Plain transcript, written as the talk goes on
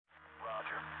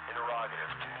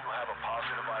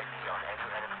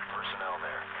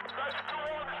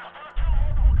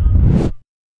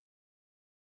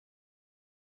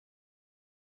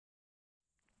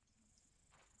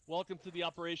Welcome to the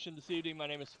operation this evening. My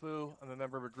name is Fu. I'm a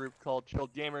member of a group called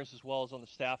Chilled Gamers, as well as on the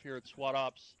staff here at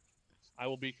SquadOps. I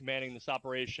will be commanding this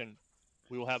operation.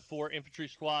 We will have 4 infantry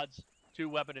squads, 2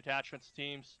 weapon attachments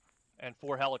teams, and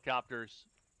 4 helicopters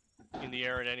in the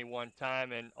air at any one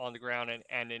time and on the ground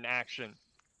and in action.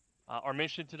 Our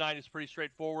mission tonight is pretty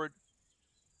straightforward.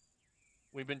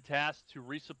 We've been tasked to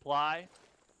resupply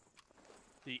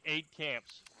the 8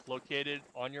 camps located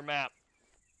on your map.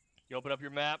 You open up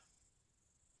your map.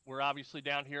 We're obviously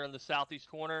down here in the southeast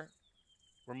corner.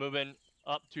 We're moving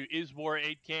up to Isbor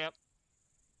 8 camp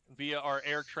via our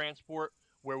air transport,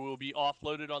 where we will be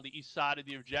offloaded on the east side of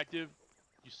the objective.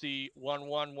 You see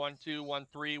 1-1, 1-2,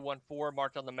 1-3, 1-4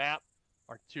 marked on the map.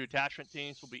 Our 2 attachment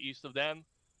teams will be east of them.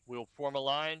 We will form a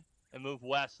line and move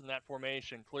west in that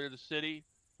formation. Clear the city,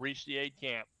 reach the 8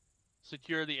 camp,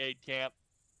 secure the 8 camp,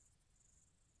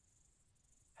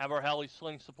 have our heli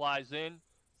sling supplies in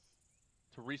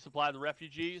to resupply the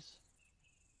refugees,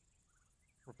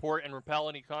 report and repel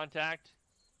any contact,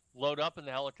 load up in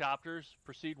the helicopters,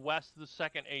 proceed west to the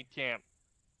second 8 camp,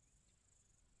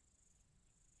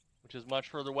 which is much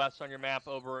further west on your map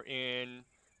over in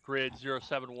grid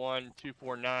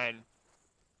 071249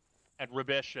 at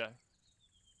Ribisha.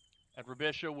 At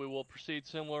Ribisha, we will proceed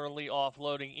similarly,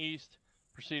 offloading east,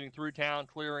 proceeding through town,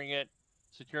 clearing it,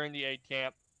 securing the 8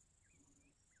 camp,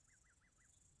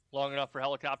 long enough for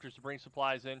helicopters to bring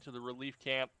supplies into the relief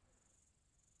camp,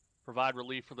 provide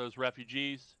relief for those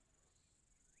refugees.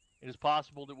 It is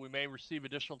possible that we may receive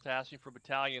additional tasking for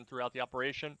battalion throughout the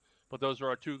operation, but those are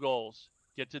our 2 goals.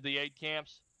 Get to the 8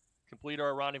 camps, complete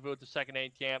our rendezvous at the second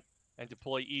 8 camp, and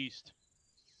deploy east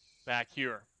back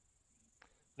here.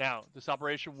 Now, this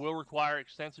operation will require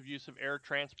extensive use of air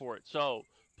transport, so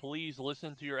please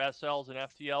listen to your SLs and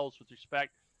FTLs with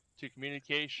respect to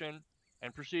communication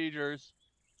and procedures,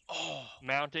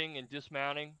 mounting and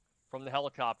dismounting from the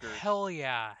helicopters. Hell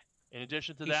yeah. In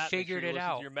addition to that, make sure you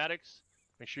listen to your medics.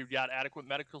 Make sure you've got adequate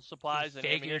medical supplies and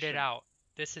ammunition. Figured it out.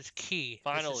 This is key.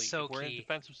 Finally, this is so if we're key. in a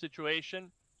defensive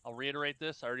situation, I'll reiterate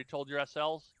this. I already told your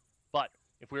SLs. But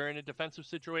if we're in a defensive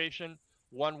situation,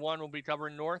 1-1 will be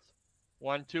covering north,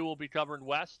 1-2 will be covering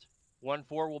west,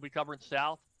 1-4 will be covering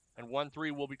south, and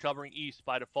 1-3 will be covering east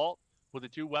by default, with the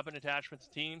 2 weapon attachments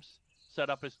teams set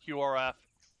up as QRF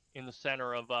in the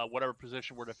center of whatever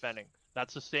position we're defending.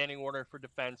 That's the standing order for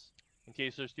defense in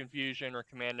case there's confusion or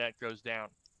command net goes down.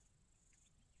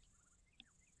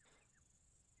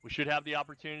 We should have the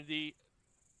opportunity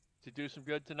to do some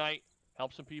good tonight,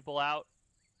 help some people out.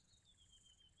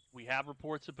 We have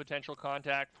reports of potential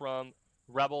contact from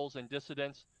rebels and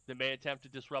dissidents that may attempt to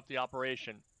disrupt the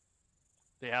operation.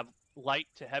 They have light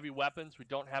to heavy weapons. We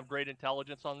don't have great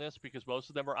intelligence on this because most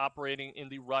of them are operating in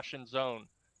the Russian zone,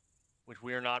 which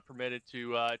we are not permitted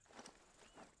to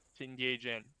engage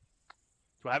in.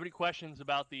 Do I have any questions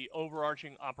about the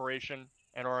overarching operation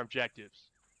and our objectives?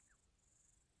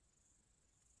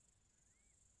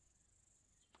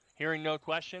 Hearing no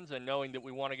questions and knowing that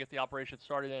we want to get the operation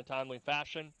started in a timely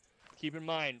fashion, keep in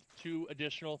mind 2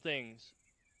 additional things.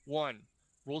 1,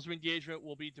 rules of engagement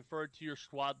will be deferred to your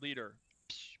squad leader,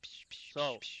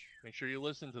 so make sure you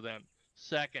listen to them.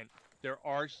 2nd, there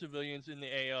are civilians in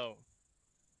the AO.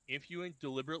 If you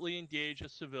deliberately engage a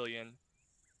civilian,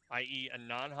 i.e. a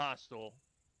non-hostile,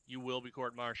 you will be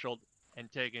court-martialed and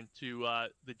taken to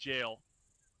the jail.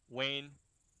 Wayne,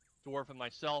 Dorf, and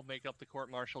myself make up the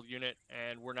court-martialed unit,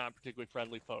 and we're not particularly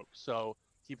friendly folks. So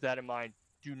keep that in mind.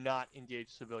 Do not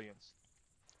engage civilians.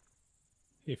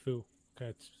 Hey, Fu. Can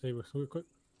I say real quick?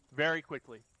 Very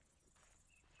quickly.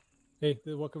 Hey,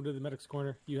 welcome to the Medics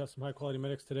Corner. You have some high-quality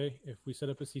medics today. If we set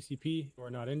up a CCP, you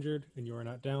are not injured, and you are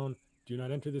not down, do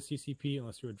not enter the CCP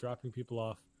unless you are dropping people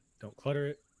off. Don't clutter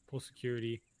it, pull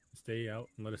security, stay out,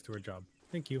 and let us do our job.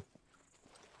 Thank you.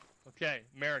 Okay,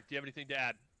 Merrick, do you have anything to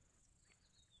add?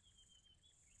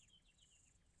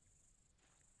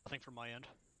 Nothing from my end.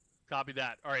 Copy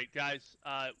that. All right, guys,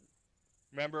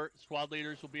 remember, squad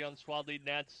leaders will be on squad lead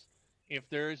nets. If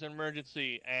there is an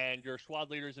emergency and your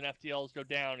squad leaders and FTLs go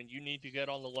down and you need to get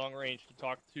on the long range to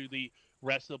talk to the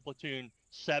rest of the platoon,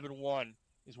 7-1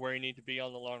 is where you need to be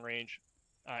on the long range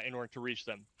in order to reach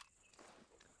them.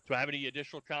 Do I have any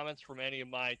additional comments from any of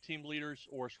my team leaders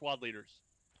or squad leaders?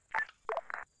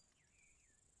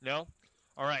 No?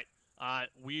 All right.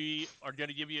 We are going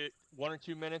to give you 1 or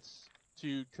 2 minutes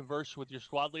to converse with your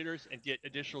squad leaders and get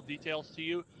additional details to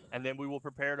you, and then we will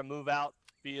prepare to move out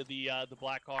via the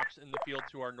Blackhawks in the field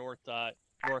to our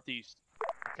northeast.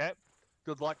 Okay?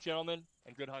 Good luck, gentlemen,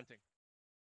 and good hunting.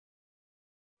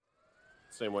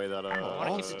 Same way that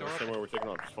same way we're taking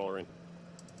off, just follow in.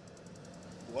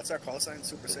 What's our call sign?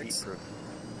 Super 6?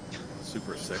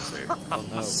 super sexy. Oh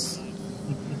no.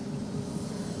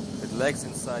 With legs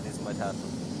inside, this might happen.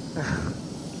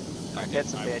 Get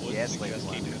some bad gas suggest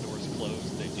keeping the doors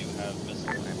closed. They do have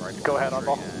missiles. Go ahead,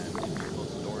 Arma. And if you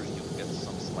close the doors, you'll get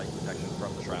some slight protection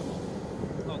from the shrapnel.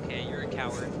 Okay, you're a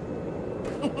coward.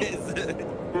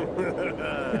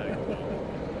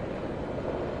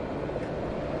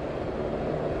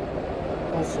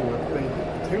 Also, I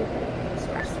think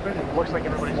Looks like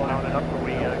everybody's mounted up. Are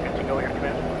we good to go here,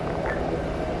 Command?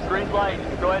 Green light.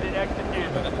 Go ahead and execute.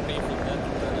 I'm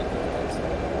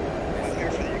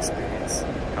here for the experience.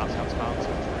 Comms found, so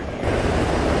it's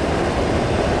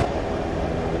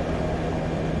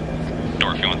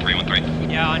Dorf, you want 313?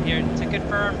 Yeah, on here. To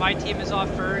confirm, my team is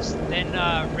off first, then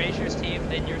Razor's team,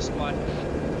 then your squad.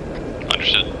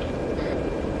 Understood.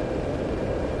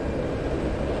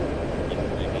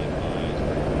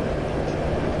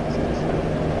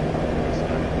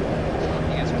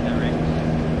 You guys are there, right?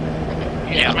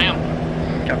 Yes, ma'am.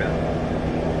 Copy that.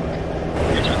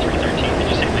 Here's our 313. Did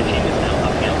you say my team is now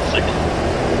hopping out second?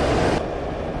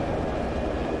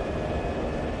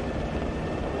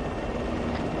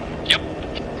 Yep.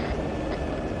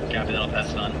 Copy that, I'll pass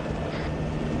it on.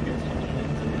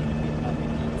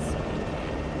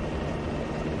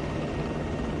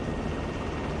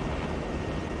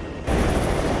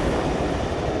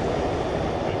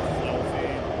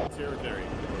 Territory.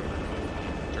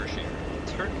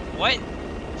 tertiary. What?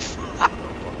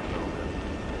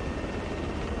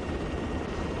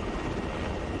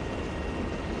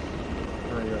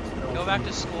 Go back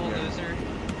to school, loser.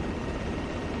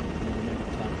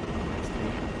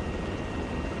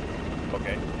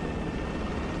 Okay.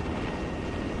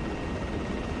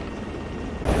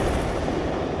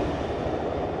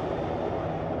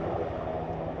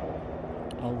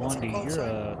 Oh, Wandy, you're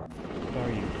how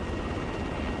are you?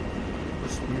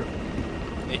 Spear.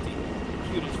 80.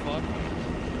 Cute as fuck.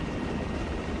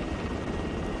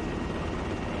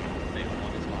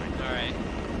 Alright,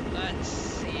 let's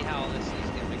see how this is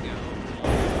gonna go.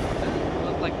 Doesn't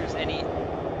look like there's any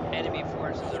enemy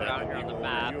forces around here on the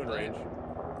map. You in but range? Do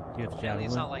you have at javelin?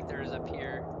 least not like there is up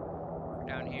here or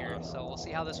down here. So we'll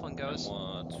see how this one goes.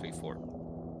 1, 3, 4.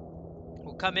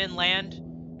 We'll come in, land.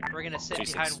 We're gonna sit 3,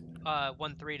 behind 6.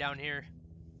 1-3 down here.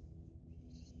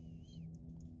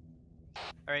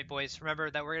 Alright, boys, remember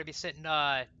that we're gonna be sitting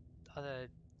near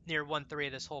 1-3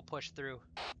 this whole push through.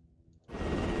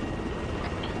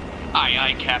 Aye,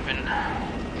 aye, Captain.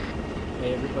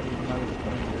 Hey, everybody remember to put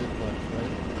on your earplugs,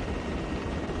 right?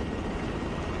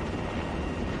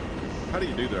 How do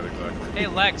you do that exactly? Hey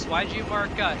Lex, why'd you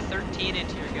mark 13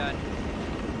 into your gun?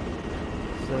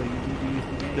 So you need to use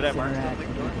the Did I mark interact something,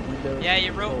 with George? the windows Yeah, you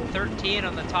and wrote controls. 13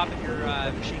 on the top of your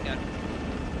machine gun.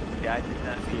 Yeah, I did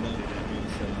not see that.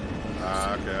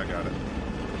 Ah, okay, I got it.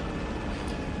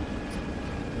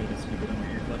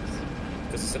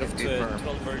 Because instead of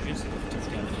 12 versions, you have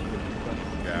 15.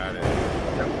 Got it.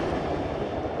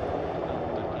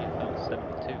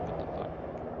 72, what the fuck?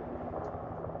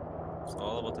 It's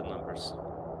all about the numbers.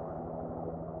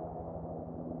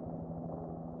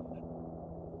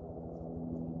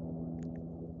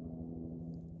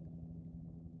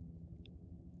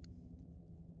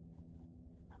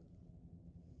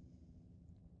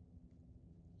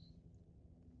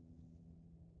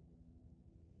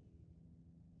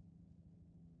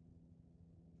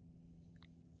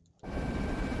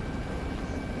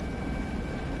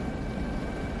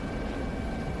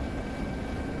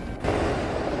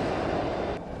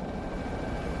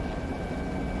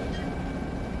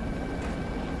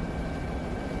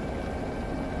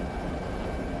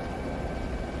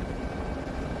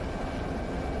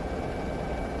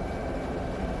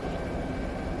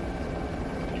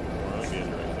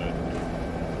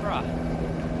 Bruh.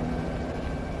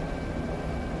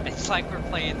 It's like we're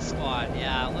playing squad.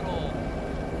 Yeah, a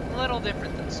little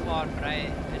different than squad, but I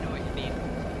know what you mean.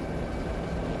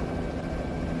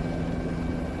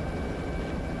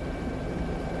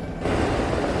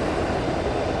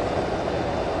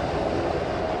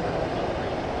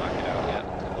 Knock it out yet.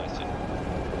 Listen.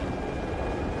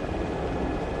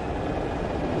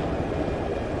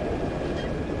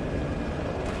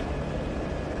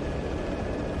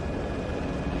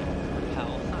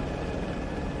 Hell.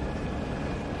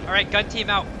 Alright, gun team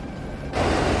out.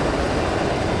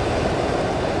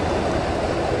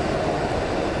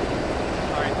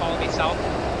 Alright, follow me south.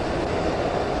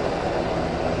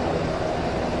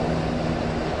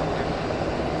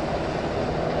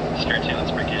 Skirt 2,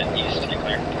 let's break it east to be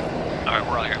clear. Alright,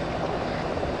 we're all here.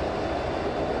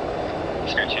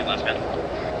 Skirt 2, last man.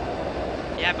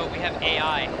 Yeah, but we have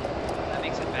AI. That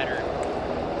makes it better.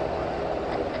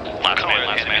 Last man,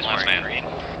 last man, last man.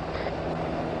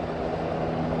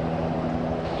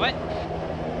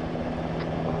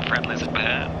 is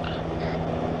bad.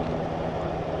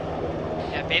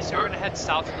 Yeah, basically we're gonna head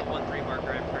south of the 1-3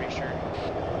 marker, I'm pretty sure.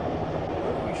 Who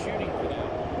are we shooting for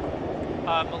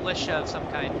now? Militia of some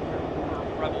kind,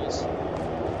 or rebels.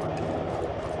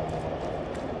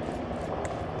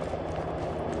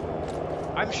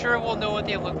 I'm sure we'll know what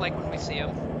they look like when we see them.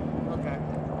 Okay.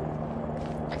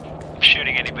 I'm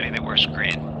shooting anybody that wears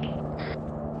green.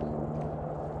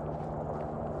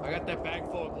 I got that bag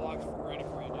full of Glocks ready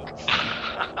for you, dude.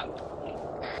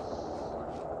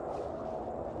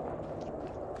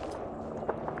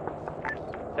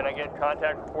 Can I get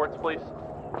contact reports, please?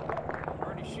 We're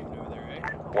already shooting over there, eh?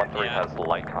 1-3 Yeah. has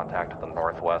light contact to the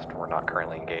northwest. We're not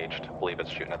currently engaged. I believe it's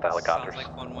shooting at the helicopters. Sounds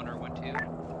like 1-1 or 1-2.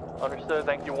 Understood.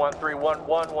 Thank you. 1-3,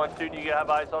 1-1, 1-2. Do you have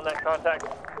eyes on that contact?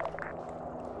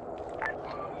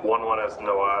 1-1 has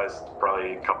no eyes.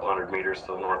 Probably a couple hundred meters to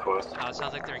the northwest. It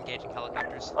sounds like they're engaging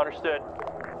helicopters. Understood.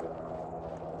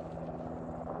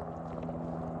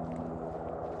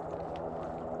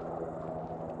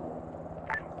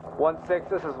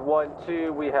 This is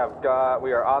 1-2. We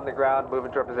are on the ground,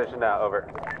 moving to our position now. Over.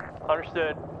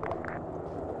 Understood.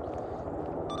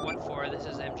 1-4, this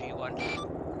is MG1.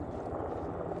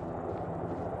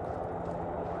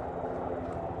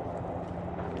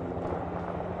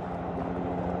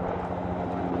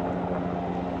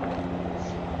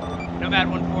 Nomad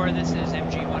 1-4, this is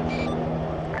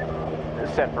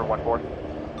MG1. Send for 1-4.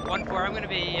 1-4, I'm going to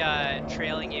be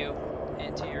trailing you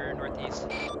into your northeast.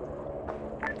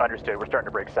 Understood. We're starting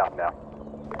to break south now.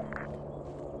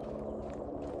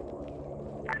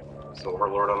 So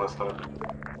Overlord on this time.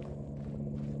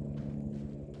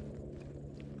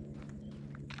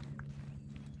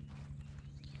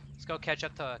 Let's go catch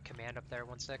up to command up there,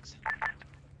 1-6.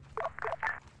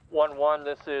 1-1,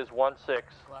 this is 1-6.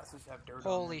 Glasses have dirt on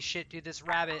Holy shit, dude, this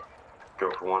rabbit. Go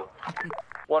for 1.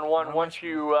 1-1, once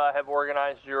you have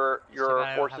organized your I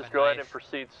don't forces, have a go ahead knife. and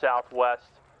proceed southwest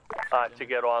to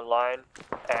get online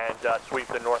and sweep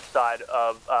the north side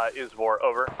of Izvor.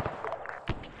 Over.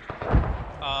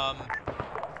 Oh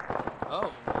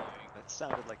my. That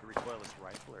sounded like a recoilless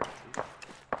rifle or two.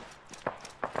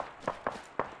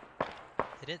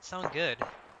 It didn't sound good.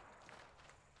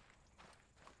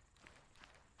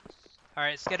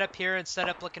 Alright, let's get up here and set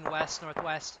up looking west,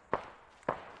 northwest.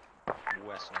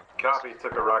 West. Copy.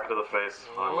 Took a rocket to the face.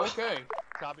 Okay.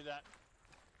 Copy that.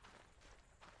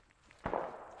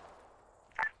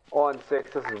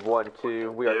 1-6, this is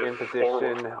 1-2. We are in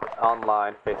position,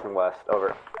 online, facing west.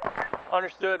 Over.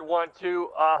 Understood. 1-2.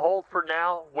 Hold for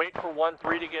now. Wait for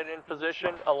 1-3 to get in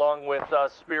position, along with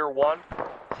Spear 1.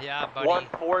 Yeah, buddy.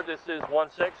 1-4. This is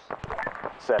 1-6.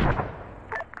 Send.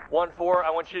 1-4. I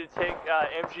want you to take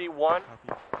MG1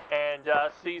 and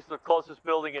seize the closest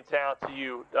building in town to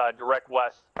you, direct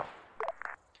west. We're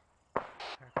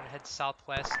gonna head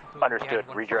southwest. move Understood.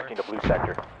 behind 1-4. Redirecting to blue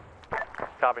sector.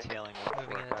 Copy. Tailing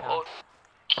Moving 1-4. into town.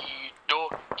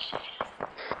 Okie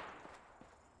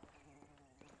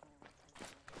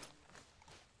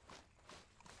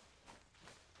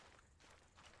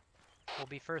We'll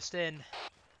be first in.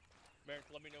 Merrick,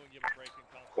 let me know when you have a break in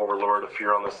contact. Overlord, if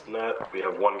you're on this net, we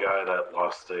have one guy that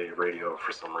lost a radio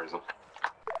for some reason.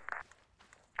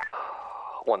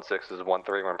 1-6 is 1-3.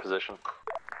 We're in position.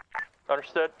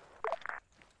 Understood.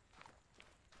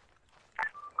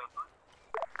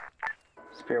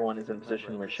 Spear 1 is in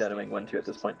position. We're shadowing 1-2 at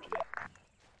this point.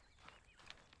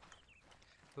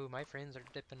 Ooh, my friends are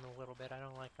dipping a little bit. I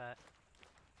don't like that.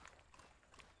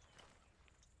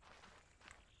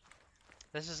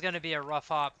 This is gonna be a rough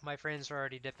op. My friends are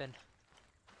already dipping.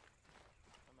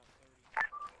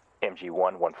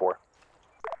 MG1, 1-4.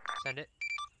 Send it.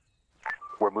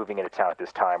 We're moving into town at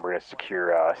this time. We're going to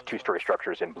secure two-story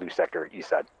structures in blue sector, east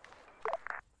side.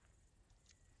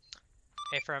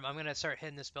 Hey, firm. I'm gonna start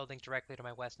hitting this building directly to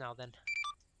my west now. Then.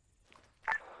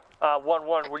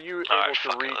 1-1. Were you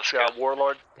able to reach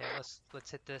Warlord? Yeah,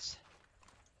 let's hit this.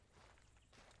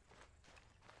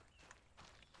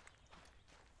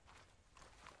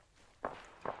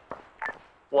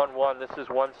 One. This is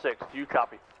 1-6. Do you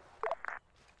copy?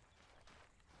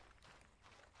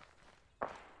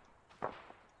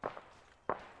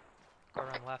 Go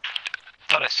around left.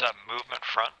 Thought I saw movement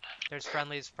front. There's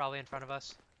friendlies probably in front of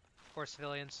us, or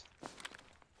civilians.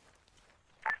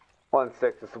 1-6,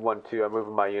 this is 1-2. I'm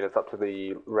moving my units up to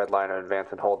the red line and advance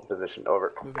and hold the position.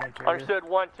 Over. Understood.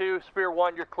 1-2. Spear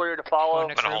 1, you're clear to follow.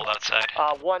 I'm gonna hold outside.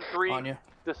 1-3.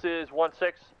 This is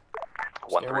 1-6.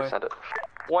 1-3, send it.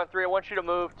 1-3. I want you to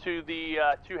move to the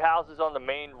two houses on the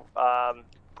main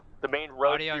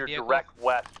road to your direct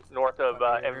west, north of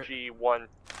MG1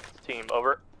 team.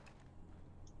 Over.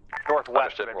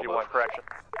 Northwest of MG1. Correction.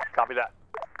 Copy that.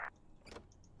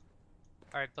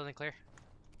 Alright, building clear.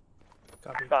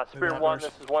 Copy. Spear 1,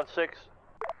 this is 1-6.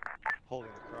 Holding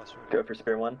the crossroad. Go for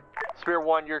Spear 1. Spear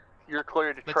 1, you're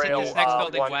clear to Let's take trail this next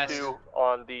building 1-2 west.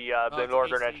 on the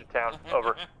northern edge of town.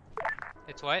 Over.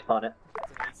 It's what? On it.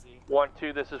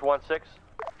 1-2, this is 1-6.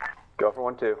 Go for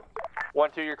 1-2.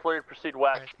 1-2, you're clear to proceed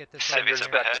west. Alright, get this Civics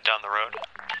up ahead down the road.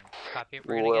 Copy.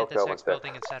 We're gonna get this Wilco, next 1-6.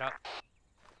 building and set up.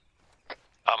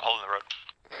 I'm holding the road.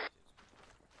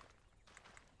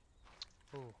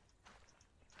 Ooh.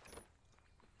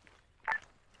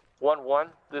 1-1,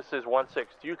 this is 1-6.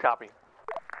 Do you copy?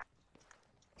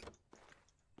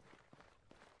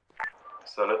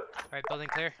 Send it. Alright, building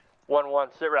clear. 1-1,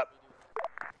 sit rep.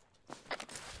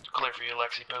 Clear for you,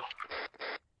 Lexi Boo.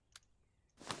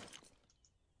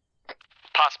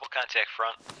 Possible contact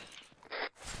front.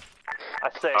 I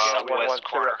say Southwest 1-1, sit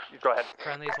corner. rep. You go ahead.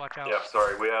 Friendlies, watch out. Yeah,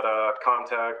 sorry, we had a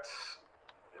contact,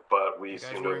 but we guys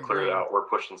seem were to in have cleared it green. out. We're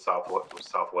pushing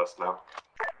southwest now.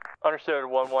 Understood,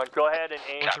 1-1. Go ahead and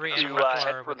aim Three to and one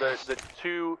head four for with the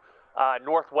two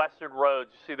northwestern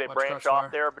roads. You see they Watch branch crossfire.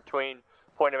 off there between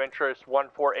point of interest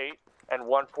 148 and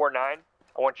 149.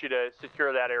 I want you to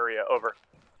secure that area. Over.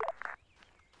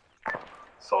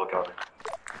 Solid copy.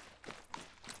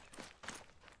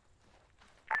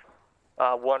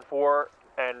 1-4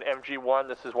 and MG1,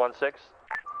 this is 1-6.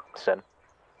 Send.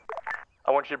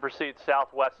 I want you to proceed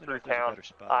southwest through town.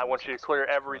 I want you to clear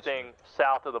everything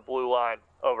south of the blue line.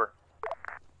 Over.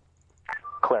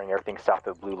 Clearing everything south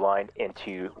of the blue line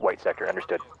into white sector.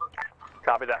 Understood.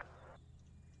 Copy that.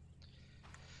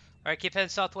 Alright, keep heading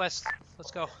southwest.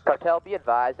 Let's go. Cartel, be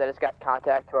advised, I just got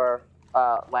contact to our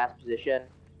last position.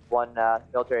 One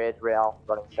military edge rail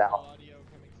running south.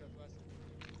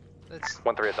 Let's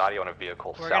 1-3 is audio on a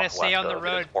vehicle We're gonna southwest stay on the of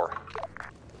road. 4.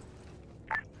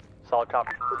 Solid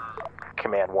copy.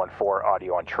 Command 1-4,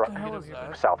 audio on truck.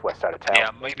 Southwest side of town.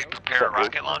 Yeah, maybe prepare a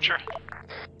rocket launcher.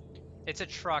 It's a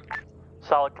truck.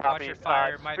 Solid Watch copy. your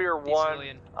fire, might Spear be 1,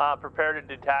 civilian. prepare to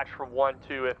detach from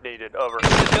 1-2 if needed. Over.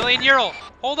 Civilian Ural!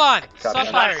 Hold on! Stop He's not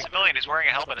a firing! civilian, he's wearing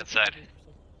a helmet inside.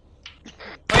 Oh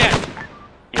yeah!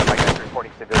 Yeah, my guy's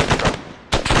reporting civilian truck.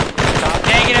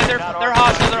 Negative, they're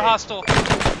hostile, they're hostile.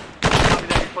 Copy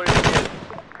that, you're clear to proceed.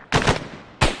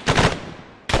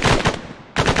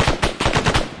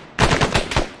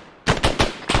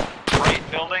 Right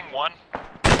building, 1.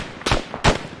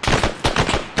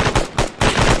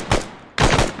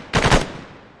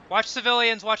 Watch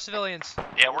civilians, watch civilians.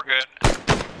 Yeah, we're good.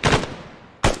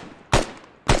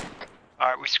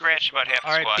 Alright, we scratched about half the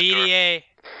Alright, squad. BDA.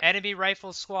 Enemy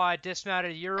rifle squad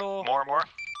dismounted Ural. More.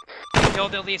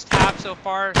 Killed at least half so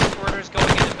far. Supporters going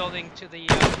in the building to the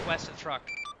west of the truck.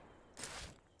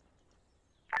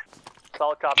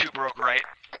 Solid copy. 2 broke right.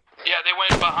 Yeah, they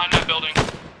went behind that building.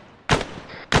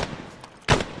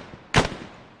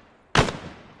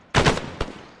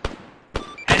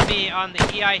 Enemy on the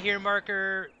EI here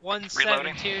marker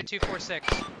 172246.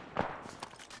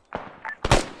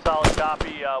 Solid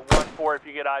copy. 1-4, if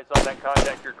you get eyes on that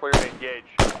contact, you're clear to engage.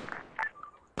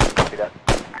 Copy that.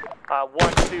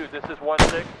 1-2, this is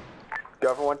 1-6.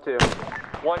 Go for 1-2.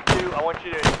 1-2, I want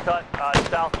you to cut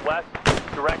southwest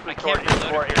directly toward can't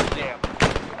reload air camp.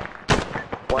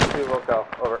 1-2, Wilco.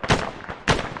 Over.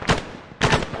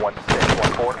 1-6,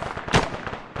 1-4.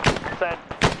 Send.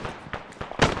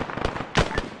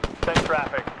 Send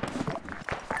traffic.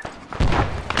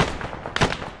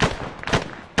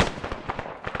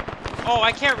 Oh,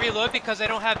 I can't reload because I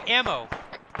don't have ammo.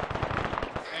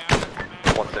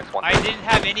 1-6, 1-3. I didn't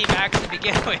have any max to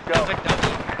begin with. Go. I'm a dummy.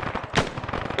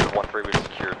 1-3, we've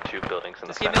secured 2 buildings in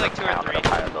the Just give center me of like 2 or town 3. at a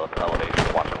high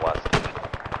elevation, watching west.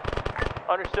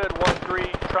 Understood,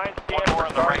 1-3. Try and scan One more for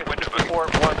on the right, targets window to boogie.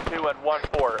 support 1-2 and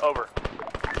 1-4. Over.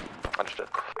 Understood.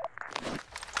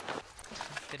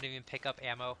 Didn't even pick up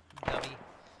ammo. Dummy.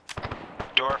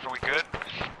 Dorf, are we good?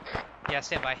 Yeah,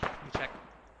 stand by. Let me check.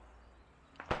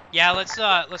 Yeah, let's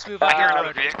move I on hear the another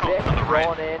road. vehicle Vic on the right.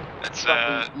 rolling in That's from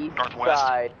the east northwest.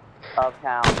 side of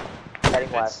town, heading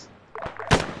west.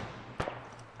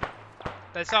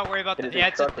 Let's not worry about It the. is a Yeah,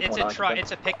 truck with it's one a truck. occupant.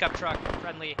 It's a pickup truck,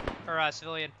 friendly or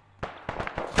civilian.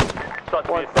 Sought to be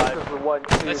 1-6 advised. is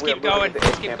 1-2. Let's We're keep moving going. to Let's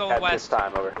A keep camp going at west. This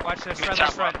time, over. Watch this Let me friendly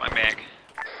top front. off my mag.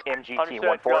 MGT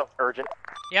Understood, 1-4, go. urgent.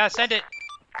 Yeah, send it.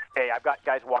 Hey, I've got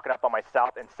guys walking up on my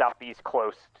south and southeast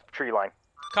close tree line.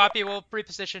 Copy. We'll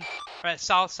reposition. Right,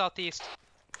 south, southeast.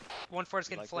 1-4 is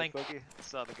getting flanked. I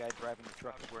saw the guy driving the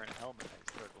truck was wearing a helmet. I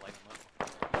started lighting him up.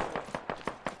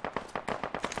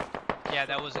 Yeah,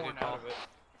 that was a good call.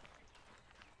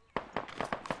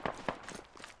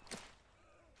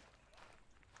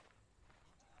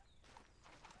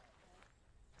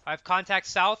 I have contact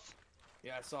south.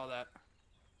 Yeah, I saw that.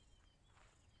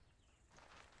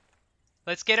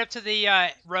 Let's get up to the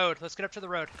road. Let's get up to the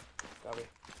road. Copy.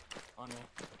 On me.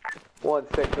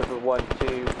 1-6, this is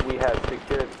 1-2. We have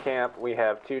secured the camp. We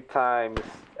have 2 times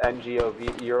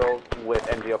NGO Urals with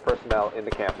NGO personnel in the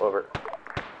camp. Over.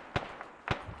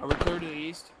 Are we clear to the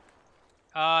east?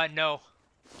 No.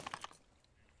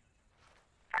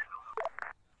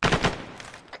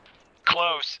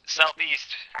 Close. Southeast.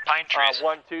 Pine trees.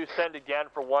 1-2, send again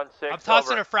for 1-6. I'm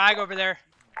tossing a frag over there.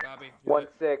 Copy. 1-6,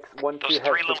 1-2 Those has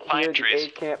 3 little pine secured the trees. A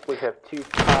camp. We have 2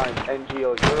 times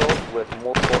NGO Urals with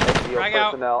multiple NGO Frag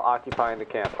out. personnel occupying the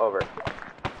camp. Over.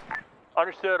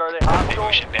 Understood. Are they Maybe hostile?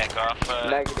 we should back off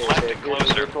Negative. left It and is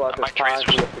closer. neutral at My this time. We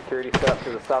tracers. have security set up to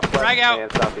the southwest Frag out.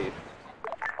 and southeast.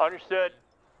 Understood.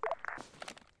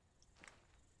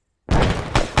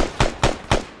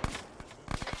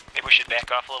 Maybe we should back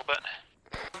off a little bit.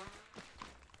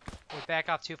 If we back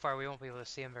off too far, we won't be able to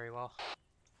see him very well.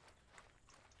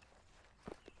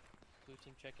 Blue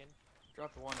team check in.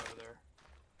 Drop the one over there.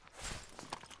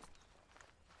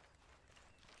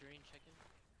 Green check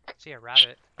in. See a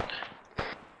rabbit.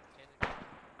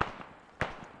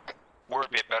 Where would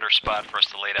be a better spot for us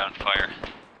to lay down fire?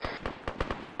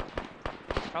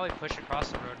 Probably push across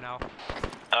the road now.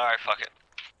 Alright, fuck it.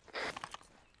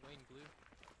 Wayne blue.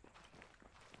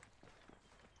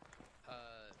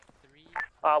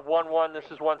 1-1. This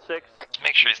is 1-6.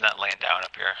 Make sure he's not laying down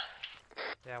up here.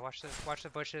 Yeah, watch the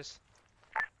bushes.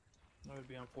 That would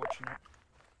be unfortunate.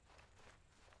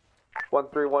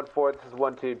 1-3, 1-4, this is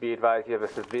 1-2. Be advised, you have a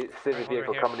civic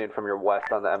vehicle here. coming in from your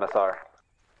west on the MSR.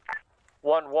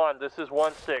 1-1. This is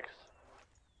 1-6.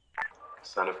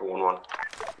 Send it for 1-1.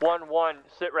 1-1.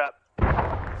 Sit rep.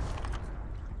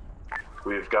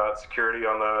 We've got security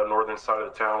on the northern side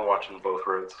of the town watching both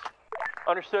roads.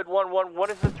 Understood. 1-1. What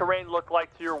does the terrain look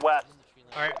like to your west?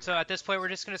 Alright, so at this point, we're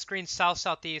just going to screen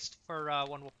south-southeast for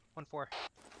 1-4.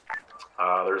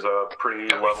 There's a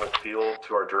pretty level field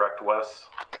to our direct west.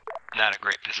 Not a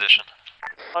great position.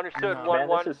 Understood. No. 1-1.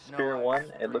 Man, this is Spear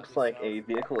 1. It looks like a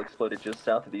vehicle exploded just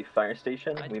south of the fire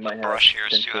station. We might have brush here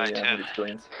is too high, potentially too. 100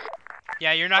 civilians.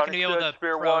 Yeah, you're not going to be able to Understood,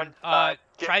 Spear prone. 1.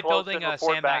 Get Try close building and a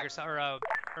report sandbag back. or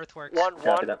earthworks. 1-1.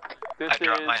 Copy that. This I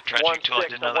dropped is my trenching tool. I 1-6.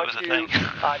 didn't know that was a thing.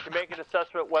 To make an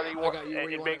assessment whether you want, got you. Where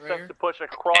you it want makes it, right sense here? to push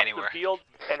across Anywhere. the field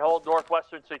and hold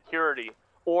northwestern security,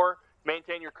 or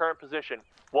maintain your current position.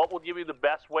 What will give you the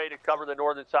best way to cover the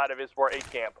northern side of Ismore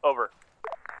 8 camp? Over.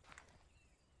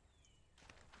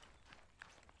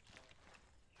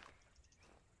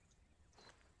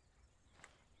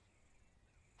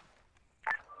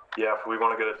 Yeah, if we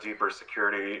want to get a deeper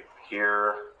security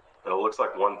here, it looks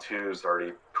like 1-2's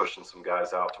already pushing some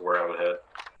guys out to where I would head.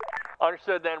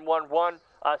 Understood. Then 1-1.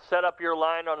 Set up your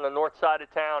line on the north side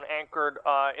of town, anchored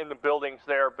in the buildings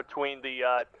there between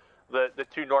the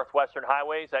 2 northwestern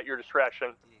highways at your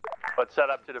discretion, but set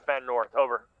up to defend north.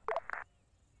 Over.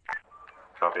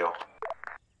 Copy all.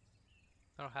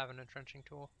 I don't have an entrenching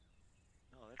tool.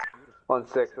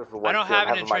 1-6, this is 1-2. I don't have an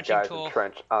having my entrenching guys tool,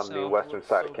 entrenched on the so- western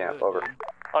side of camp. Over.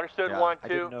 Understood.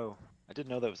 1-2. I didn't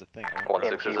know that was a thing. 1-6,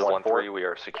 this is 1-3. We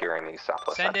are securing the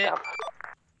southwest Send side it. camp.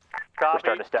 We're Copy.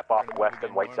 starting to step off west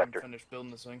and white sector. Finish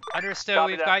building this thing. Understood.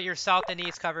 Copy We've that. got your south and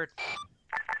east covered.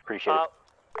 Appreciate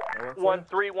it.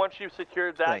 1-3. Once you've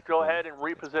secured that, Thank you, go buddy. ahead and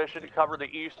reposition to cover the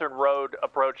eastern road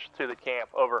approach to the camp.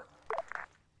 Over.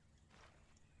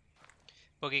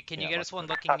 Boogie, can you Yeah, get much us one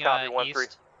better. looking Copy, 1-3.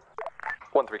 east?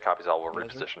 1-3 copies all. We'll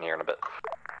reposition here in a bit.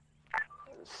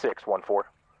 6-1-4.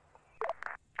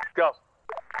 Go.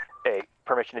 A,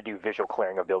 permission to do visual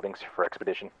clearing of buildings for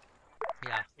expedition.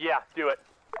 Yeah. Yeah, do it.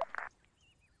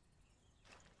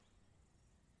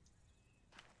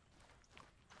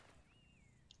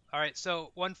 Alright,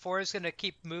 so 1-4 is going to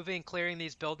keep moving, clearing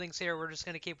these buildings here. We're just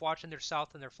going to keep watching their south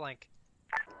and their flank.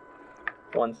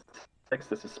 1-6,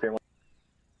 this is Spear 1.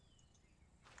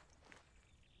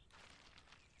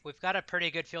 We've got a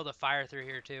pretty good field of fire through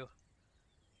here, too.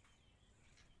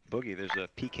 Boogie, there's a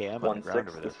PKM on the ground 1-6,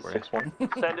 over there this is for you.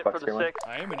 6-1. Send it for the 6.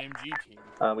 I am an MG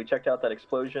team. We checked out that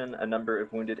explosion, a number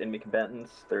of wounded enemy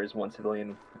combatants. There is 1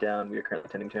 civilian down we are currently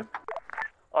attending to.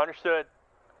 Understood.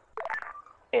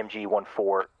 MG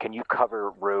 1-4, can you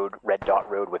cover road, red dot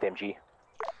road with MG?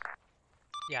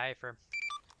 Yeah, I affirm.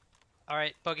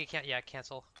 Alright, Boogie can't. Yeah,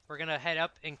 cancel. We're going to head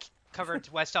up and cover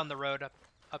to west on the road up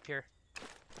here.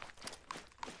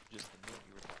 Just the minute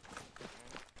you were talking.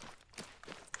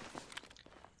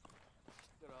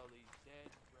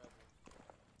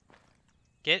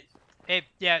 Get. Hey,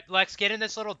 yeah, Lex, get in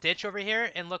this little ditch over here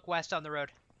and look west on the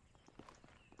road.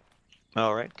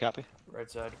 All right, copy. Right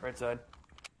side, right side.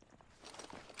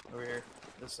 Over here,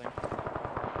 this thing.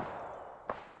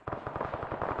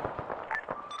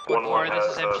 1-4, this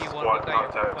is has, MG1. squad We've got your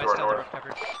contact to west our on the north. road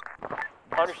covered.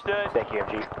 Understood. Thank you,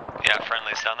 MG. Yeah,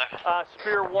 friendly's down there.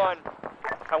 Spear 1,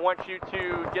 I want you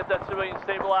to get that civilian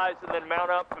stabilized and then mount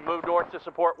up and move north to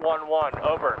support 1-1.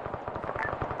 Over.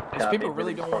 These people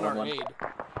really don't want our aid.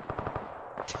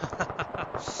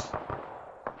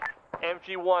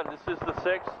 MG1, this is the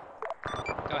 6.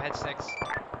 Go ahead, 6.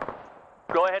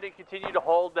 Go ahead and continue to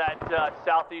hold that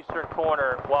southeastern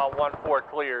corner while 1-4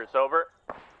 clears. Over.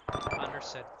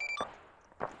 Understood.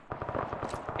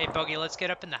 Hey, Bogey, let's get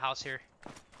up in the house here.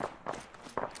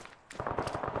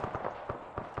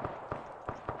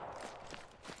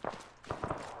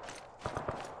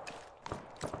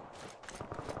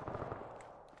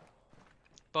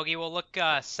 Bogey, we'll look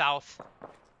south.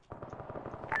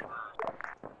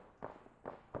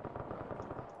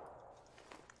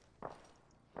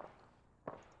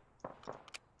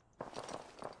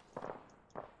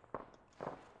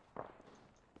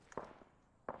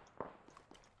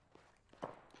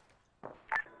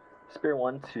 Spear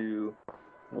 1 to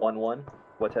 1-1.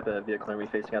 What type of vehicle are we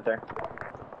facing out there?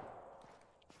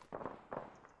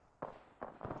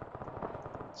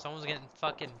 Someone's getting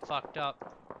fucking fucked up.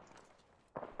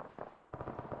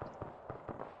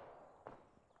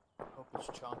 Hope it's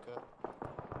Chonka.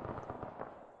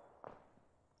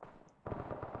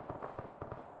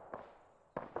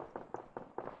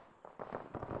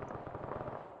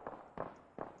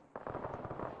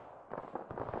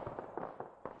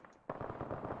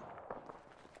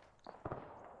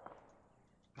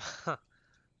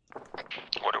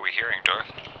 What are we hearing, Dorf?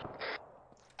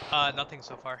 Nothing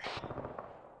so far.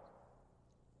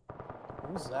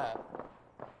 What was that?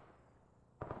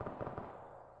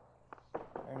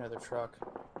 Another truck.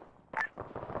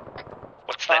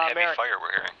 What's that heavy Merrick. fire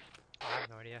we're hearing? I have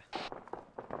no idea.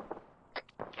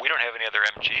 We don't have any other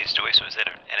MGs, do we? So is that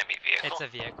an enemy vehicle? It's a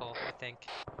vehicle, I think.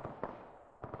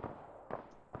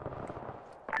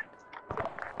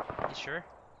 You sure?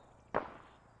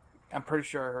 I'm pretty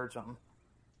sure I heard something.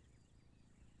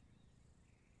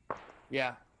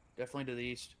 Yeah, definitely to the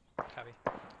east. Copy.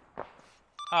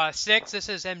 6, this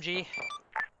is MG.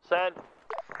 Send.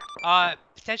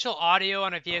 Potential audio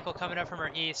on a vehicle coming up from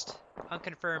our east.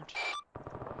 Unconfirmed.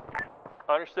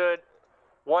 Understood.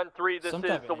 1-3, this Some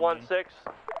is type the of 1-6.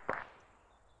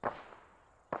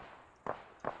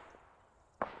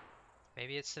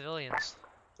 Maybe it's civilians.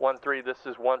 1-3, this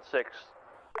is 1-6.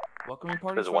 Welcoming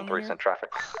party. There's a 1-3 sent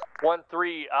traffic.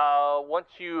 1-3, once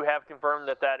you have confirmed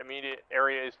that that immediate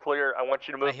area is clear, I want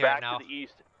you to move hear it back now. to the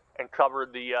east and cover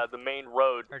the main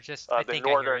road, Or just, I the think I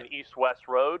hear northern it. east-west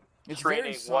road, It's screening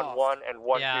very soft. 1-1 and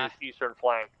 1-2's Yeah. eastern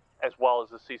flank, as well as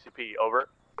the CCP. Over.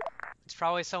 It's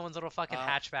probably someone's little fucking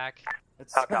hatchback.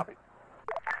 It's How copy?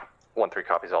 1-3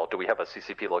 copies all. Do we have a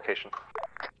CCP location?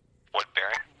 What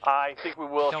bearing? I think we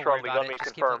will Don't worry shortly. about Let me it.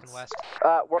 Just keep confirm. looking west.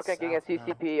 Working on getting a South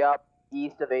now. CCP up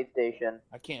east of 8 station.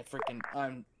 I can't freaking.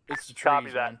 It's the trees,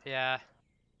 Copy that. man. Yeah.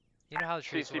 You know how the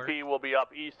trees work. CCP will be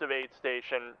up east of 8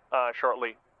 station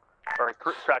shortly. Or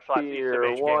scratch lots east of Spear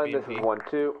 8. 1, this is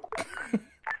 1-2.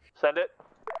 Send it.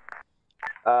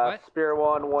 What? Spear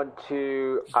 1,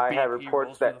 1-2. I have BP reports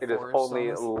rolls that for it the is forest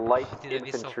only zones. light Dude, that'd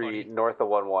be so infantry funny. north of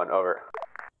 1-1. Over.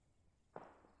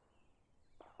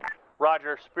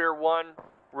 Roger. Spear 1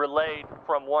 relayed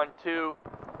from 1-2.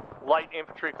 Light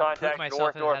infantry contact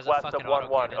myself in, it has a northwest of fucking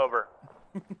 1-1. autocannon. Over.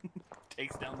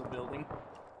 Takes down the building.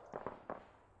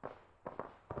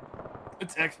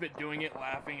 It's Xbit doing it,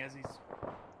 laughing as he's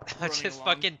running Just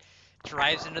along. fucking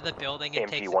drives into the building and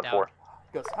takes it down. MG-14.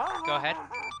 Goes, ah! Go ahead.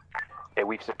 Hey,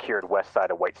 we've secured west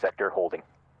side of White Sector, holding.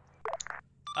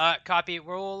 Copy.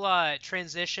 We'll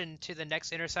transition to the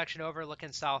next intersection over,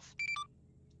 looking south.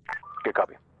 Good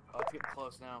copy. Oh, it's getting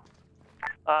close now.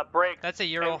 Break. That's a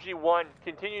Ural. MG1,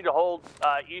 continue to hold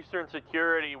eastern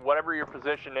security, whatever your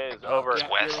position is. Over. Yeah,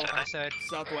 West. Ural, Understood.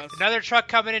 southwest. Another truck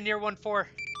coming in near 1-4.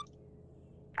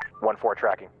 1-4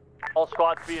 tracking. All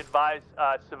squads be advised,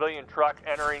 civilian truck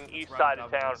entering east side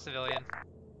of town. Civilian.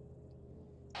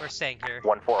 We're staying here.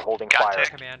 1-4 holding Got fire. it.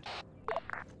 Command.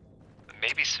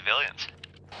 Maybe civilians.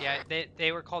 Yeah,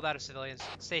 they were called out of civilians.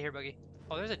 Stay here, Boogie.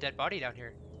 Oh, there's a dead body down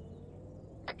here.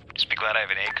 Just be glad I have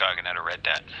an ACOG and not a red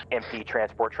dot. Empty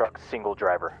transport truck, single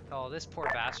driver. Oh, this poor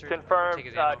bastard. Confirmed, Take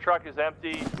his ammo. truck is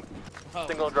empty. Oh,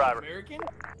 Single driver. American?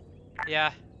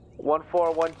 Yeah.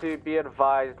 1-4, 1-2, be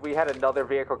advised. We had another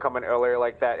vehicle coming earlier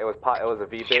like that. It was a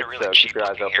He V-bid, had a really so cheap keep your eyes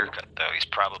looking open. haircut, though. He's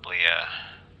probably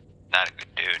not a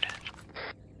good dude.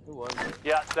 Who was it?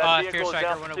 Yeah, that Fear vehicle is Striker,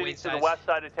 down one of the Wayne's to the sides. west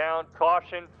side of town.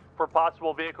 Caution for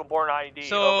possible vehicle-borne ID.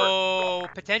 Over. So,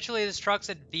 potentially this truck's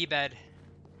at V-bed.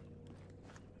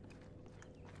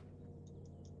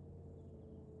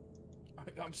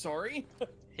 I'm sorry?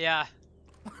 Yeah.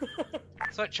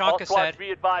 That's what All Chonka squads said.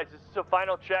 be advised, this is a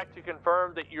final check to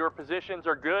confirm that your positions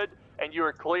are good and you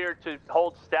are cleared to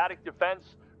hold static defense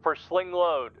for sling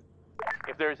load.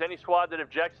 If there is any squad that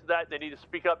objects to that, they need to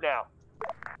speak up now.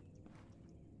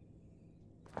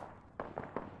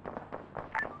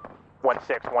 One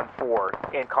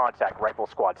 614 in contact, rifle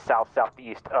squad,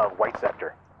 south-southeast of White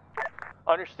Sector.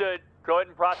 Understood. Go ahead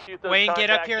and prosecute those Wayne, contacts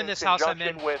get up here in this house I'm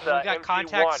in. conjunction with, We got MG1.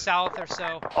 contact south or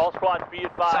so. All squads be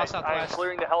advised. South, I am southwest.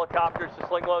 clearing the helicopters to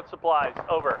sling load supplies.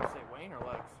 Over. Say Wayne or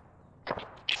Lex?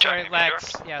 Sorry,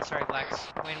 Lex. Yeah, sorry, Lex.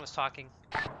 Wayne was talking.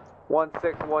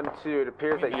 1612, it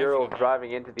appears that you're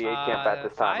driving into the 8 camp at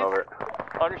this time, 5? over.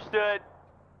 Understood.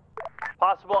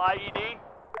 Possible IED?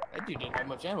 That dude didn't have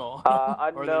much ammo.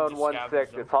 Unknown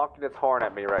 16, it's honking its horn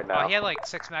at me right now. Oh, he had like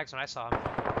 6 mags when I saw him.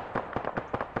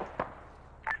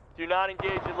 Do not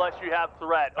engage unless you have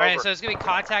threat. Alright, Over. so it's gonna be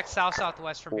contact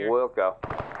south-southwest from here. We'll go.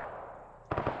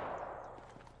 Alright,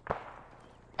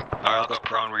 I'll go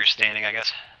prone where you're standing, I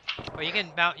guess. Well, you can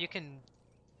mount, you can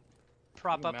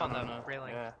prop up on the mount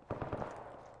railing. Yeah.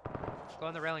 Go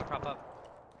on the railing, prop up.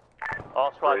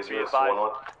 All squads be advised.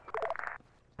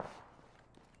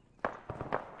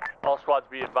 All squads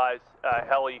be advised.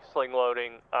 Heli sling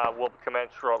loading will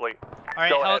commence shortly. Alright,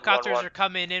 Go ahead, helicopters 1-1. are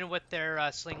coming in with their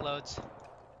sling loads.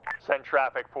 Send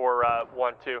traffic for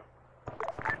 1-2.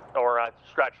 Or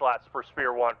stretch lats for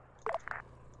Spear 1.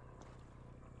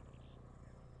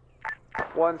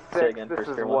 16, this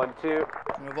is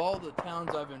 1-2. And of all the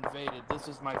towns I've invaded, this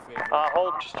is my favorite.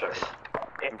 Hold. Just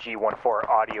checking. MG14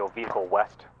 audio vehicle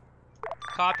west.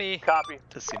 Copy. Copy.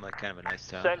 Does seem like kind of a nice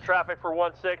town. Send traffic for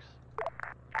 1-6.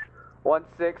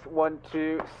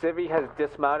 1612, Civi has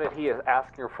dismounted. He is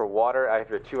asking for water. I have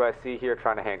your 2IC here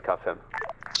trying to handcuff him.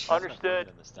 Understood.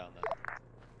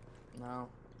 No.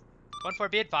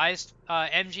 1-4, be advised.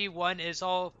 MG1 is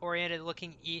all oriented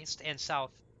looking east and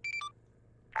south.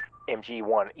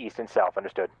 MG1 east and south,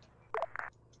 understood.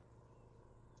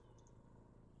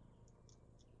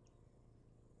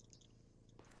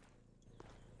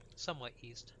 Somewhat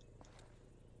east.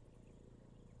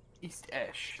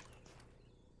 East-ish.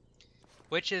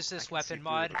 Which is this weapon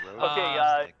mod?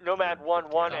 Okay, Nomad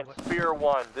 1-1 and Spear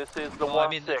 1. This is the 1-6. Well, I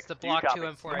mean, it's the Do you Block 2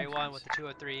 copy? M4A1 with the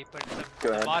 203, but Go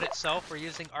the ahead. mod itself, we're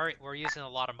using a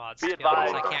lot of mods. Be To be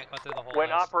honest, advised, I can't go through the whole when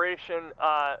list. Operation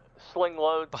Sling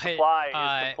Load But, Supply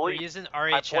is we're complete, using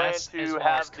I plan RHS to as well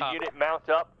have as the Cup. unit mount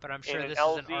up But I'm sure in an this is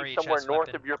an LZ RHS somewhere north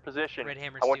weapon. of your position. Red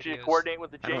Hammer I want you to Studios. coordinate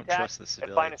with the I don't JTAC trust the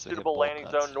and find a civilians, they hit suitable ball landing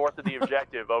cuts. zone north of the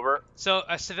objective. Over. So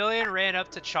a civilian ran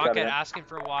up to Chonka Copy that. asking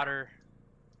for water,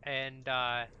 and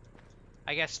I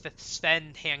guess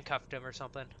Sven handcuffed him or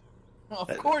something.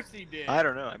 Of course he did. I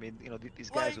don't know. I mean, you know, these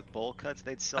guys Like- with bowl cuts,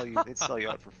 they'd sell you out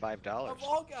for $5. Of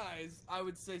all guys, I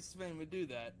would say Sven would do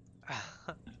that.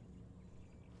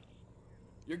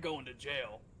 You're going to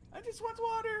jail. I just want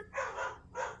water.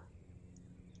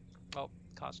 Oh,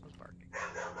 Cosmo's barking.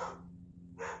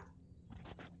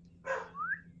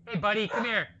 Hey, buddy, come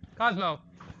here. Cosmo.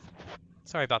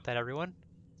 Sorry about that, everyone.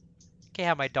 Can't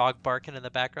have my dog barking in the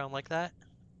background like that.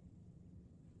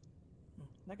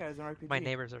 That guy's an RPG. My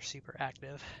neighbors are super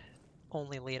active.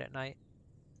 Only late at night.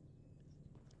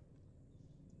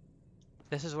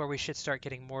 This is where we should start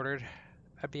getting mortared.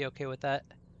 I'd be okay with that.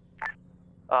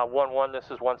 1-1, this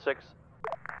is 1-6.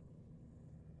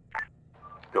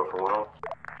 Go for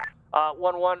 1-1.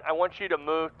 1-1, I want you to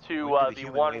move to When did the the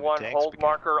human wave 1-1 tanks hold begin?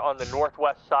 marker on the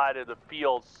northwest side of the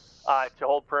field to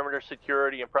hold perimeter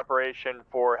security and preparation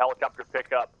for helicopter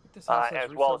pickup, This house has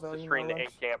as well as resale to value screen the now, 8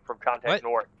 Lex? camp from contact What?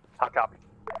 north. Hot copy.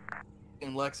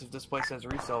 And Lex, if this place has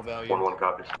resale value. 1-1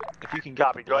 copies. If you can get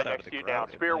Copy, the go blood ahead out and of the execute now. ground,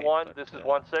 it Spear might, 1, but, this is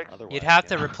 1-6. otherwise, You'd have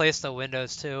to yeah. replace the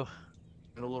windows too,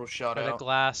 And a little shout or the out.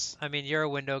 glass. I mean, you're a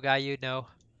window guy, you'd know.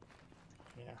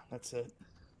 Yeah, that's it.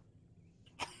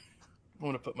 I'm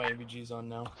gonna put my ABGs on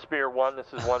now. Spear 1, this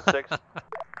is 1-6.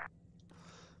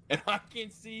 And I can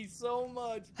see so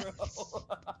much, bro.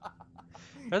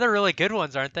 They're the really good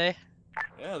ones, aren't they?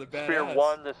 Yeah, they're badass. Spear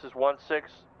 1, this is 1-6.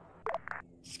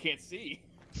 Just can't see.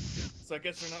 So I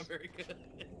guess they're not very good.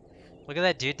 Look at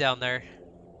that dude down there.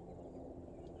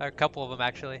 There are a couple of them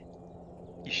actually.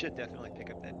 You should definitely pick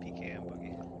up that PKM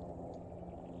boogie.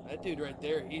 That dude right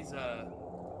there, he's That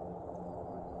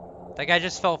guy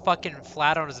just fell fucking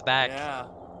flat on his back. yeah.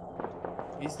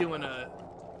 He's doing a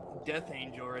death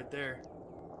angel right there.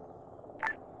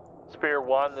 Spear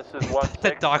 1, this is 1-6.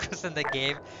 The dog was in the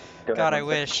game. Go God, ahead, I 1-6.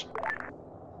 wish.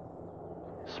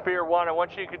 Spear 1, I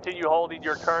want you to continue holding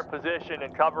your current position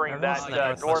and covering Everyone's that in the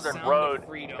north. northern Sound road, of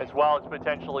freedom. as well as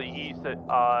potentially east to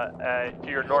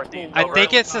your northeast. I Over.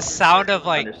 think it's the sound of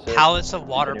like Understood. pallets of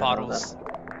water Continue on bottles.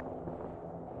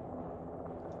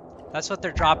 That's what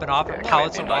they're dropping off.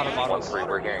 Pallets of water bottles. 1-3,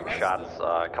 we're hearing shots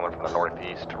coming from the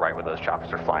northeast, right where those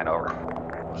choppers are flying over.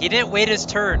 He didn't wait his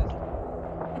turn.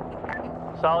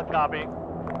 Solid copy.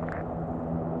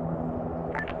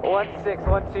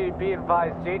 1612, be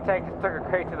advised, JTAG just took a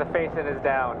crate to the face and is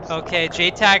down. Okay,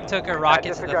 JTAG took a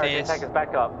rocket to the face. JTAG is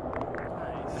back up.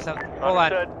 So, hold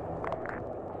on.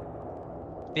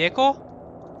 Vehicle?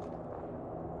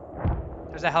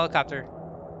 There's a helicopter.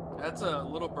 That's a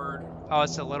little bird. Oh,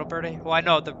 it's a little birdie? Well, I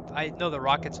know the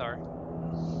rockets are.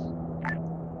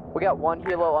 We got one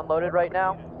helo unloaded right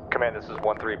now. Command, this is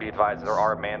 1-3, be advised, there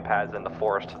are man pads in the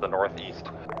forest to the northeast.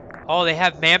 Oh, they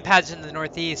have man pads in the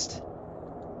northeast.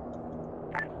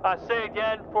 Say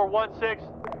again for 1-6.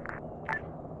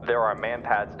 There are man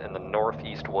pads in the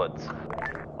northeast woods.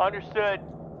 Understood.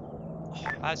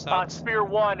 That sucks. Spear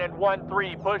 1 and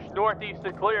 1-3, push northeast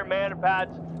to clear man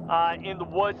pads in the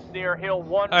woods near Hill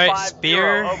 150. Alright,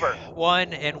 Spear over.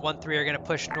 1 and 1-3 are going to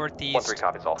push northeast 1-3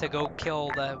 copies all. to go kill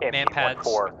the MG man pads.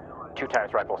 1-4, 2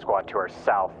 times rifle squad to our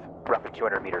south, roughly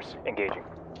 200 meters, engaging.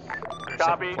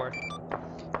 Copy.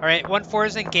 Alright, 1-4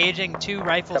 is engaging 2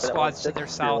 rifle squads to their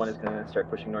south. 1 is going to start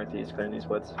pushing northeast, clearing these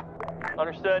woods.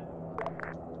 Understood.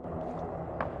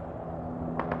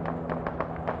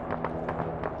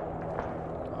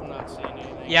 I'm not seeing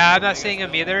anything. Yeah, I'm not seeing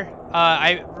him either.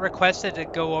 I requested to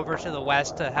go over to the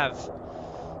west to have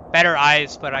better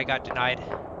eyes, but I got denied.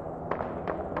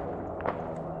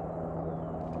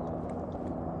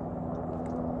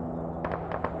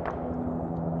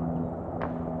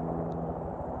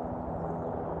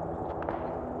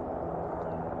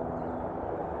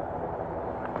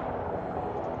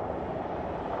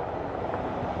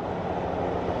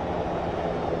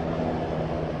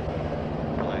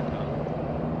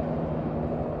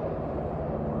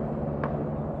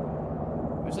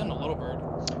 Who's in the little bird?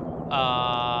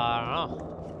 I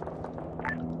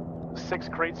don't know. 6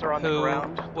 crates are on the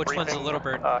ground. Which one's the little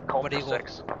bird? What eagle?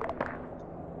 6.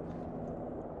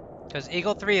 Because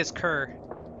Eagle 3 is Kerr.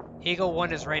 Eagle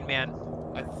 1 is Rain Man.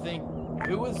 I think.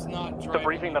 Who was not driving? The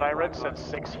briefing that I read said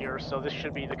 6 here, so this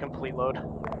should be the complete load.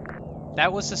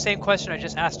 That was the same question I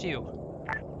just asked you.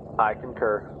 I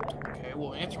concur. Okay,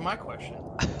 well, answer my question.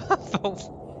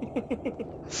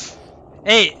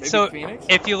 Hey, Maybe so Phoenix?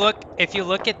 if you look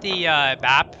at the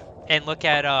map and look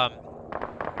at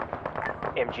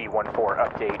MG 1-4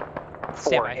 update.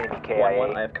 4 enemy KIA.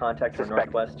 1-1, I have contact to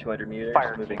northwest 200 meters,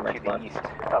 moving right to the east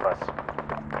of us.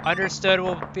 Understood.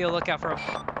 We'll be a lookout for them.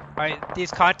 All right, these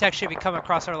contacts should be coming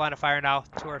across our line of fire now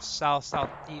to our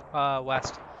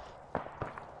west.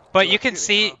 But you can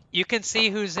see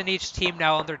who's in each team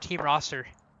now on their team roster.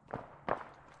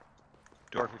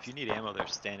 Dorf, if you need ammo,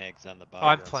 there's Stanags on the bottom. Oh,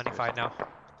 I'm plenty fine now.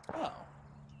 Oh.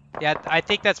 Yeah, I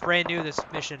think that's brand new, this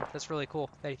mission. That's really cool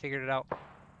that he figured it out.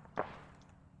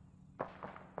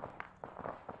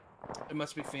 It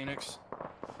must be Phoenix.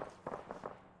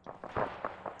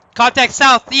 Contact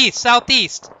southeast!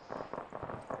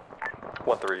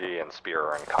 1-3 and Spear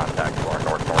are in contact to our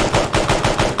north-northwest.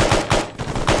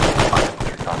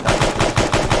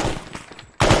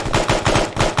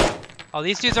 Oh,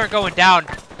 these dudes aren't going down.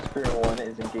 Spear 1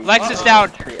 is engaged. Lex is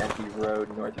down. Tree empty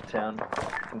road north of town.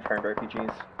 Confirmed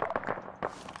RPGs.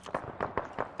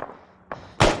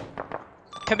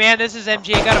 Command, this is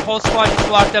MG. I got a whole squad just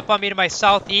locked up on me to my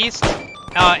southeast.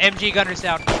 MG gunner's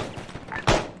down.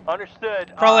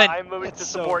 Understood. Crawl in. I'm moving to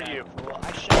support you.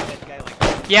 I shot that guy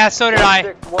like Yeah, so did I.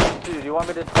 1-2, do you want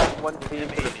me to send 1 team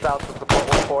to the south to support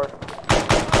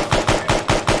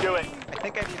 1-4? Do it. I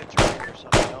think I need a trigger or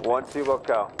something. 1-2 will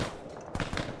go.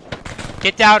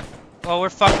 Get down. Oh, we're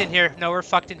fucked in here. No, we're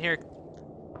fucked in here.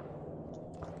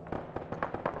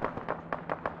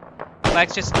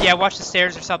 Lex, just, yeah, watch the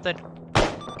stairs or something.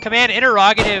 Command,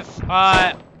 interrogative.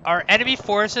 Are enemy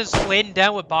forces laden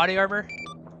down with body armor?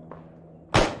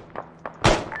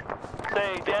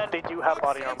 Say again, they do have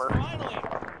body armor.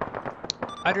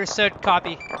 Understood,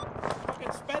 copy. Fucking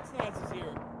Spetsnaz is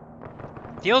here.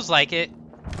 Feels like it.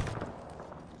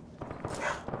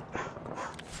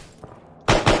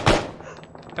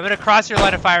 I'm gonna cross your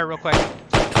line of fire real quick.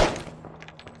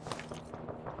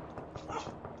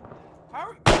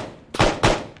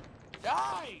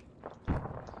 Die!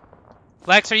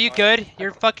 Lex, are you good?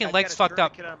 Your fucking leg's fucked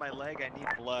up. On my leg, I need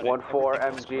blood. 1-4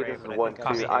 MG, this is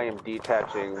 1-2. I am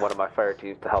detaching one of my fire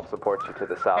teams to help support you to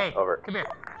the south. Hey, over. Come here.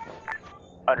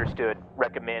 Understood.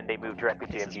 Recommend they move directly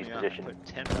to MG's position. Put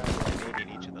 10 rounds of grenade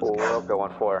in each of those We'll go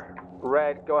 1-4.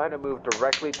 Red, go ahead and move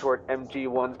directly toward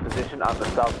MG1's position on the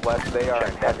southwest. They are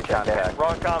in heavy contact.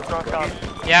 Wrong comms, wrong comms.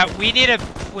 Yeah, we need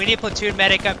platoon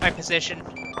medic at my position.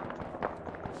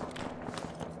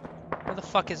 Where the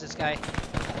fuck is this guy?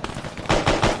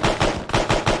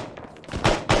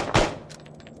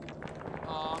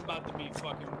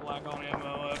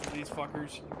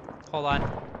 fuckers. Hold on.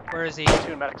 Where is he?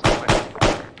 Platoon medics on the way.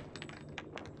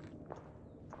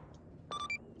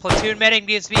 Platoon medic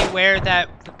needs to be aware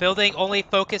that the building only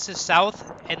focuses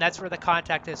south, and that's where the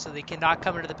contact is, so they cannot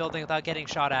come into the building without getting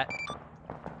shot at.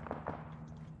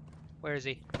 Where is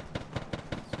he?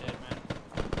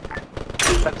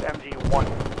 That's MG1,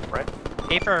 right?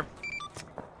 A firm.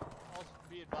 Also,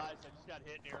 be advised, I just got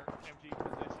hit near MG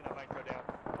position. I might go down.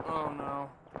 Oh no.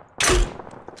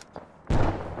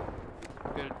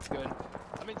 Good, good.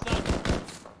 I'm inside.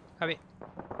 Copy.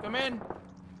 Come in.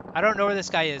 I don't know where this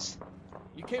guy is.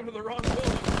 You came to the wrong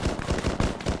building.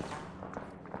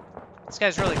 This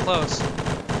guy's really close.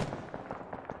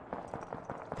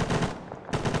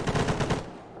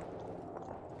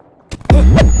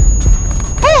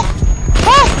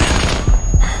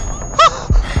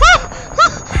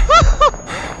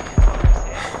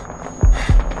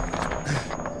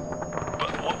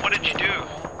 What did you do?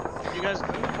 You guys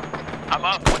good? I'm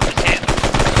up. What's his hand?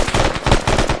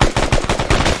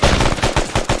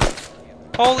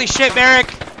 Holy shit, Merrick!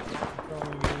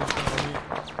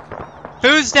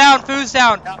 Food's down, food's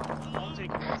down!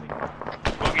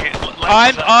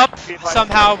 I'm up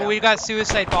somehow, but we got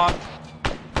suicide bombed.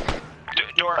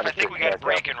 Dorf, I think we gotta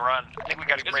break and run. I think we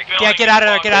gotta break and run. Yeah, get out of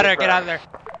there, get out of there, get out of there.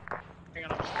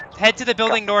 Head to the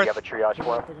building north. You have a triage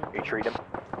for him? You treat him?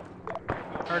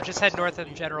 Or just head north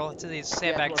in general, to these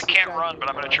sandbags. I can't run, but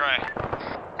I'm gonna try.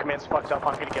 Command's fucked up.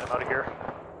 I'm gonna get him out of here.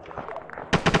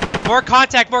 More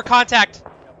contact, more contact!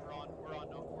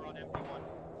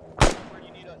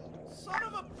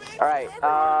 Alright,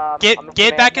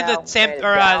 Get back in the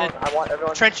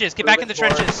trenches, get back in the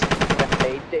trenches.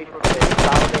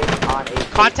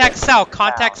 Contact south,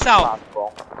 contact south.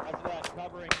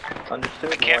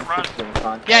 Understood. I can't run.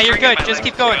 Yeah, you're good, just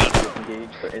keep going. Engage.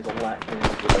 There is a latch in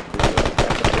with like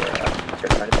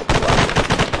trying to put the lock.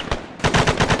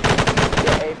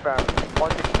 Yeah, A firm.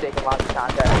 160 taking lots of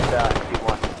contact with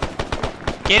MG1.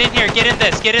 Get in here, get in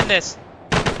this, get in this.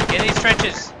 Get in these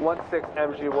trenches. 16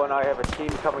 MG1, I have a team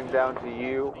coming down to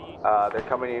you. They're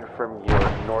coming in from your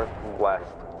northwest.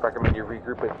 Recommend you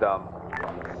regroup with them.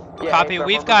 Yeah, Copy, A-firm,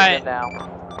 we've we're got... moving in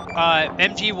now.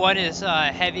 MG1 is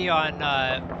heavy on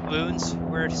wounds.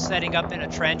 We're setting up in a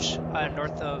trench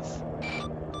north of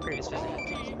previous visit.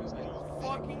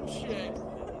 Fucking shit.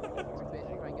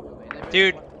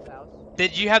 Dude,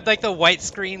 did you have like the white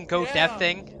screen go deaf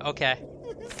thing? Okay.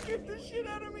 Scared the shit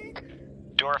out of me.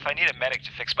 Dorf, I need a medic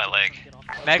to fix my leg.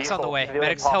 Medic's on the way.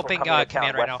 Medic's helping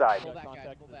command right now.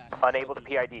 Unable to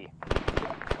PID.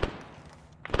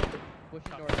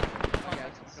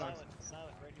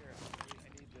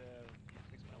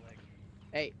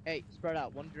 Hey, spread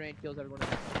out. One drain kills everyone. I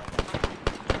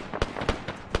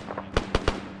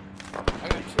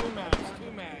got two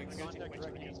mags.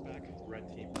 Red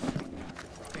team.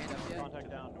 Contact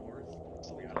down north.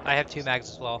 I have 2 mags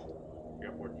as well. We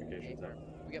got fortifications there.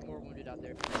 We got more wounded out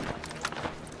there.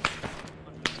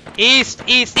 East,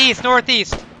 east, east,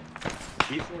 northeast.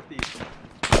 East, northeast.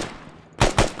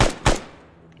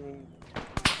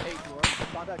 Hey,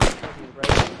 Dorf, contact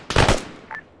right?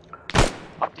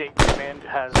 Update, command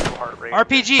has no heart rate.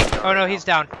 RPG! Oh no, he's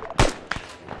down.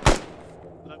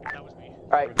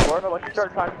 Alright, Dorf, I want you to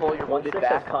start trying to pull your wounded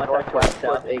back northwest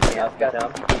towards A camp. Got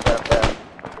some CPs up there.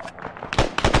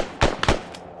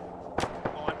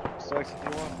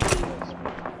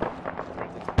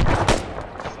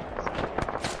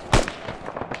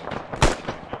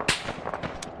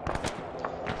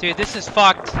 Dude, this is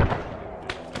fucked.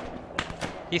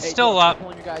 He's still up.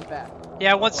 Pulling your guys back.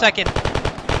 Yeah, 1 second.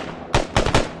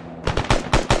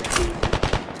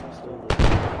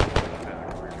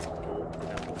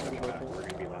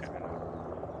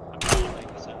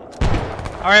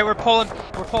 Alright, we're pulling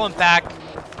back.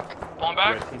 Pulling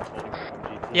back?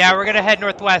 Yeah, we're gonna head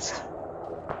northwest.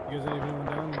 You guys have anyone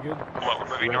down? You good? What, we're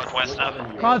moving northwest now?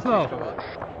 Cosmo!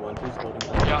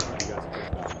 Yeah.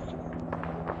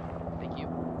 Thank you.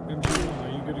 MG1, are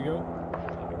you good to go?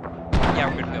 Yeah,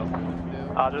 we're good to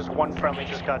go. There's one friendly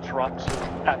just got dropped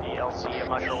at the LC. I'm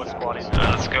not sure what squad he's in.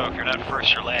 Let's go. If you're not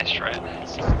first, you're last, right?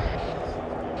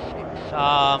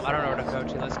 I don't know where to go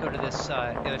to. Let's go to this, the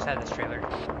other side of this trailer.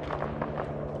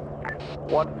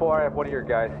 1-4, I have one of your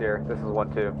guys here. This is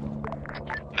 1-2.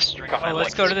 Oh,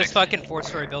 let's go to this fucking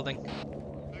 4-story building.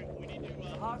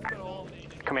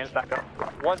 Command's back up.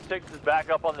 1-6 is back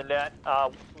up on the net.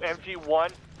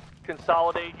 MG1,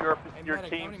 consolidate your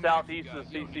team southeast of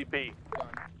the CCP.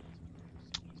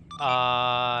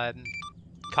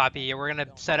 Copy. Yeah, we're gonna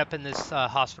set up in this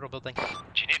hospital building. Do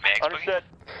you need mags, Understood.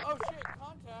 Oh shit,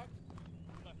 contact.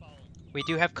 We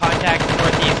do have contact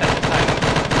northeast at the time.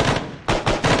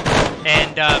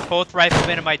 And both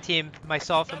riflemen in my team,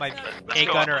 myself and my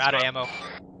 8-gun are out of ammo.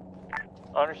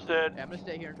 Understood. Yeah, I'm gonna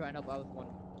stay here and try and help out with one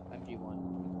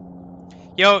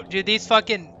MG1. Yo, dude,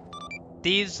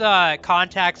 these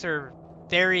contacts are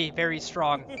very, very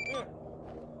strong.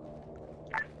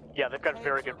 Yeah, they've got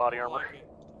very good body armor.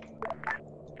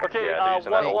 Okay, Yeah, they're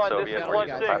using that old 1-1, this is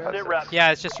Soviet 1-6, sit rep.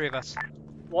 Yeah, it's just 3 of us.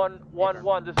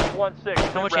 1-1-1, this is 1-6.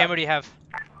 How much ammo do you have?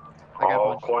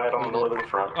 All quiet on the northern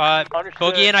front.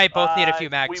 Boogie and I both need a few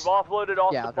mags. We've offloaded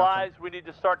all supplies. We need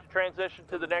to start to transition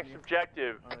to the next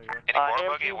objective.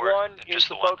 MG1 is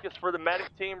the focus for the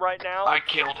medic team right now. I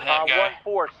killed that guy.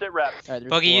 1-4, sit rep.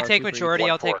 Boogie, you take majority,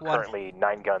 I'll take 1. Currently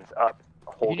 9 guns up,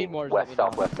 holding west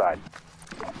southwest side.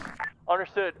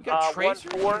 Understood.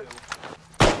 1-4.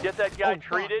 Get that guy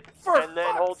treated, and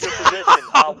then hold your position.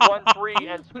 1-3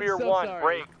 and spear 1,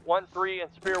 break. 1-3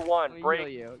 and spear 1,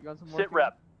 break. Sit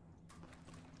rep.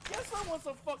 Guess I want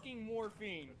some fucking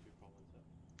morphine.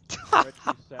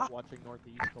 Watching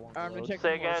northeast along I'm gonna check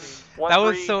Say again. That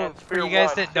was so, for you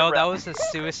guys that know, that was a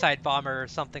suicide bomber or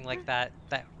something like that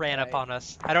that ran up on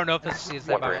us. I don't know if it's a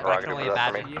suicide bomber, but I can only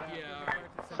imagine.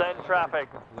 Send traffic.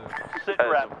 Sit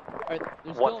rep.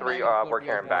 1-3, we're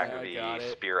carrying back the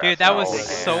spear. Dude, that was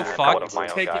SL, so and fucked. one of my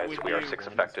own guys. We are 6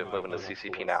 effective, moving to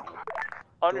CCP now.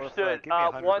 Understood.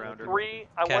 1-3,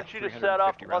 I want you to set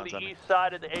up on the east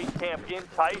side of the 8 camp in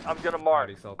tight. I'm gonna mark.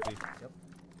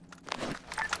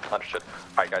 Understood.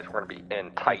 Alright guys, we're going to be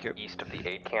in tight east of the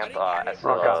 8 camp.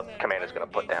 Command is going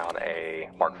to put down a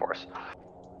mark for us.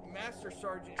 Master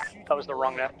Sergeant shooting. That was the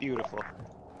wrong net. Beautiful.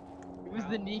 It was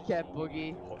the kneecap,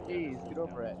 Boogie. Jeez, get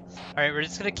over it. Alright, we're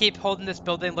just gonna keep holding this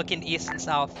building, looking east and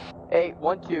south. Hey,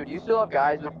 1-2, do you still have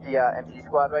guys with the MG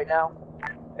squad right now?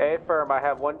 Hey, firm, I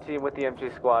have 1 team with the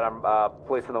MG squad. I'm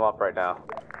placing them up right now.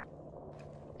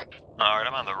 Alright,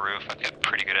 I'm on the roof. I've got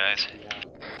pretty good eyes.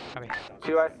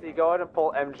 2IC, go ahead and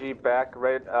pull MG back.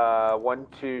 Right,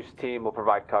 1-2's team will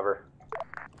provide cover.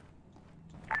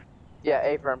 Yeah,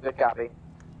 A firm, good copy.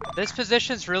 This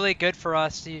position's really good for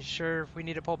us. Are you sure we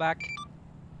need to pull back?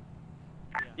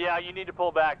 Yeah, you need to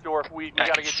pull back, Dorf. We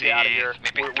gotta get you out of here.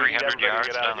 Maybe 300 yards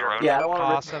down the road. Yeah, I don't want to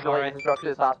Awesome, risk alright. construction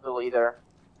of this hospital either.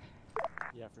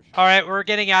 Yeah, for sure. Alright, we're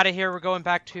getting out of here. We're going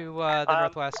back to the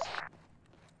northwest.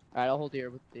 Alright, I'll hold here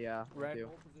with the Red, two.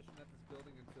 hold position at this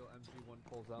building until MG1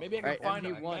 pulls out. Maybe I can Alright, find a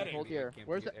MG1, medic. hold here.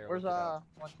 Where's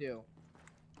 1-2?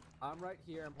 I'm right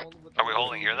here. I'm holding with. Are we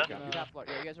holding here then? Yeah, you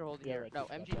guys are holding here. No,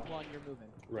 MG1, you're moving.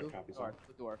 Red Move copies north,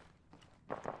 the door.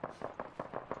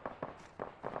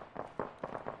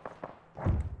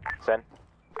 Send.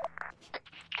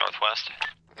 Northwest.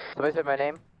 Somebody say my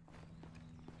name?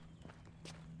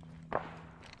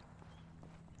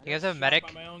 You guys have a medic?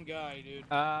 By my own guy, dude.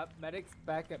 Medic's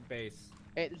back at base.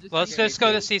 Hey, there's this Let's camp. just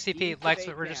go to East CCP. of Lex,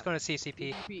 8 we're just camp. going to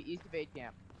CCP. East of 8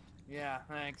 camp. Yeah,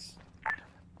 thanks.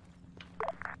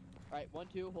 Alright,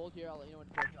 1-2, hold here. I'll let you know when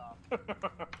to push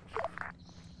off.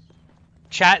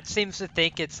 Chat seems to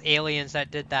think it's aliens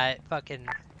that did that fucking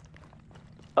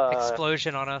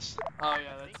explosion on us. Oh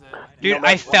yeah, that's it. Dude,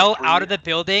 I fell out of the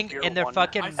building and the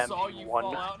fucking... I saw you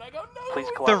fall out and I go, no! Please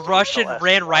The Russian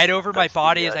ran right over my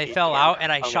body as I fell out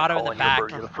and I shot him in the back.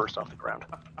 You're the first off the ground.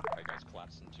 Alright guys,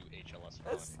 collapse into HLS.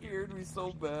 That scared me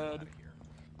so bad.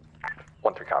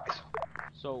 1-3 copies.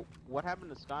 So, what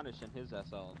happened to Scottish and his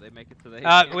SL? They make it to the...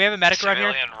 we have a medic around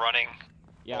here. Civilian running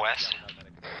west.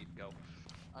 Go.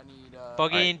 I need,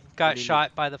 Boogie got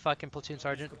shot by the fucking platoon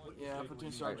sergeant. Yeah,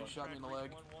 platoon sergeant shot me in the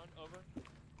leg.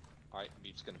 Alright,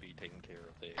 Meat's gonna be taking care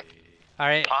of the...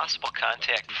 Alright. Possible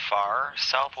contact far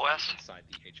southwest. Inside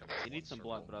the HLS. You need some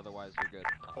blood, but otherwise you're good.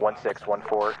 1-6,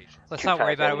 1-4. Let's not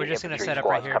worry about it. We're just going to set up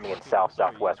right here. Coming in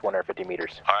south-southwest, 150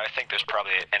 meters. I think there's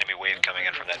probably an enemy wave coming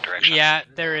in from that direction. Yeah,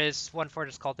 there is. 1-4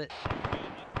 just called it.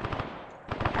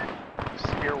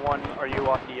 Spear 1, are you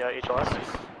off the HLS?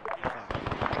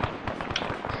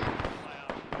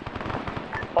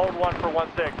 Hold 1 for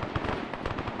 1-6.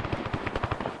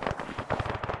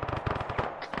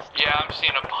 Yeah, I'm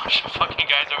seeing a bunch of fucking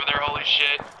guys over there, holy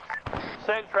shit.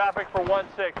 Send traffic for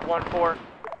 1-6, 1-4.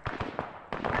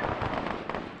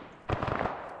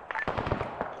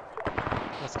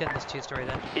 Let's get in this 2-story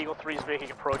then. Eagle 3 is making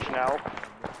approach now.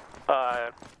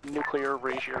 Nuclear,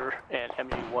 Razor, and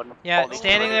MG1. Yeah,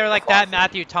 standing there like that,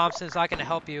 Matthew Thompson's not going to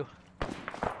help you.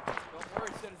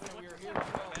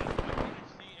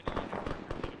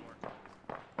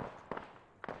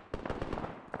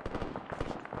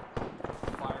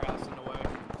 Firehouse in the way.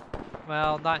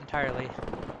 Well, not entirely.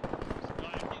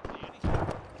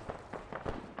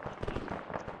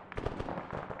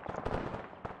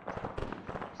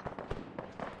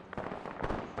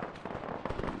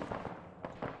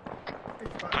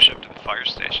 Push up to the fire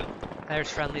station. There's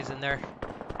friendlies in there.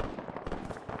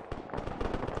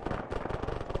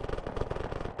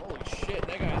 Holy shit,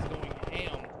 that guy's going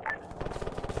ham.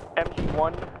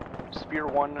 MG1, Spear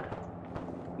 1,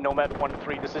 Nomad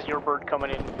 1-3, this is your bird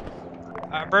coming in.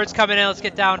 Bird's coming in, let's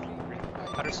get down.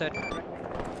 Understood.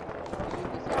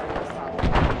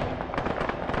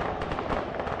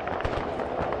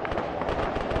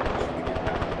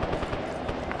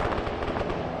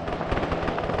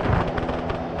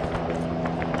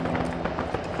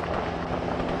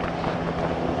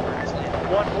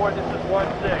 This is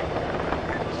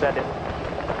 1-6. Send it.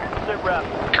 Sit rep.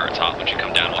 Current's hot. Would you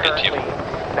come down? We'll get to you. 9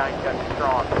 guns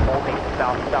strong, holding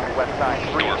southwest side.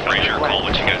 Door Fraser, call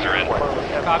what you guys are in.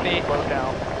 Copy. Slow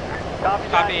down.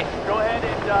 Copy. Go ahead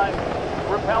and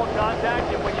repel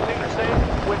contact, and when you think you're safe,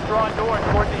 withdraw north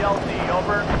toward the LZ.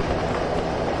 Over.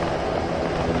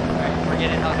 Alright, we're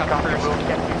getting helicopter first.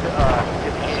 This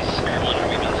is Spear 1. Are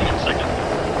we bouncing in second?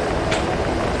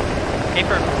 Hey,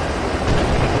 firm.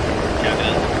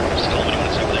 Captain, just call me when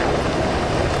it's over there.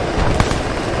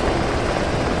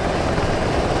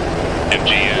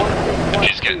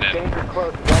 MG's getting in.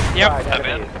 Yep. I'm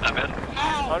in.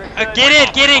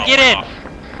 Get in.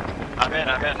 I'm in.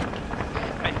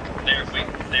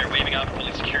 They're waving out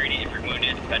fully security. If you're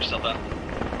wounded, patch yourself up.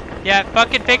 Yeah,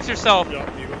 fucking fix yourself.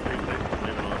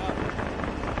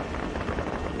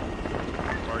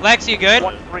 Lex, you good?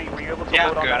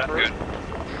 Yeah, I'm good.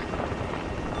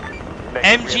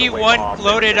 MG1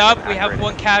 loaded up. We have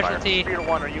one casualty. Spear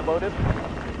 1, are you loaded?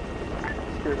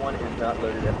 Spear 1 is not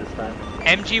loaded at this time.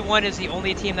 MG1 is the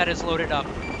only team that is loaded up.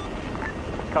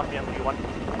 Copy MG1.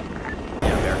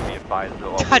 Yeah, they're be advised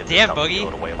that God damn, Boogie.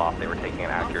 To wave off, they were taking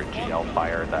an accurate GL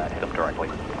fire that hit them directly.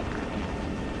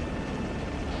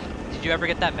 Did you ever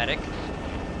get that medic?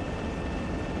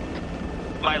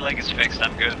 My leg is fixed.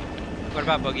 I'm good. What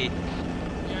about Boogie?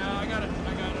 Yeah, I got a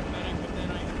medic, but then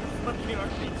I fucking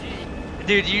RPG.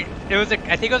 Dude,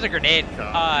 I think it was a grenade.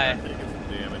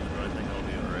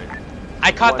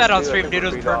 I caught that on stream, dude.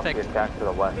 It was perfect. Attack to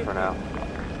the west for now.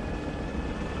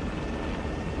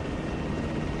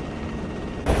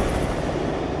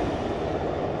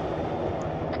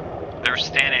 There are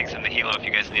stand eggs in the helo if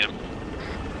you guys need them.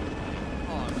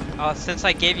 Since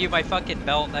I gave you my fucking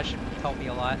belt, that should help me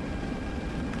a lot.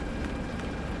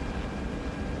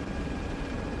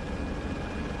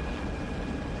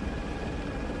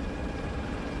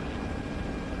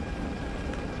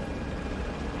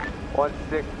 One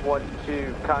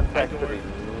 612, contact to the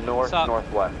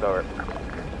northwest. Over.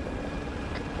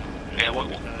 Yeah,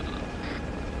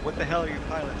 what the hell are you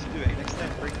pilots doing? Next time,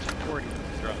 bring 240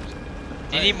 drops.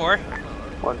 Do you need more?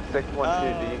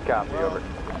 1612, do you copy? Over.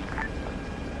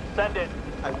 Send it.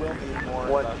 I will need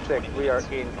more. 16, we are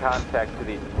in contact to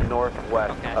the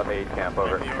northwest of 8 camp.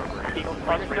 Over.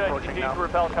 Understood. You need to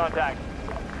repel contact.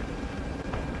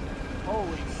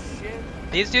 Holy shit.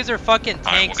 These dudes are fucking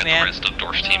tanks, we'll get man. the rest of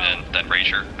Dorf's team in, then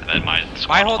Brazier, and then my squad.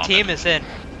 My whole team is in.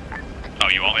 Oh,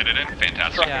 you all made it in?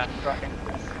 Fantastic. Yeah.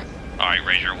 Alright,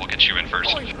 Brazier, we'll get you in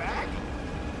first.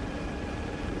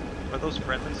 Are those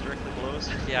friendlies directly below us?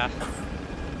 Yeah.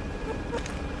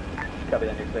 Copy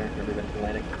that, you're clear. You're moving to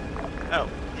landing. Oh,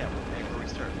 yeah, well, maybe where we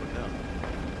start. Look down.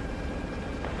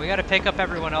 We gotta pick up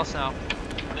everyone else now.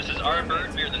 This is our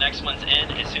bird. We are the next one's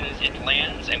in. As soon as it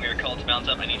lands and we are called to bounce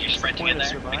up, I need you sprinting in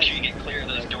there. Make sure you get clear of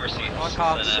those door seats.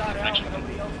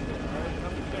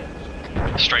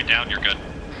 Straight down, you're good.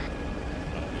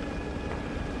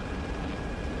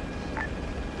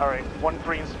 Alright,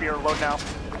 1-3 and Spear, load now.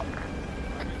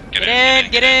 Get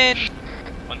in!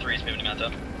 1-3 is moving to mount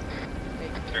up.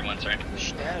 Spear 1, sorry.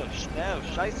 Schnell,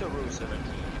 Scheiße, Russe.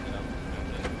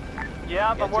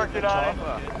 Yeah, I'm working on it.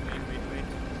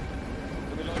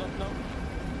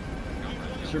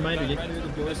 Just a reminder, get clear of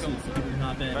the door seats so people can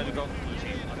hop in.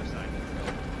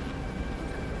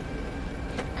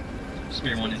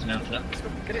 Spear 1 is mounted up.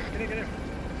 Get it.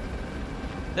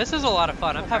 This is a lot of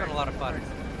fun. I'm having a lot of fun.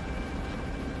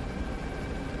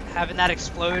 Having that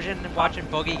explosion and watching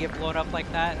Boogie get blown up like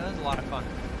that, that was a lot of fun.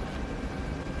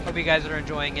 Hope you guys are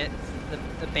enjoying it.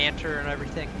 The banter and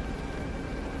everything.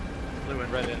 Blue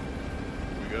and red in.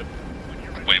 We good?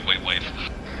 Wait.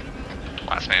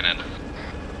 Last man in.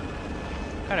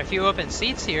 Got a few open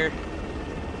seats here.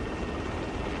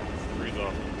 Breathe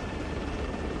off.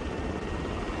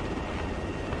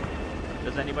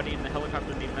 Does anybody in the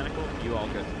helicopter need medical? You all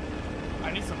good?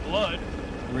 I need some blood.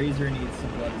 Razor needs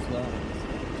some blood as well.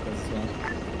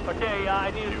 Okay,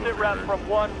 I need a sit rep from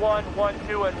 1-1,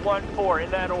 1-2, and 1-4 in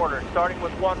that order, starting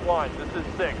with 1-1. This is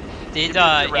 6. Did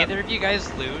either of you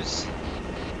guys lose?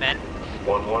 Men?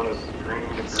 1-1 is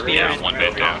green. Spear. Yeah, one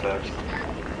man down.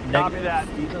 Copy that.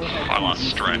 I lost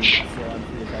stretch.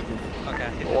 Okay.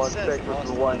 1-6, this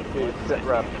is 1-2, sit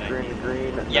rep, green to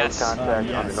green, Yes. no contact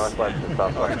on the northwest and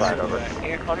southwest side, over.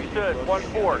 Understood.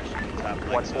 1-4.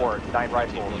 1-4, 9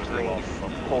 rifles, green,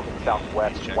 holding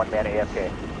southwest, 1 man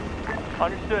AFK.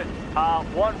 Understood.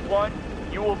 1-1,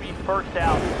 you will be first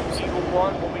out. Eagle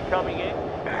 1 will be coming in.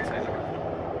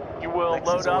 You will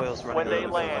load up when they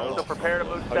land, so prepare to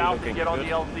move south and get on the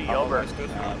LZ. Over.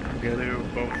 Good.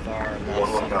 Both are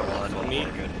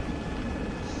good.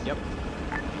 Yep.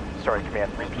 Sorry,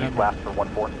 command, repeat last for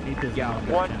 1-4.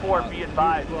 1-4, be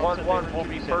advised. 1-1 will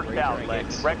be first out.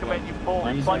 Recommend you pull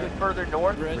slightly further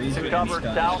north to cover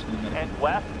south and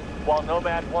west, while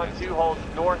Nomad 1-2 holds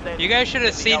north and... You guys should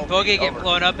have seen Boogie get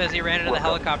blown up as he ran into the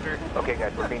helicopter. Okay,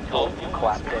 guys, we're being told to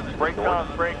collapse in. Break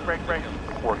comms, break.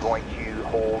 We're going to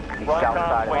hold the south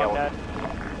side of the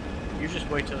LZ. You just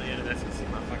wait till the end of this and see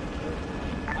my fucking kill.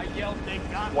 I yelled, they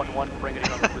got 1-1, bring it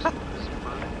in on the whistle.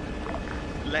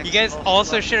 You guys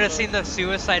also should have seen the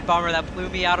suicide bomber that blew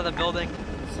me out of the building.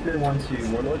 Spear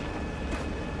 1-2, Warlord.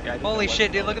 Holy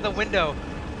shit, dude, look at the window.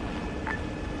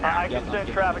 I can send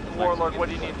traffic to Warlord. What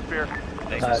do you need, Spear?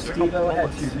 Steve-O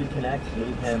had to reconnect.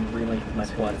 Need him relink with my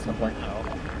squad at some point.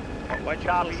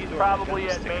 Copy. He's probably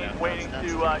at main waiting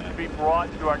to be brought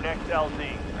to our next LZ.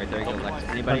 Alright, there you go, Lex.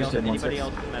 Anybody else in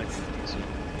medical?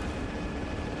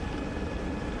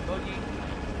 Boogie.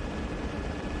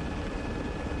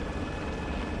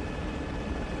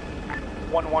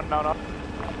 1-1 mount up.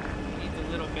 Needs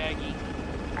a little baggy.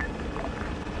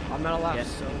 I'm gonna laugh Yes,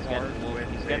 so he's hard getting- when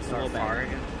he's they getting a start little bad.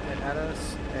 firing at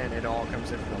us, and it all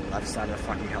comes in from the left side of the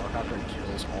fucking helicopter and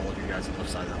kills all of you guys on the left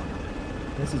side of the helicopter.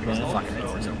 This is It's bad. fucking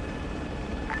awesome.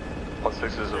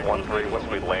 1-6 is 1-3. Once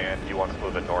we land, you want to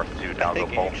move it north to I Dalgo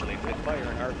think Pole. actually, if we fire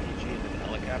an RPG into the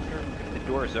helicopter, if the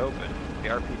door is open, the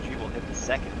RPG will hit the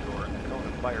second door, and the cone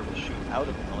of fire will shoot out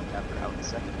of the helicopter out the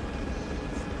second door.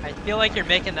 I feel like you're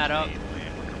making that up.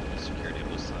 Security of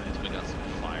both sides. We got some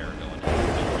fire going on.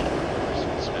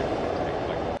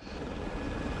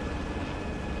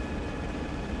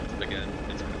 Again,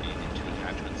 it's going to be in two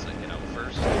attachments that get out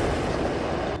first.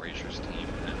 Razor's team,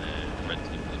 and then red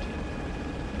team, blue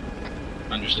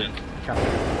team. Understood. Alright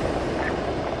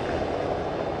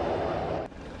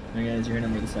guys, you're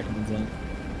gonna where the second one's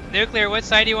at. Nuclear, what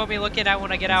side do you want me looking at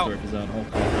when I get out? Dorf is out. All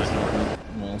clear.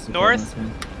 We'll also North?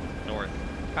 North.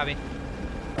 Copy.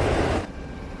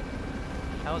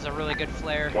 That was a really good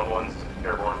flare. 1-1's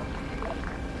airborne.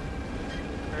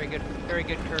 Very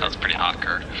good curve. That was pretty hot,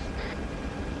 Kurt.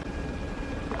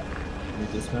 We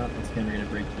dismount. Once again, we're gonna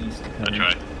break east to cover. That's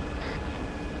right.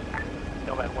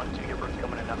 Nomad 1-2, your bird's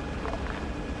coming in now.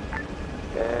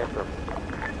 Okay,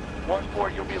 1-4,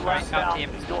 you'll be Right, left out out. team.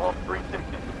 You'll hold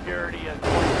 360 security and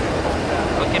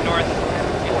 22 Looking north.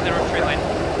 Into the retreat line.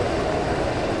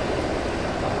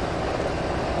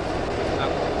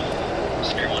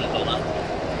 Spear 1 hold on.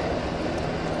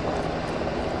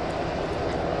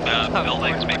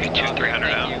 Buildings, maybe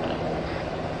 200-300 out.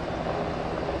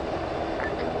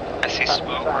 I see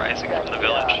smoke rising from the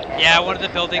village. Yeah, one of the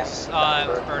buildings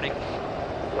burning.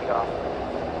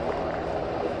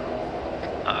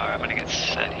 I'm gonna get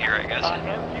set here, I guess.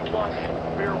 MG1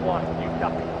 and Spear 1, you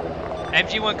copy.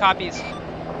 MG1 copies.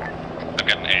 I've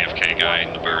got an AFK guy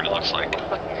in the bird, it looks like. Looks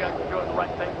like you guys are doing the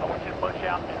right thing. I want you to push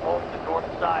out and hold the north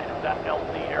side of that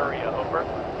LZ area. Over.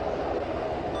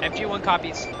 MG1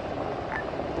 copies.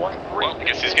 1-3. Well, I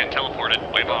guess he's getting teleported.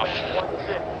 Wave off.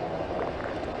 1-6.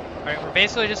 Alright, we're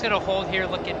basically just gonna hold here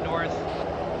looking north.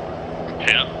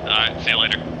 Yeah, alright, see you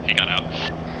later. He got out.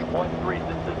 1-3,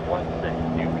 this is 1-6,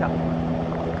 you copy.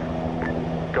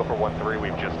 Go for 1-3.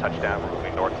 We've just touched down. We're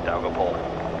moving north to Dalgo Pole.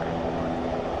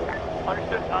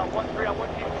 Understood. 1-3, I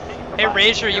want you to continue. Hey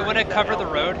Razor, you wanna cover the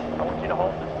road? I want you to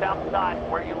hold the south side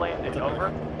where you landed.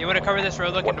 Over. You wanna cover this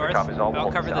road looking north?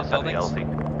 I'll cover the buildings.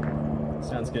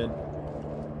 Sounds good.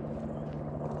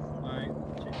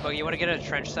 Oh, you wanna get a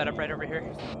trench set up right over here?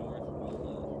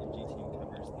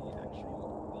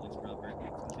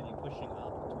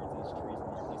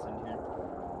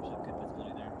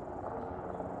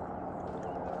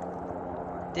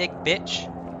 Dig, bitch.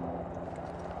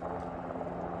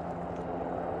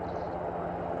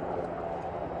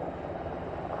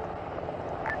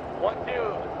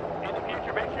 In the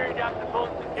future, make sure you got the full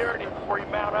security before you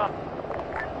mount up.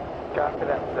 Copy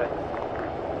that, 6.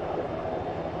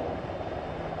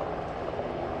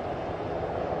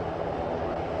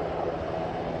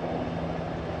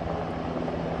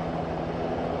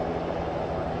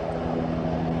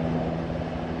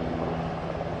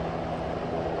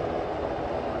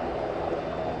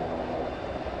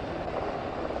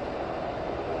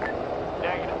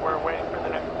 Negative, we're waiting for the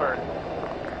next bird.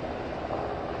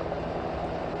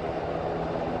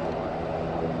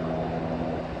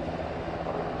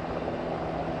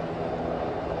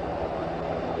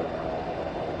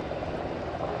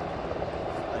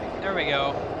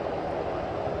 go.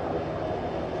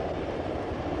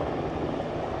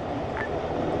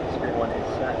 Spear 1 is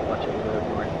set. Watch out the road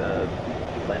north of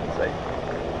landing site.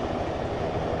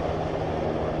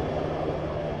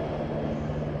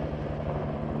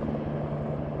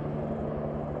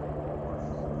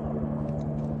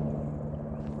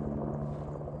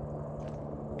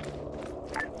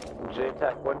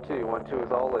 JTAC 1-2. 1-2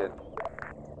 is all in.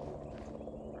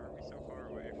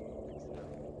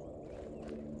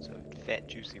 It's a fat,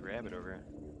 juicy rabbit over here.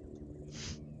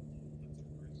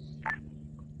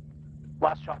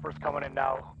 Last chopper's coming in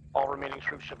now. All remaining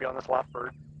troops should be on this left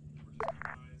bird.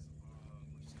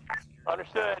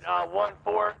 Understood.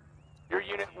 1-4. Your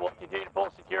unit will continue to pull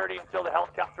security until the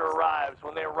helicopter arrives.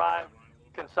 When they arrive,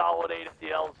 consolidate at the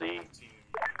LZ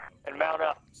and mount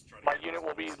up. My unit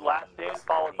will be last in,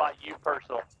 followed by you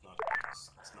personal.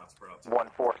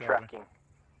 1-4 tracking.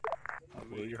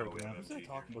 You heard me. Who's that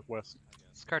talking with West?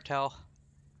 It's Cartel.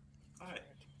 Hi.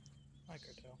 Hi,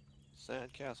 Cartel.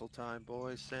 Sandcastle time,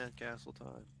 boys. Sandcastle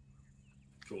time.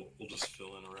 Cool. We'll just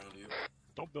fill in around you.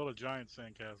 Don't build a giant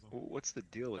sandcastle. What's the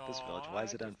deal with this village? Why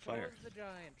is it on fire?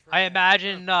 I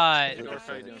imagine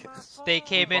they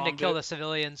came in to kill the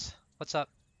civilians. What's up?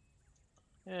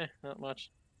 Not much.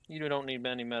 You don't need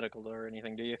any medical or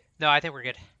anything, do you? No, I think we're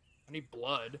good. I need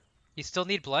blood. You still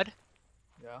need blood?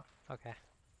 Yeah. Okay.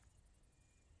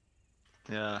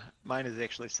 Yeah, mine is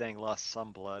actually saying lost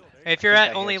some blood. If you're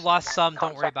at only lost some,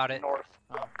 don't worry about it.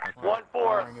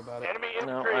 1-4. Enemy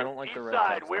infantry. I don't like east the red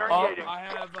side. text. We're Oh, engaging. I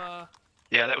have,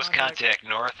 Yeah, that was contact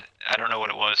north. I don't know what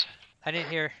it was. I didn't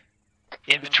hear.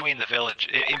 In between the village,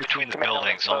 in between the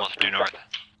buildings, almost due north.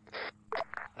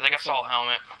 I think I saw a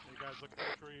helmet. You guys look at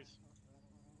the trees.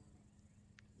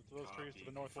 Look to those trees to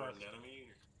the northwest.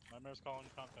 Nightmare's calling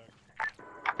contact.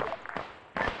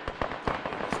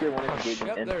 Spear 1 is engaging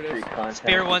infantry contact.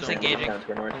 Spear 1's engaging.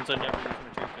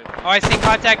 Oh, I see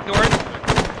contact north.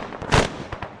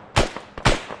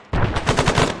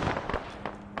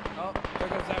 Oh, there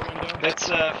goes that window. That's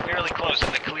fairly close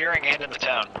in the clearing and in the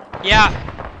town. Yeah.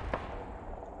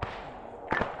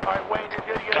 Alright, Wayne, you're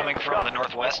good to get Coming from the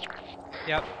northwest.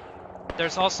 Yep.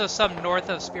 There's also some north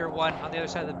of Spear 1 on the other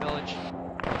side of the village.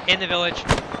 In the village.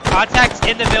 Contacts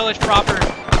in the village proper.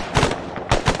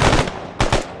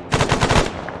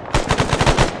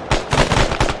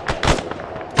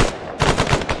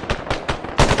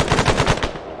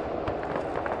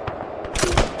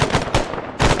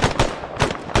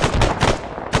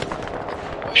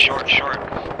 Short.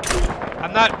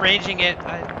 I'm not ranging it.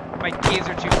 My keys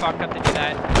are too fucked up to do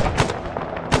that.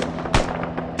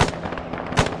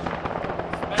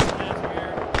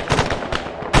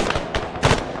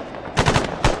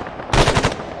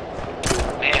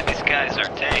 Man, these guys are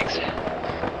tanks.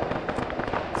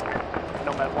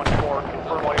 Nomad 1-4,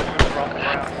 confirm all your units are on the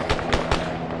ground.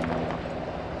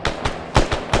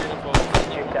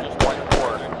 JTAC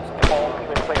 1-4, all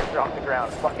human players are off the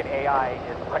ground. Fucking AI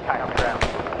is one guy on the ground.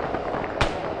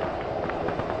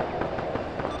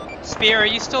 Spear, are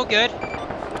you still good?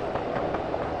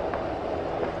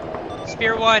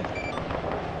 Spear 1.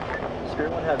 Spear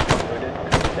 1 has 1 wounded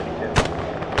and is sending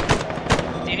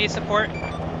 2. Do you need support?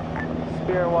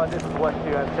 Spear 1, this is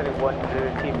 1-2. I'm sending 1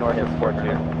 to Team North and support 2.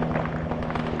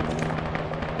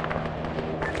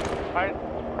 Alright,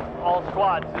 all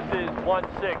squads, this is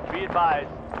 1-6. Be advised,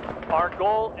 our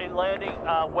goal in landing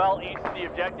well east of the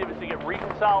objective is to get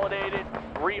reconsolidated,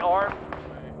 rearmed,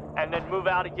 and then move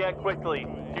out again quickly.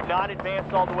 Do not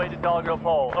advance all the way to Doggo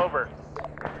Pole. Over.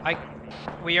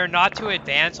 We are not to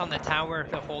advance on the town where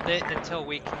to hold it until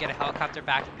we can get a helicopter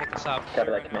back and pick us up.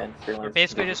 Copy that command. We're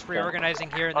basically just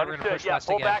reorganizing here and then we're going to push west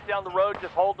pull again. back down the road,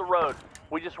 just hold the road.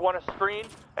 We just want to screen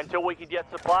until we can get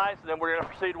supplies, and then we're going to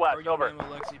proceed west. Over.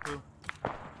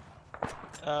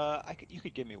 You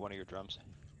could give me one of your drums.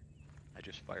 I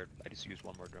just used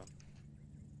one more drum.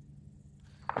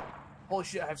 Holy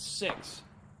shit, I have 6.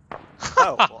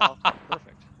 Oh, well,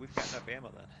 perfect. We've got enough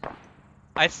ammo then.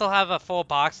 I still have a full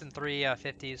box and 3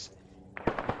 50s.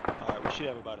 Alright, we should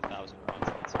have about 1,000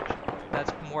 rounds.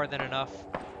 That's more than enough.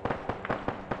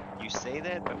 You say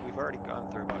that, but we've already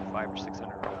gone through about 500 or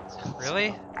 600 rounds.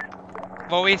 Really?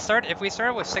 Well, if we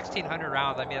started with 1,600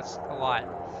 rounds, I mean that's a lot.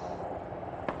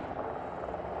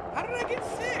 How did I get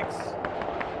 6?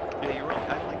 Yeah, you were.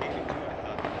 I only gave you 2. I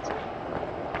thought that's good.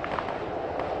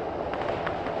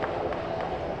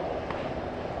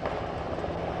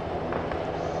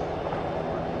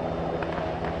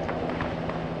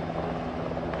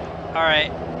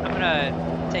 Alright, I'm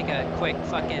gonna take a quick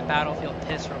fucking battlefield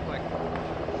piss real quick.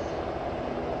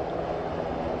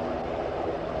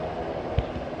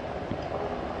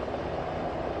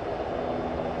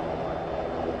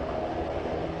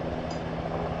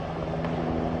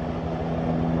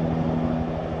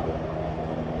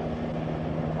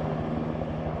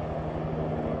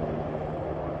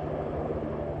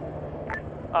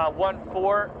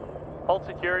 1-4, hold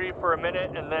security for a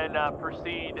minute and then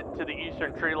proceed to the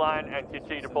eastern tree line and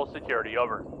continue to pull security.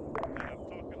 Over.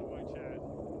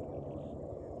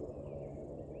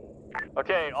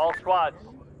 Okay, all squads,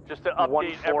 just to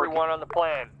update everyone on the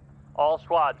plan. All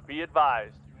squads, be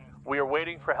advised. We are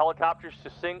waiting for helicopters to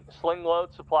sling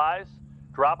load supplies,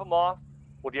 drop them off,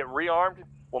 we'll get rearmed,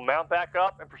 we'll mount back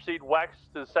up and proceed west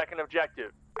to the second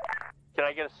objective. Can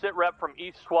I get a sit rep from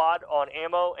each squad on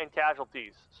ammo and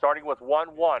casualties, starting with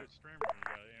 1-1?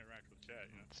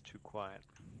 It's too quiet.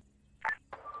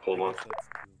 Hold on.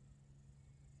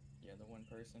 Yeah, the one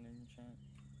person in your chat.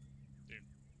 Dude,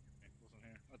 listen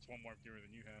here. That's one more viewer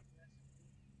than you have.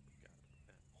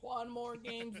 One more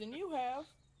games than you have.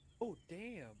 Oh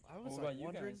damn! I was What about you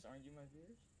wondering. guys? Aren't you my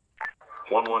viewers?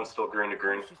 1-1 still green to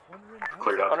green.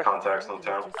 Cleared out the contacts in the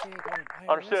town.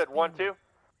 Understood. 1-2.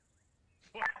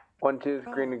 1-2's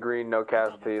green to green, no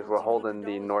casualties. We're holding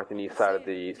the north and east side of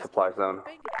the supply zone.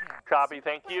 Copy,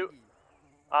 thank you.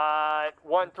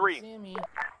 1-3.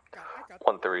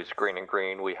 1-3's green and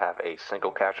green. We have a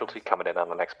single casualty coming in on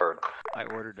the next bird. I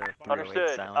ordered a 308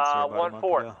 Understood. silencer about a month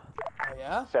 1-4. ago. Oh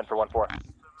yeah? Send for 1-4.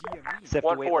 Except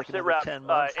to wait 1-4, like sit another rep, 10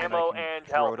 months, then ammo I can and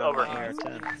throw health, it on over. my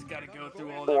AR-10. He's gotta go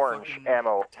through all that Orange fucking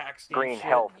ammo, tax stamp green shit.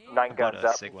 health, 9 Bought guns a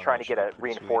up, Sigma trying to get a machine,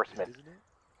 pretty sweet. reinforcement.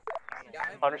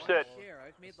 Understood.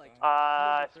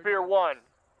 Spear 1,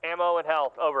 ammo and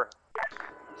health, over.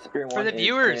 Spear 1 For the is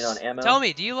viewers, green on ammo. tell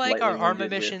me, do you like our Lightly Arma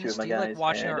wounded with missions? two of my Do you like guys,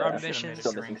 watching and, our Arma still missions?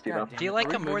 missing Steve-O. Do you like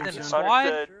them more than a squad,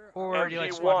 Understood. or do you like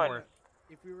MG1. squad more?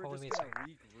 If we were What just would we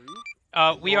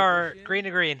gonna regroup, We are green to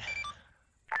green.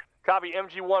 Copy,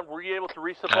 MG1, were you able to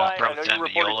resupply? I know you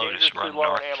reported dangerously low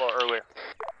on ammo earlier.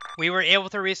 We were able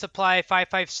to resupply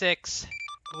 556.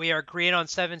 We are green on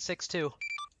 762.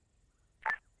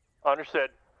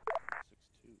 Understood.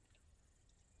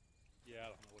 Yeah, I don't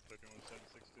know what they're doing with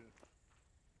 762.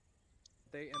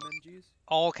 They MMGs?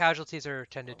 All casualties are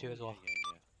tended to as well.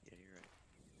 Yeah, you're right.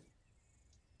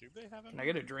 Do they have Can I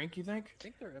get a drink, you think? I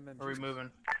think they're MMGs. Or are we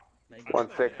moving?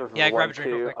 1-6, this is Yeah, grab a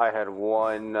drink real 1-2. quick. I had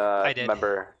one did.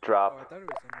 member Oh, I drop. thought it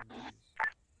was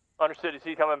MMGs. Understood, is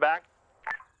he coming back?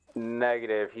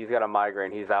 Negative. He's got a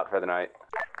migraine. He's out for the night.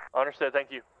 Understood, thank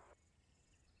you.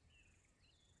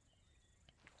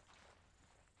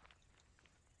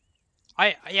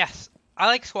 Yes, I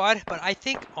like squad, but I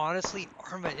think honestly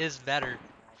Arma is better.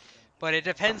 But it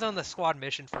depends on the squad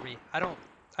mission for me.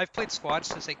 I've played squad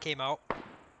since it came out.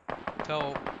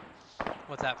 So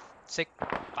what's that?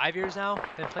 5 years now?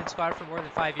 Been playing squad for more than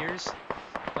 5 years.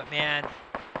 But man,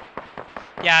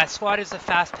 yeah, squad is a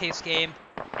fast-paced game,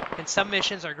 and some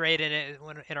missions are great in it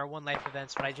in our one life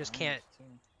events. But I just can't.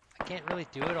 I can't really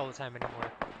do it all the time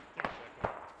anymore.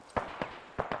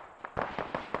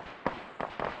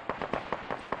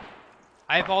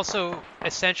 I've also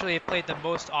essentially played the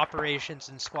most operations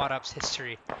in SquadOps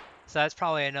history, so that's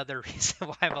probably another reason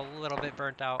why I'm a little bit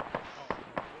burnt out.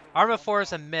 Arma 4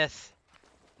 is a myth.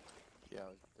 Yeah,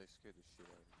 they scared the shit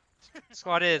out of me.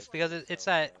 Squad is, because it's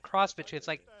that cross between, it's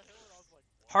like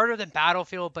harder than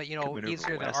Battlefield, but you know, maneuver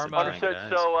easier than west and Arma. Understood,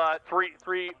 guys. so three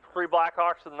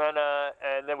Blackhawks and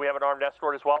then we have an armed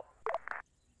escort as well.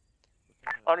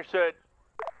 Understood.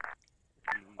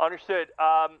 Understood.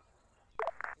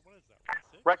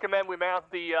 Recommend we mount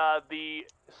the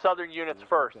southern units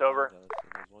first, over. And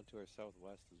there's one to our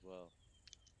southwest as well.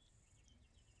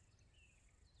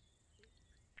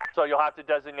 So you'll have to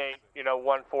designate,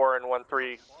 1-4 and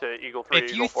 1-3 to Eagle 3.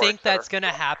 If you think that's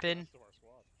gonna happen,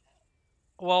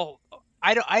 well,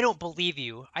 I don't believe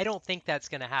you. I don't think that's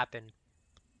gonna happen.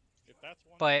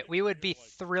 But we would be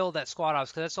thrilled at SquadOps,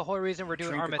 because that's the whole reason we're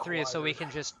doing Drink a Arma 3 is so we can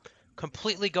just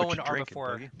completely go into Arma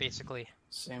 4, basically.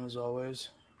 Same as always.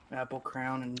 Apple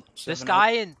Crown and This 7-Up.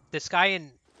 guy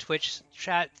in Twitch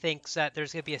chat thinks that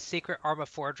there's gonna be a secret Arma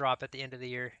 4 drop at the end of the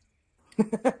year.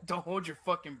 Don't hold your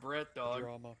fucking breath, dog.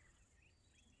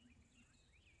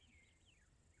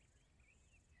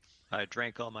 I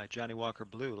drank all my Johnny Walker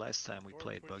Blue last time we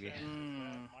played, Boogie.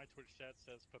 My Twitch chat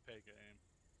says Papega aim.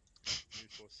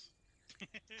 Useless.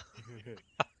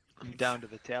 I'm down to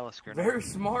the Talisker now. Very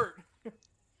smart.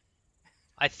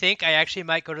 I think I actually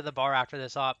might go to the bar after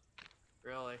this op.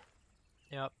 Really?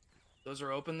 Yep. Those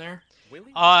are open there?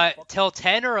 Till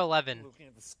 10 or 11.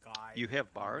 You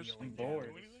have bars? I'm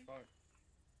bored.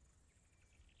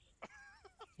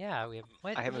 Yeah, we have.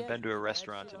 What? I haven't been to a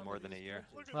restaurant in more than a year.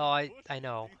 Well, I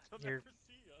know. You're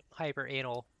hyper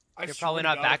anal. You're probably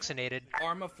not vaccinated.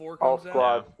 Arma 4 All comes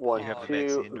squads, out.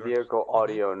 1-2, vehicle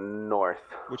audio north.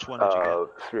 Which one did you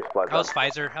get? That was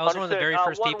Pfizer. I was one of the very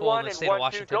first people in the state of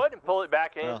Washington. Go ahead and pull it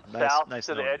back in south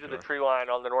to the edge of the tree line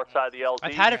on the north side of the LZ.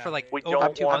 I've had it for like over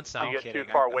 2 months now. We don't want to get too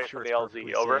far away from the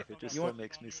LZ. Over. It just still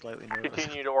makes me slightly nervous.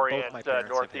 Continue to orient northeast,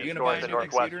 north, and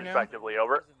northwest respectively.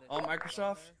 Over. On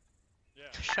Microsoft?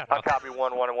 Shut up. Copy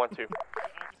 1, 1, and 1, 2.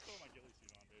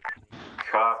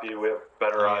 Copy. We have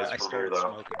better eyes I from here, started though.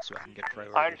 smoking so I can get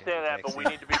priority. I understand that, but we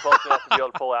need to be close enough to be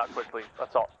able to pull out quickly.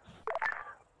 That's all.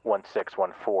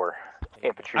 1614.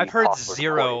 Infantry. I've heard hostile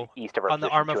 0 east of our on the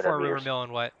position, Arma 200 4 rumor meters. mill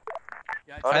and what?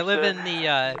 I live in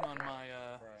the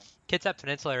Kitsap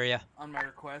Peninsula area. On my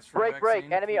request for Break, break.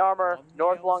 vaccine. Enemy armor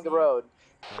north along the road.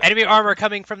 Enemy armor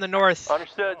coming from the north.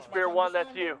 Understood. Spear 1,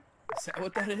 that's you. Is that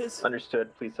what that is?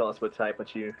 Understood. Please tell us what type,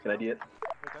 what you can ID it.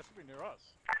 Wait, that should be near us.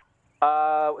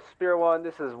 Spear 1,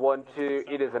 this is 1-2.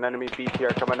 It is an enemy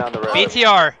BTR coming down the road.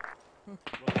 BTR.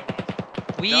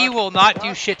 We will not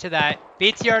do shit to that.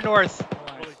 BTR north.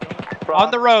 On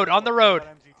the road, on the road.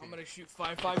 I'm gonna shoot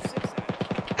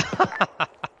 5.56 at it.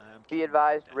 Be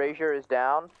advised, Razor is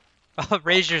down.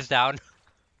 Razor's down.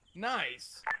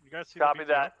 Nice. You guys see Copy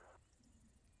that.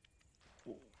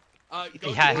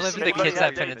 Yeah, I live in the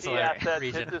Kitsap Peninsula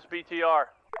region. Hit this BTR.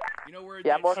 You know where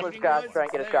Yeah, I'm working with Scott, trying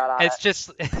to get a shot on It's it.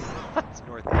 just. It's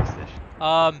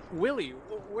northeast-ish. Willie,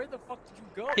 where the fuck did you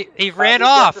go? He ran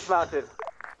off. Dismounted.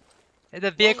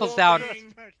 The vehicle's down.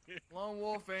 Lone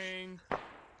wolfing.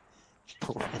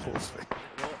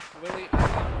 Willie,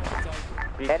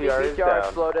 Enemy BTR is BTR down.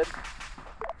 exploded.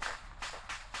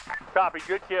 Copy.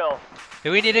 Good kill.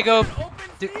 Do we need to go?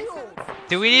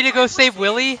 Do we need to go save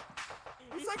Willie?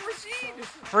 He's like Rashid.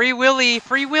 Free Willie!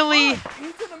 Free Willie!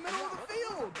 He's in the middle of the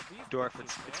field. Dorf,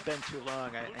 it's been too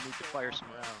long. I need to fire some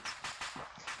rounds.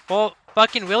 Well,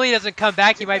 fucking Willie doesn't come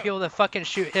back. You might be able to fucking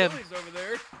shoot him. Willie's over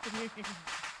there.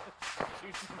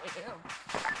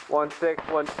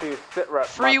 1612, sit rep.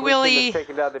 Free My Willie. team is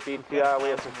taking down the BTR. We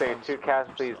have sustained 2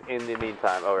 casualties in the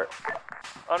meantime. Over.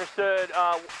 Understood.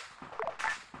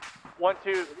 1,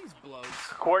 2.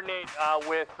 Coordinate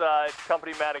with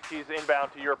company medics. He's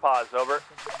inbound to your pause. Over.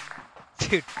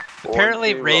 Dude,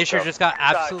 apparently 1-2, Razor welcome. just got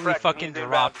absolutely Correct, fucking he's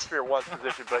inbound dropped. to Spear 1's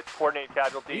position, but coordinate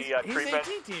casualty He's treatment,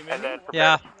 18 team, and then isn't prepare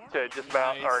Yeah. to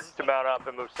dismount or to mount up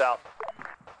and move south.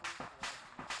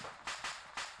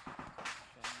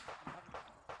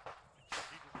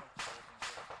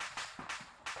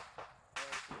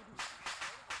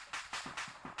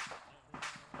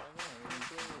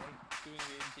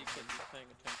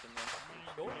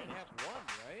 You only have one,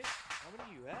 right? How many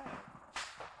do you have?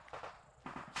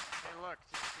 Hey, look.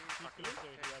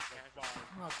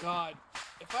 Oh God!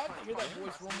 If I have to hear that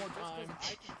voice one more time,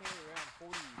 I can carry around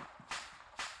 40,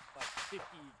 like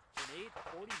 50 and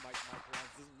 40 mic rounds.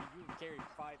 Doesn't mean you can carry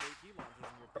 5 AT launchers in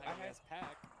your tiny ass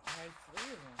pack. I had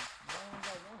 3 of them. I only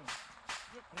got 1.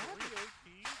 You have 3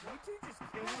 APs? You two just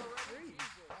killed 3.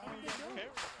 How did they do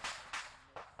it?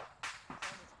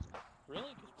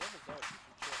 Really? Because one was out. You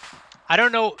should check. I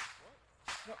don't know.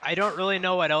 I don't really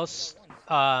know what else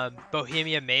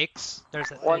Bohemia makes.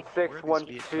 There's a thing.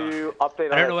 1612, update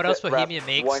on I don't know what else sit rep. Bohemia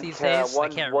makes these days. I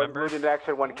can't one remember. wounded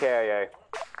action, 1 KIA.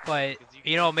 But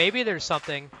you know, maybe there's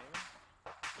something.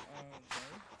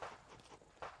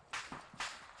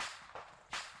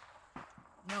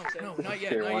 No, This not is yet,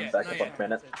 Spear not 1, yet, back not up yet. on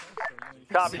Granite.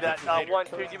 Copy that. 1,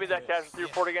 2. Give me that casualty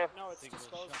report again.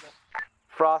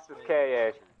 Frost is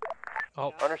KIA.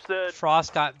 Oh, Understood.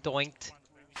 Frost got doinked.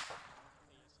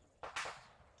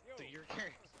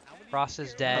 Frost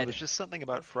is No, dead. there's just something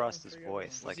about Frost's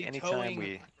voice. Like he anytime towing-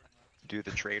 we do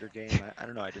the trader game, I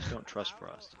don't know. I just don't trust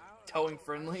Frost. Towing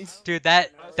friendlies. Dude,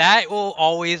 that will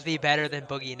always be better than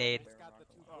Boogie Nade.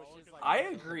 I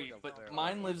agree, but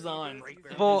mine lives on.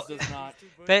 Well, His does not.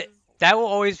 that will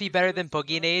always be better than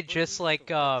Boogie Nade. Just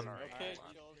like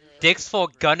Dixful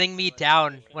gunning me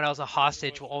down when I was a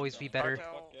hostage will always be better.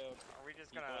 Are we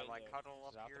just gonna like huddle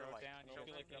up here like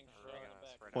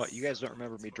What, you guys don't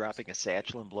remember me dropping a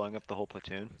satchel and blowing up the whole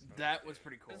platoon? That was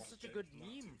pretty cool. That's such a good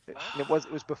meme. It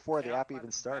was before the app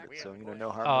even started, so you know, no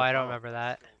harm. Oh, no I don't foul. remember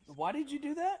that. Why did you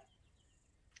do that?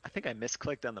 I think I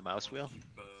misclicked on the mouse wheel.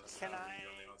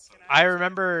 I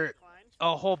remember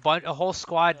a whole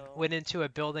squad went into a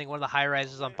building, one of the high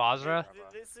rises on Basra,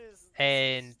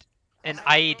 and an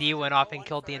IED went off and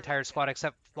killed the entire squad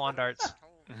except lawn darts.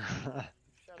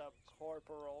 Shut up,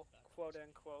 corporal, quote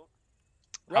unquote.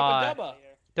 Rubba-dubba.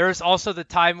 There was also the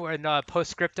time when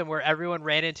postscriptum where everyone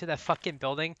ran into the fucking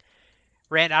building,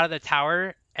 ran out of the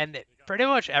tower, and pretty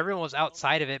much everyone was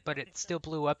outside of it, but it still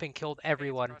blew up and killed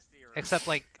everyone except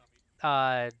like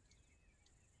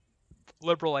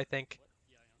liberal, I think.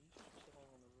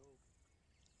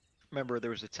 Remember,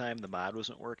 there was a time the mod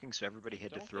wasn't working, so everybody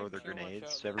had to throw their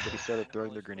grenades. So everybody started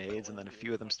throwing their grenades, and then a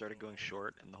few of them started going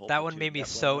short, and the whole That one platoon made me got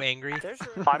so blown up. angry.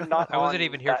 I'm not I wasn't on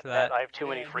even here for that. I have too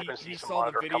many Yeah, frequencies to saw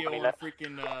the monitor video company on net.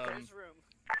 freaking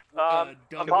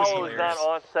Apollo is not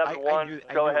on 7-1. Go I knew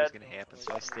ahead. it was going to happen,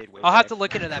 so I stayed way I'll have back. to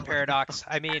look into that paradox.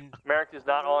 I mean, Merrick is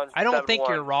not on. I don't think 7-1.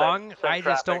 you're wrong. Send I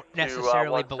just don't traffic to,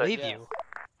 necessarily 16. believe you.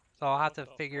 So I'll have to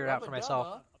figure it out for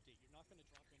myself.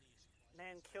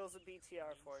 Man kills a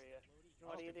BTR for you.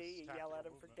 What do? You yell at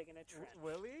him for digging a trench.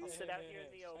 I'll sit out here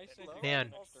in the open.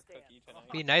 Man,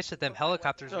 it'd be nice if them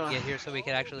helicopters would get here so we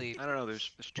could actually. I don't know.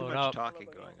 There's too load much up. talking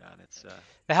going on. It's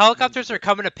The helicopters are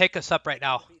coming to pick us up right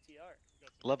now.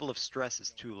 level of stress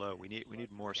is too low. We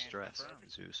need more stress,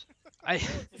 Zeus.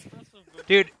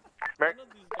 Dude.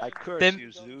 I curse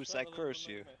you, Zeus. I curse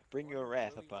you. Bring your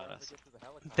wrath upon us.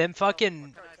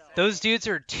 Those dudes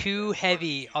are too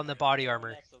heavy on the body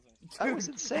armor. That was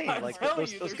insane. Like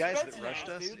those guys that rushed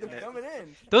us. Dude, they're coming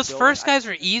in. Those first guys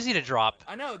are easy to drop.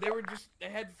 I know, they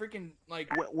had freaking, like...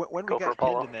 When we got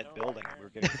pinned in that building, we were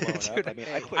getting blown up. I mean,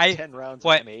 I put 10 rounds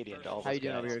what? of M80 into all How those you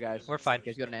doing over here, guys? We're fine.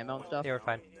 You guys got an ammo and stuff? Yeah, we're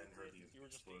fine.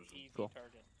 Cool.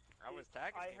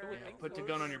 Put the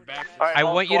gun on your back. I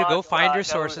want you to go find your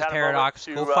sources, Paradox.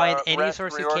 Go find any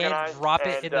source you can, drop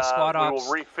it in the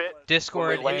SquadOps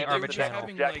Discord in the Arma channel.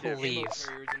 Please.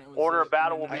 Order of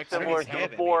battle will be similar to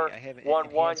before.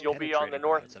 1-1, you'll be on the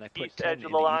northeast edge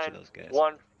of the line.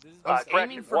 1-1,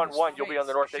 you'll be on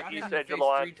the northeast edge of the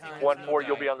line. 1-4,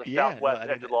 you'll be on the southwest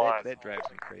edge of the line. That drives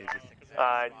me crazy.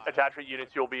 Attachment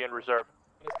units, you'll be in reserve.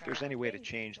 If there's any way to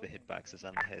change the hitboxes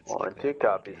on the heads. One, two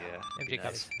copies. MG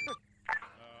copies.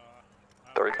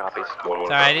 3 copies. Sorry,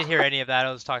 I didn't hear any of that.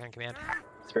 I was talking command.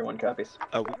 Spare 1 copies.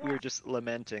 We were just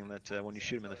lamenting that when you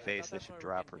shoot them in the face, they should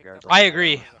drop regardless. I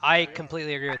agree. I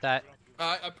completely agree with that.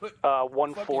 I put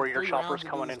 1-4, your chopper's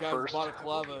coming in first.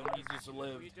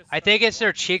 I think it's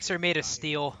their cheeks are made of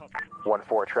steel.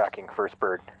 1-4 tracking first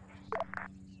bird.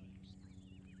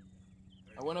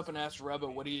 I went up and asked Reba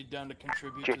what he had done to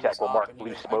contribute JTAC to this will op, mark and he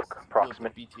blue goes, smoke, I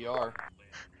approximate. BTR.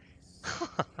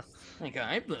 Like,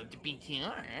 I blew up the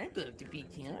BTR. I blew up the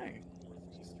BTR.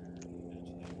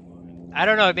 I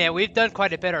don't know, man. We've done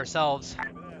quite a bit ourselves.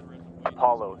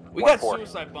 Apollo. We got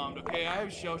suicide bombed, okay? I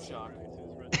have shell shock.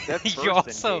 You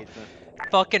also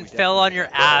fucking fell on your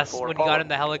ass when you got in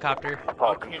the helicopter.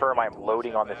 Apollo, confirm I'm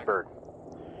loading on this bird.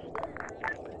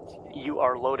 You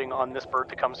are loading on this bird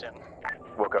that comes in.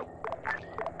 We'll go.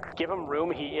 Give him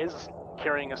room. He is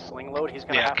carrying a sling load. He's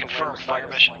going to have to confirm fire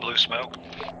mission blue smoke.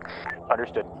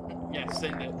 Understood. Yeah,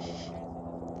 send it.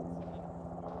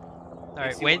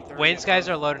 Alright, Wayne's guys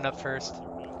are loading up first.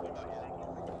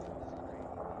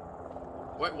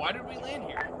 Why did we land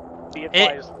here? Be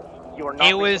advised, you are not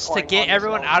it was to get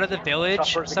everyone out of the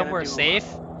village somewhere safe.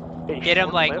 Get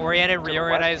them like oriented,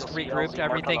 reorganized, regrouped,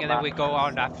 everything, and then we go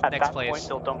on to the next place. Point,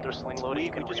 they'll dump their sling load and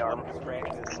you can rearm.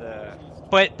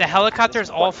 But the helicopters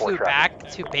all flew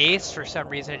back to base for some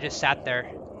reason. It just sat there.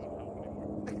 He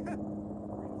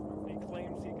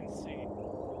claims he can see.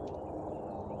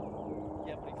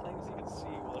 Yeah, but he claims he can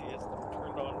see while he has them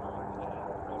turned on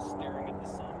while staring at the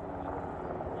sun.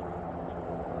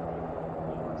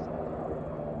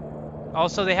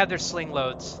 Also, they have their sling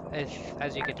loads,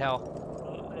 as you can tell.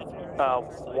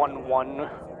 1-1,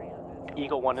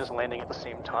 Eagle 1 is landing at the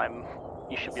same time.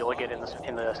 You should be able to get in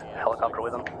the helicopter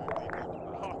with him.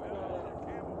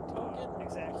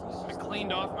 I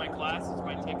cleaned off my glasses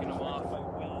by taking them off.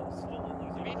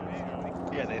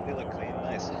 Yeah, they look clean,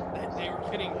 nice. They were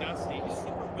getting dusty.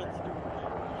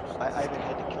 I even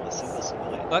had to kill a single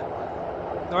civilian. Look,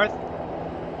 north.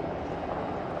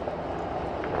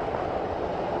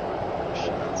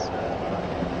 Shots.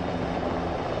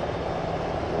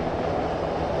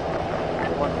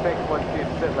 1-6,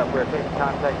 1-2, sit left. We're taking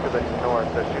contact to the north.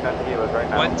 They're shooting at the helos right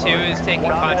now. 1-2 is taking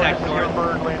contact north.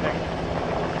 Bird landing.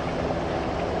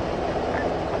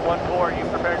 1-4, you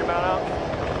prepared to mount out?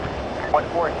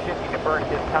 1-4 shifting to burn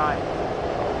his time.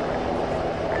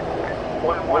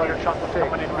 1-1, your chopper's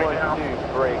coming in right now.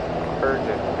 1-2, break,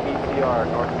 urgent, BTR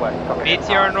northwest coming in.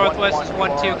 BTR northwest is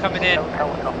 1-2 coming in.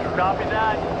 Copy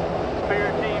that.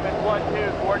 Spear team is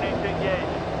 1-2, coordinate to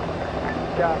engage.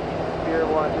 Copy, Spear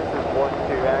 1, this is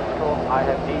 1-2 actual. I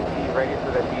have AT ready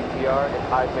for the BTR. In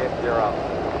 5 minutes, you're up.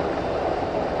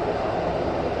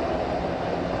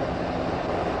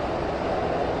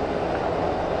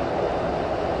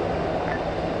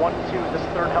 This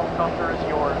third helicopter is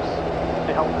yours.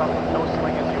 The helicopter with no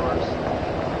sling is yours.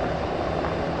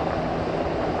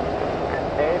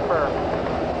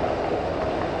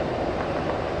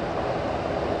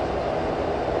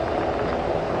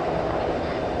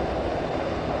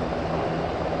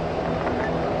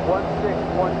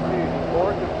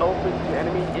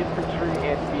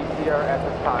 at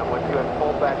this time. 1-2 has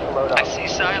full bench load up. I see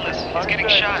Silas. He's getting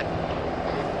shot.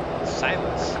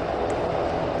 Silas.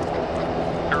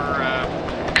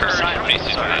 Kurt, how many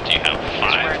suits do you have?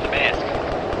 5? Wearing the mask.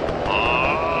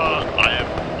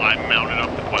 I'm mounted up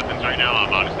with weapons right now.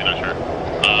 I'm honestly not sure.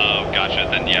 Gotcha.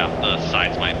 Then yeah, the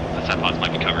side pods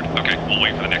might be covered. Okay, we'll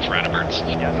wait for the next round of birds.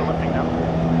 Yeah, they're lifting now.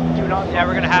 Do not. Yeah,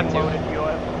 we're gonna have to. Loaded, you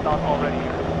have not already.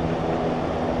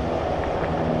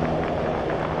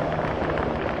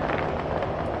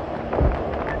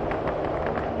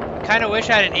 Kind of wish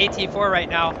I had an AT4 right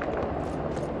now.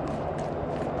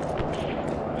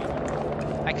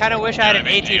 I kind of wish I had an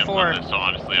AT4. So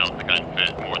honestly, I don't think I'd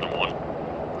fit more than one.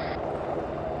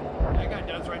 That guy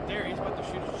does right there. He's about to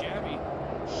shoot his jabby.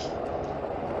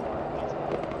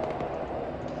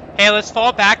 Hey, let's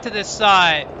fall back to this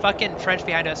fucking trench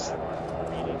behind us.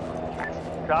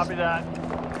 Copy that.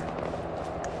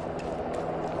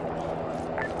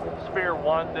 Spear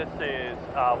 1, this is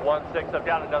 1-6. I've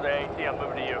got another AT. I'm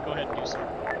moving to you. Go ahead and do so.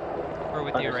 We're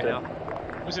with you right now.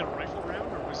 Was it a rifle round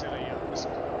or was it a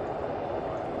missile?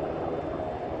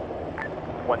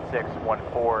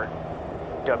 1614.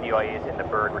 WIE is in the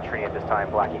bird, retreating at this time,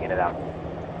 blacking in and out.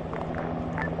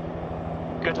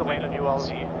 Good to land on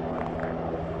ULZ.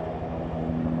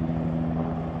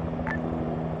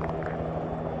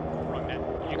 Wrong man.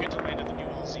 You get to land at the new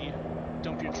LZ.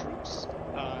 Dump your troops.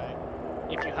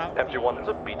 If you have MG1, there's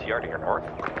a BTR to your north.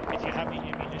 If you have the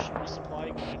ammunition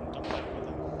resupply, go ahead and dump that with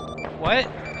them. What?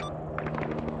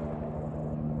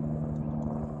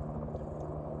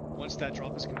 Once that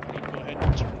drop is complete, go ahead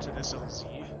and return to this LZ.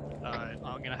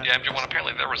 I'm gonna have. Yeah, MG1.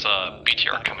 Apparently there was a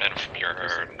BTR coming in from your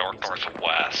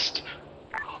northwest.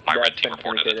 My red team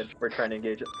reported it. We're trying to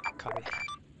engage it. Copy.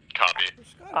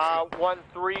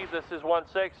 1-3. This is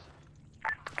 1-6.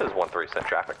 This is 1-3, send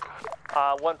traffic.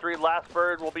 1-3, last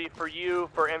bird will be for you,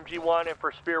 for MG1, and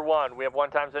for Spear 1. We have 1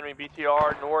 times enemy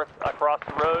BTR north across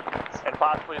the road, and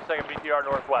possibly a second BTR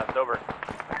northwest. Over.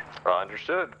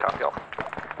 Understood. Copy all.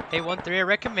 Hey, 1-3, I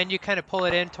recommend you kind of pull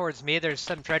it in towards me. There's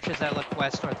some trenches that look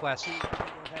west-northwest.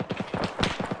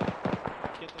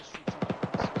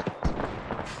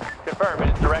 Confirm,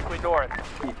 it's directly north.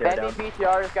 Enemy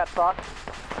BTR has got fucked.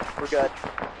 We're good.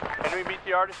 Enemy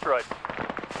BTR destroyed.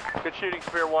 Good shooting,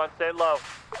 Spear 1. Stay low.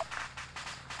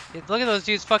 Dude, look at those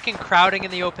dudes fucking crowding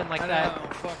in the open like that. Oh,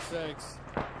 fuck's sakes.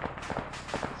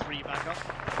 3 back up.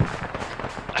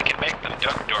 I can make them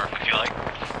duck Dorf if you like.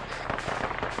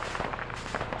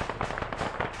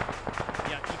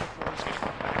 Yeah, Eagle 4 is gonna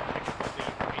come back and pick up the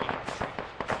remaining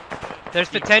infantry. There's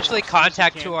potentially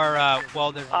contact to our,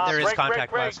 well, there is break,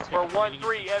 contact break, west. For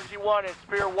 1-3, MG1 and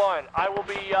Spear 1. I will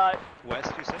be,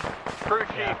 West, you say? crew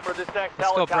chief for this next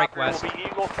Let's go break helicopter. west. Will be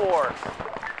Eagle 4.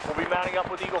 We'll be mounting up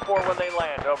with Eagle 4 when they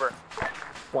land. Over.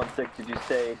 1-6, did you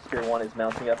say Spear 1 is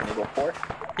mounting up in Eagle 4?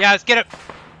 Yeah, let's get it.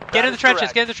 Get in the trenches,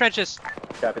 correct. get in the trenches.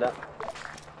 Copy that.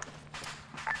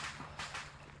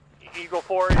 Eagle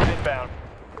 4 is inbound.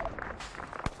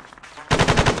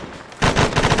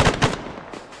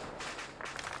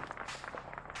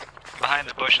 Behind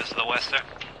the bushes to the west there.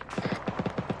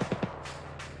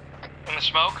 In the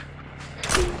smoke?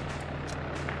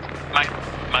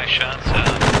 My shots,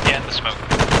 yeah, in the smoke.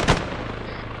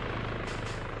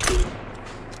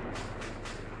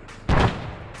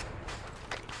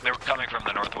 They were coming from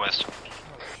the northwest.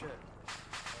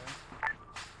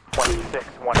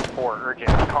 1614,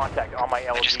 urgent contact on my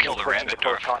LZ. just killed a rabbit,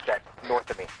 close Dorf. contact north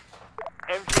of me.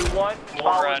 MG1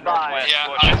 followed by...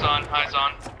 Yeah, eyes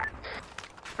on.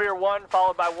 Spear 1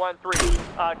 followed by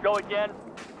 1-3. Go again.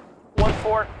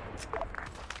 1-4.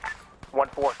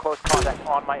 1-4, close contact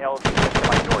on my LZ just to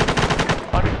my north.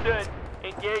 Understood.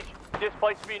 Engage.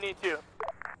 Displace if you need to.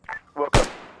 Welcome.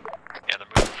 Yeah, they're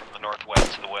moving from the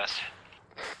northwest to the west.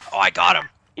 Oh, I got him.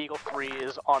 Eagle 3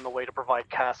 is on the way to provide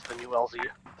CAS to the new LZ.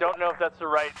 Don't know if that's the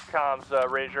right comms,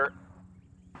 Razor.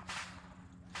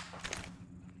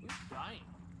 Who's dying?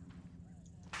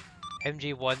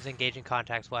 MG1's engaging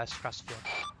contacts west across the field.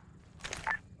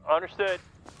 Understood.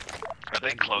 Are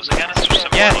they closing on us or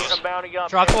something? Yes. Close? I'm mounting up.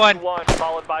 Drop one.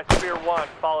 Followed by Spear 1,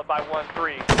 followed by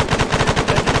 1-3.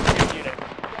 Then the unit.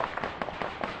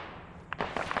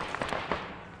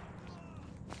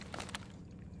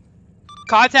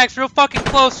 Contacts real fucking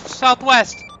close,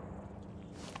 southwest.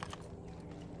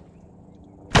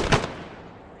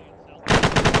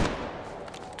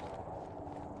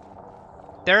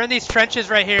 They're in these trenches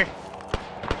right here.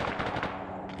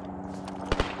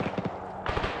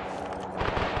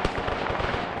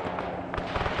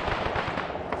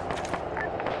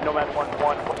 Nomad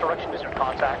 1-1, what direction is your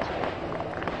contact?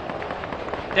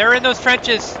 They're in those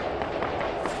trenches.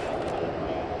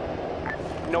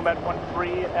 Nomad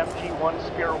 1-3, MG1,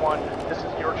 Spear 1. This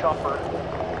is your chopper.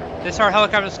 This is our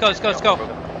helicopter. Let's go, let's go, let's go.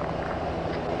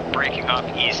 Breaking off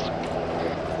east.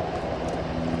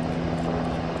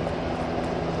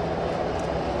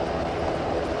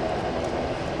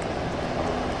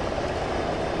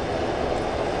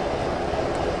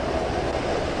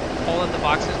 Hold in the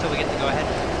boxes till we get to go ahead.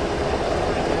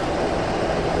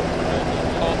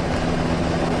 Hold.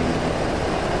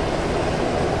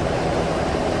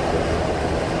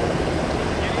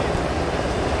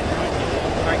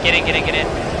 Alright, get in, get in, get in.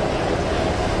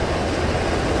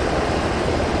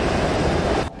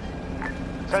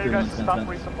 Tell you guys to stop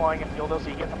resupplying and dildo so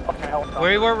you get the fucking helicopter.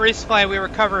 We weren't resupplying, we were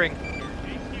covering.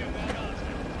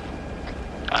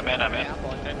 I'm in.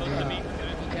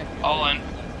 All in.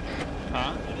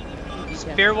 Huh?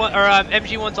 Spear 1, or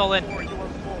MG1's all in. Right,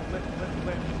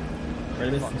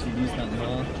 since you used that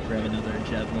law, grab another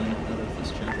javelin out of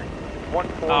this chopper.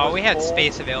 Oh, we had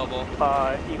space available.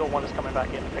 Eagle 1 is coming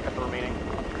back in to pick up the remaining.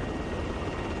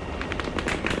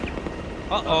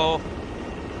 Uh-oh.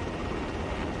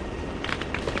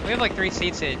 We have like 3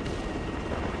 seats in.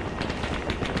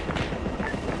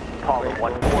 Apollo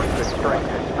 1-4,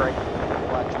 strike. Break.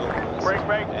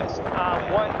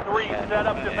 1-3, set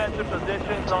up defensive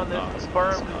positions on this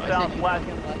berm southwest.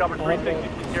 Cover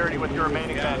 360 security with your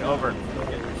remaining men. Over.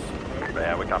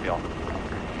 Yeah, we copy all.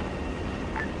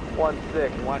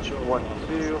 1-6,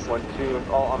 1-2, 1-2,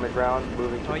 all on the ground,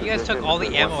 moving to Oh, you guys took all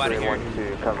the ammo out of here.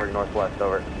 1-2, covering northwest,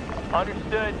 over.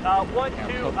 Understood.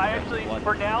 1-2, I actually,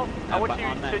 for now, I want you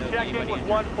to check in with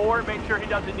 1-4, make sure he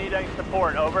doesn't need any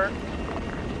support, over.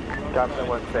 Copy that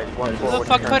 1-6, 1-4. Who the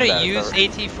fuck could have used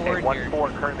AT-4 in here?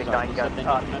 1-4, currently 9 guns,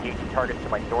 engaging targets to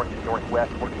my north and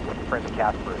northwest, working with friendly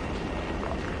Casper.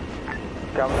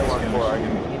 Copy that 1-4,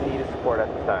 you need support at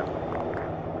this time.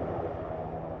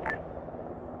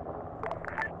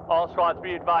 All squads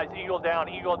be advised, Eagle down,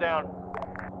 Eagle down.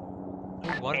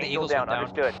 One of the Angel Eagles down,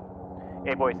 went down. understood.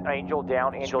 Hey boys, Angel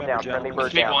down, friendly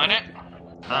bird Big down. one it?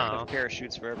 Oh.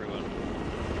 Parachutes for everyone.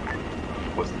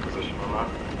 What's the position on that?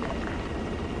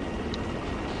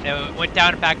 It went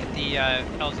down back at the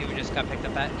LZ we just got picked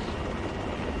up at.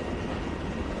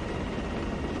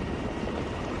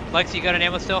 Lex, you got an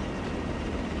ammo still?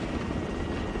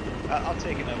 I'll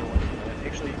take another one.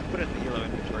 Actually, put it in the yellow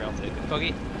inventory, I'll take it.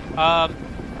 Boogie?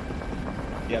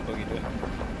 Yeah, Boogie, do it.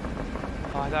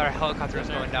 Oh, I thought our helicopter was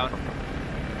going down.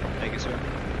 Thank you, sir.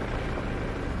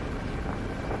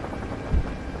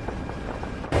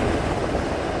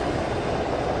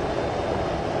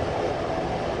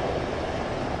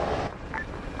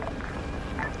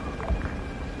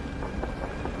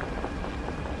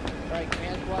 Alright,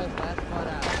 command squad, last squad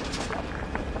out.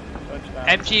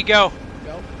 MG, go!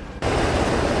 Go.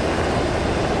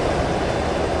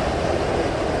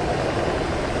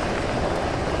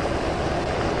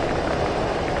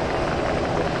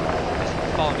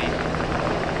 Follow me.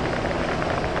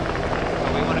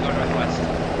 Oh, we want to go northwest.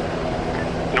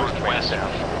 Northwest.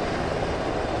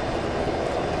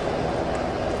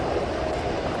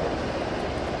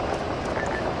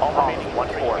 All remaining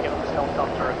 1-4. Get on this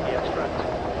helicopter at the extract.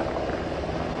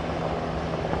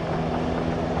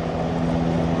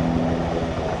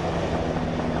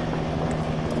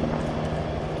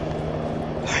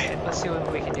 Alright, let's see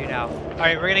what we can do now.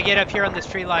 Alright, we're gonna get up here on this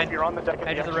tree line. If you're on the deck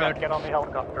edge of of the the road. get on the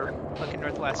helicopter. Looking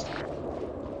northwest.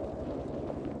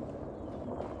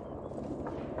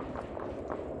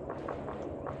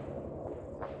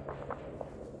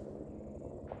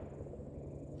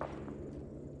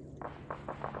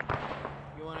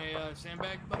 You want a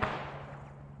sandbag, Bubba?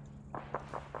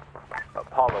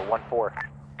 Apollo 1-4.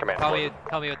 Command.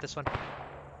 Tell me with this one. Lex,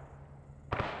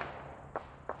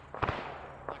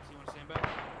 you want a sandbag?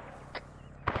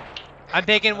 I'm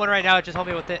taking one right now, just hold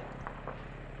me with it.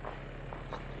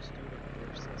 Just do it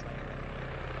first. That's not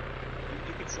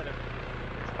you can set it.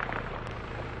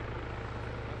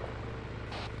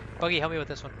 Buggy, help me with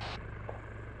this one.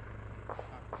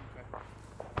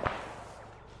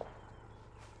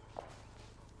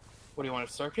 What do you want,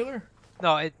 a circular?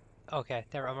 No, okay,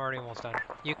 there, I'm already almost done.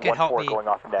 You can help me, going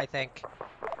off I think.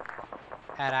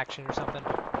 Add action or something.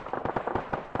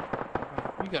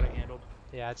 You got it handled.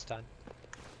 Yeah, it's done.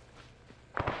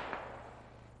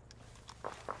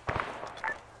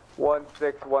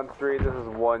 1-6, 1-3, this is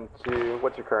 1-2.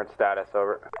 What's your current status,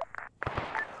 over?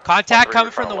 Contact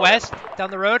coming from the west,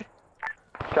 down the road.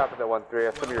 Copy that 1-3. I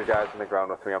have some of your guys on the ground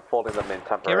with me. I'm folding them in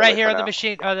temporarily. Get right here for on the now.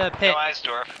 machine, or the pit. No eyes,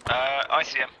 Dorf. I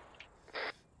see him.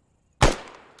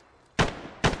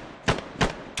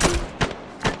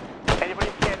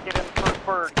 Anybody who can't get in first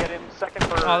bird, get in second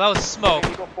bird. Oh, that was smoke.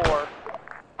 Eagle 4.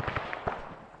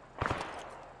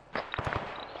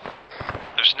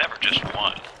 There's never just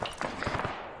one.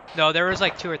 No, there was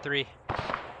like 2 or 3.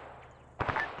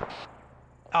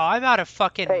 Oh, I'm out of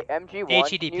fucking Hey, MG1,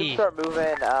 HEDP. can you start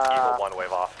moving, Eagle 1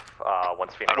 wave off,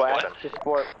 once Phoenix west, is just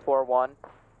 4-1,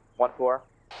 1-4.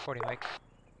 40, Mike.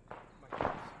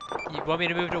 You want me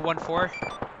to move to 1-4?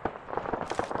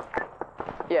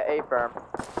 Yeah, A firm.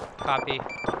 Copy.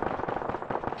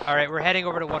 Alright, we're heading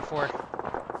over to 1-4.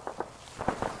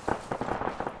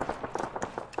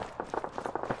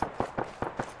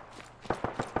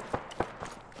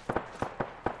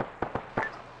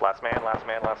 Last man, last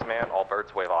man, last man. All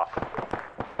birds wave off.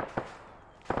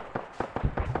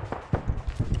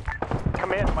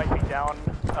 Command might be down,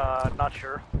 not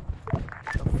sure.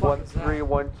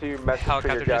 1312, message for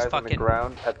your guys on the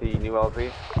ground at the new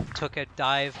LZ. Took a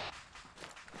dive.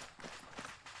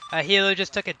 Hilo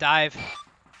just took a dive.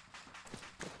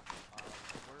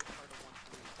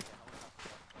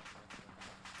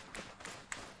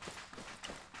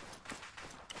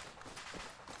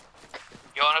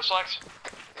 You on us, Lex?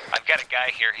 I've got a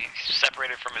guy here. He's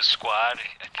separated from his squad.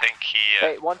 I think he.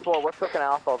 Hey, 1-4, we're cooking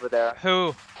Alpha over there.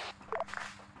 Who?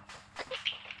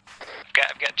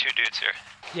 I've got 2 dudes here.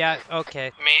 Yeah,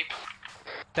 okay. Meep.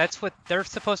 That's what they're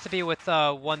supposed to be with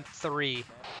 1-3.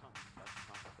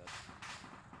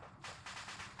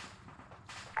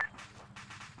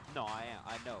 No, I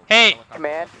know. Hey!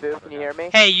 Command, Boo, can you hear me?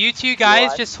 Hey, you 2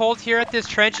 guys, just hold here at this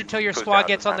trench until your squad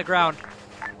gets on the ground.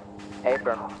 A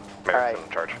firm. Alright.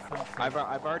 I've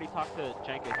already talked to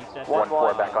Jenka. He said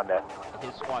 1-4 back on deck.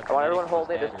 His squad. I want everyone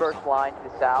holding this first line to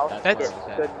the south. That's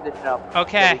get good position up.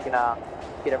 okay. So we can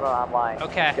get everyone online.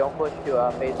 Okay. Don't push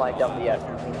to phase line Delta yet.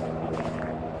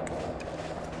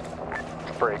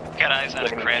 Break. Got eyes on a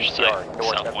crash site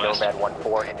North of southwest. Nomad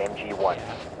 1-4 and MG1.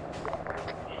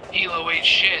 Hilo ain't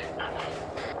shit.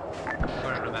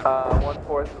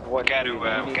 1-4 is 1. Gotta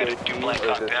do Black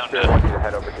Hawk down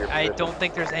now. I don't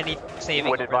think there's any saving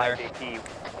Would over there. advise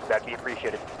AT, that'd be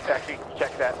appreciated. Actually,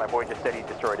 check that. My boy just said he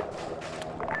destroyed it.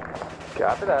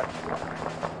 Copy that.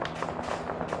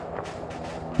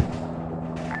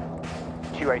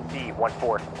 2IC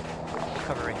 1-4.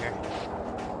 Cover right here.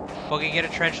 We'll get a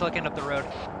trench looking up the road.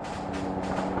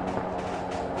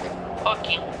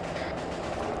 Okay.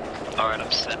 Alright,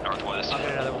 I'm set northwest. I'll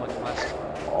get another one looking west.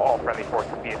 All friendly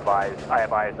forces be advised. I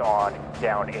have eyes on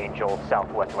down Angel,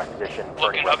 southwest of my position.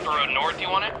 Looking up the road north, you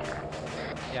want it?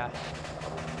 Yeah.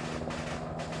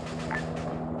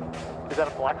 Is that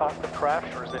a Black Hawk that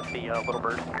crashed, or is it the Little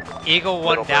Bird? Eagle 1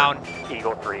 Little down. Bird,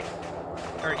 Eagle 3.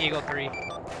 Or Eagle 3.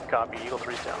 Copy, Eagle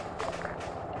 3's down.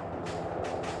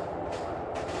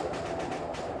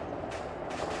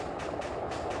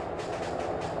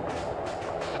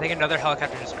 I think another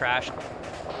helicopter just crashed.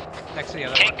 Next to the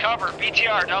other Take one. cover,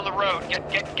 BTR down the road. Get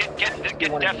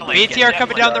definitely. BTR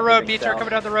coming down the road. BTR coming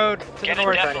down the road. To Get the it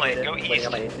north. definitely. Go east.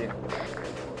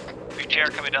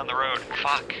 BTR coming down the road.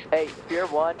 Fuck. Hey, Spear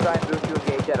 1, try and move to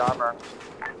engage that armor.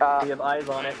 We have eyes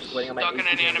on it. Just waiting on my Stuck in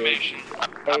an animation.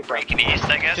 Hey, I'm breaking east,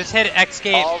 I guess. Just hit X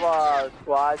gate. All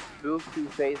squads move to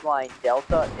phase line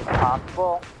Delta if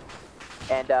possible,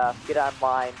 and get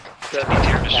online.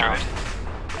 BTR destroyed.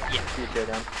 BTR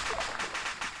down.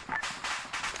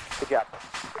 Good job.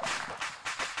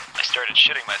 I started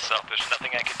shitting myself. There's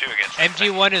nothing I can do against that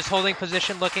thing. MG1 is holding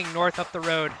position looking north up the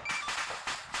road.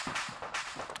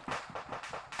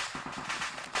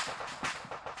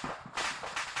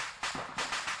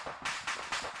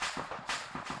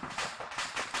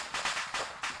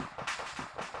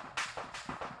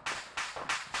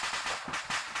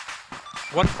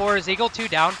 One 4 is Eagle 2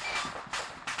 down.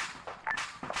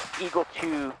 Eagle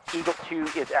 2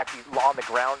 is actually on the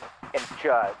ground and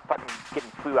fucking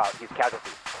getting flew out. He's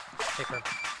casualty. Take her.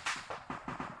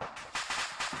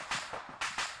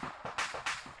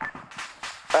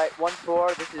 Alright,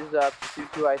 1-4, this is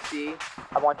Pursuit 2IC.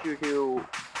 I want you to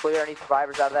clear any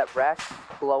survivors out of that wreck,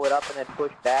 blow it up, and then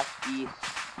push back east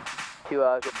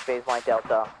to get phase line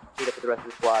Delta. Meet up with the rest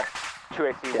of the squad.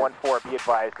 2AC 1-4, be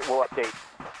advised. We'll update.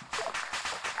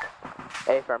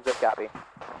 A firm, good copy.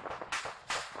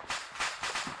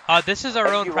 This is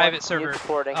our own private server.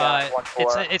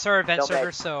 It's our event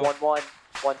server, so 1-1,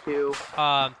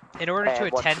 1-2. In order to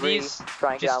attend these,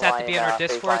 you just have to be on our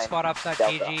Discord,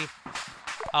 SquadOps.gg.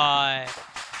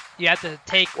 You have to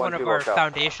take one of our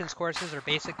foundations courses or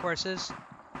basic courses.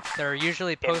 They're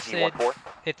usually posted.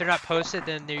 If they're not posted,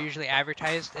 then they're usually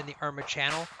advertised in the Arma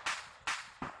channel.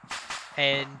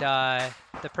 And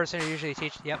the person who usually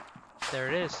teaches, yep, there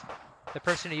it is. The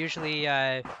person who usually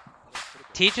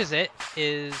teaches it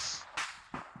is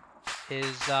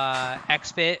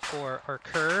Xbit or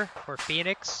Kerr or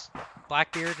Phoenix,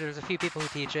 Blackbeard. There's a few people who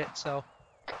teach it, so.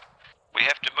 We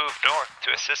have have to move north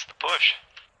to assist the push.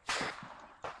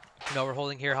 No, we're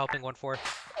holding here, helping 1-4. We're at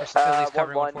least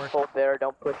covering 1-4. Hold there,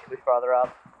 don't push too farther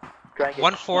up.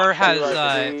 1-4 has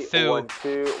Fu.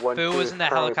 1-2, Fu was in the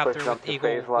helicopter with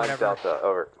Eagle, whatever. Delta,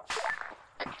 over.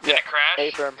 Did it crash?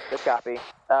 A-firm, good copy.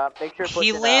 Make sure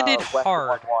He landed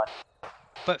hard,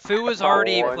 but Fu was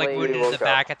already like wounded in the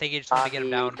back. I think he just wanted to get him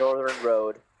down. Northern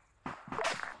Road.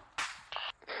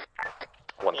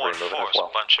 1-4 is a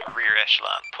bunch of rear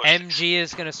echelon pushing. MG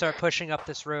is gonna start pushing up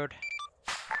this road.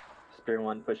 Spear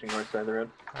 1 pushing north side of the road.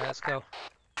 Alright, let's go.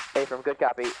 A-firm, good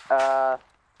copy.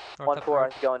 1-4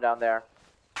 is going down there.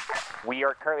 We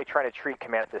are currently trying to treat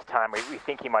command at this time. We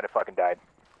think he might have fucking died.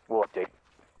 We'll update.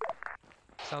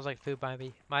 Sounds like Fu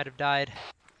might have died.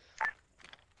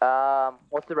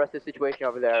 What's the rest of the situation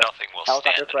over there? Nothing will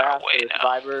Helicopter stand in our crash, way now.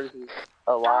 survivors,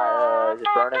 alive, is it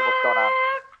burning? What's going on?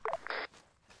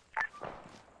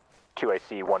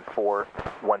 2IC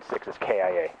 1416 is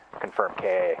KIA. Confirm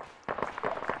KIA.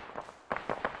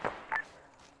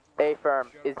 A-firm,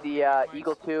 is the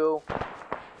Eagle 2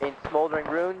 in smoldering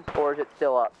ruins, or is it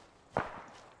still up?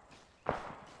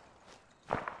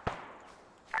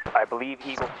 I believe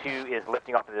Eagle 2 is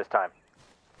lifting off at this time.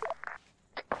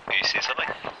 Do you see something?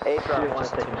 A-firm. Spear 1's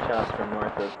taking shots from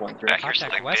north of 1-3. Back here's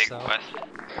something west, big though. west.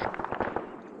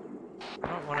 I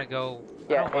don't want to go.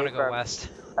 Yeah, I don't want to go A-firm. west.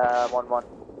 1-1.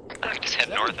 I just head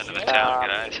north into the town,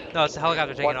 guys. No, it's the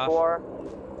helicopter taking off. 1-4.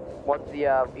 Once the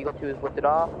Eagle 2 is lifted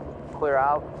off, clear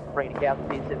out, bring the captain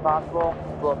speed if possible,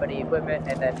 blow up any equipment,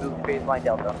 and then move to phase line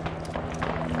Delta.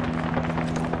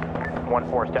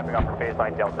 1-4 stepping off from phase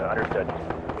line Delta. Understood.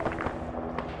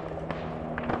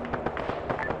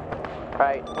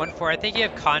 Alright. 1-4, I think you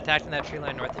have contact in that tree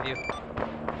line north of you.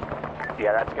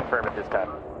 Yeah, that's confirmed at this time.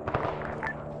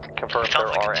 Confirm there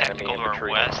are enemy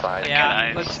infantry inside the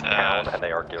town, and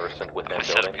they are garrisoned within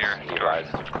buildings. Be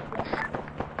advised.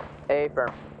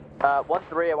 A-firm.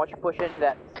 1-3, I want you to push into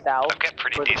that south. I've got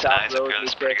pretty for the decent south eyes up road, here. meet This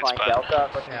is a pretty phase good line spot. Delta.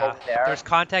 Push over there. There's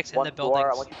contacts in the 1-4, buildings.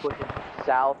 I want you to push into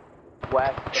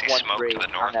southwest of See smoke to 1-3 the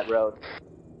on north. that road.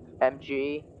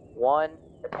 MG 1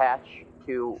 attach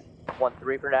to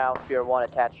 1-3 for now. Spear 1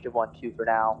 attached to 1-2 for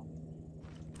now.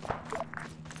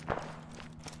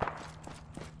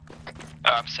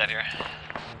 I'm set here.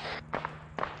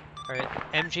 Alright,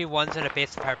 MG1's in a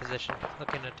base of fire position,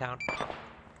 looking at town.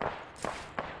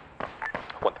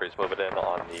 1-3 is moving in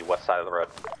on the west side of the road.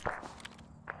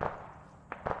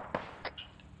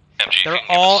 MG, They're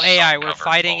all AI, we're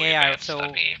fighting AI, so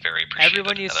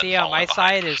everyone you see on my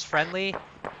side is friendly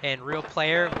and real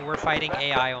player, we're fighting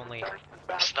AI only.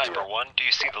 Sniper 1, do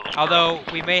you see the little Although,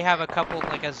 girl? we may have a couple,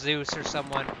 like a Zeus or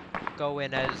someone, go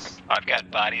in as... I've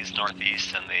got bodies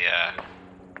northeast in the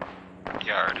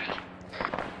yard.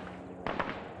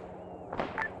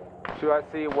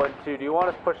 2IC 1-2. Do you want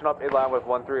us pushing up in line with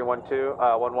 1-3 and 1-2?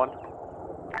 1-1.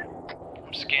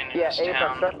 I'm scanning Yeah, this A-firm,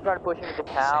 town. start trying to push into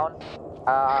town.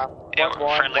 Yeah,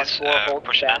 1-1, friendly's 1-4, hold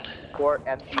pushing back. in. Support,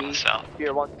 MG,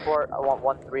 Spear 1 support. I want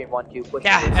 1-3 and 1-2 push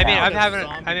Yeah, into I mean,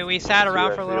 town. we sat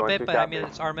around for a little 2IC, bit, but I 1-2 mean,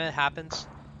 it's Arma, it happens.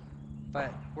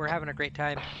 But we're having a great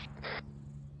time.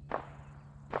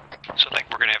 So I think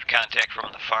we're gonna have contact from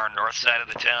the far north side of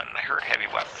the town, and I heard heavy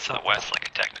weapons to the west, like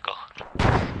a technical.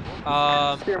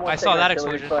 I saw that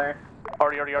explosion.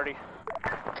 Already.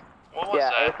 What was Yeah,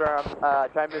 that? A-firm,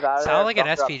 try and move out of there. Sounded like an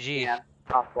Bump up SPG.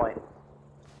 Off point.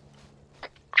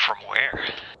 From where?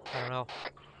 I don't know.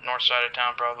 North side of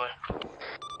town, probably.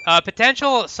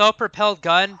 Potential self-propelled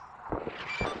gun.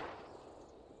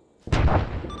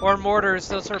 Or mortars,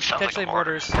 those are potentially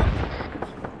mortars.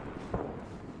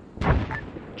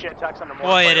 Jet-tax on the mortar.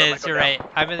 Well, it is, you're right.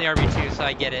 I'm in the RB2, so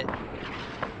I get it.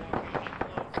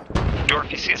 Dorf,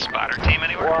 you see a spotter team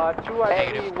anywhere?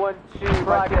 2IC 1-2.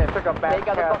 My kids took a back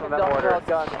pass on that mortar.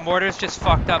 Mortars just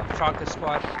fucked up Tronca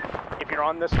squad. If you're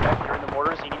on this map, you're in the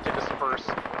mortars, you need to disperse.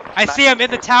 I see him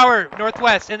in the tower,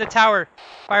 northwest, in the tower.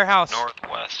 Firehouse.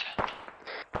 Northwest.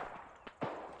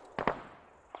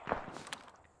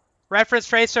 Reference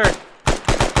tracer.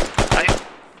 I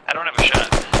don't have a shot.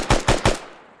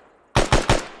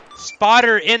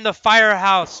 Spotter in the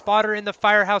firehouse. Spotter in the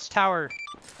firehouse tower.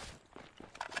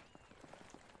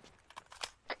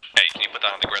 Hey, can you put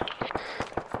that on the grid?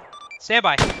 Stand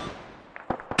by.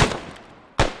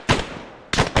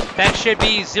 That should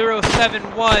be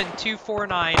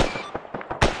 071249.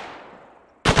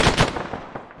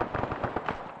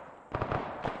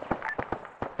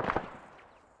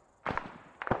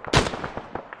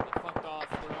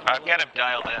 I've got him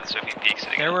dialed in, so if he peeks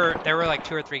it again. There were like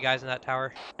 2 or 3 guys in that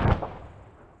tower.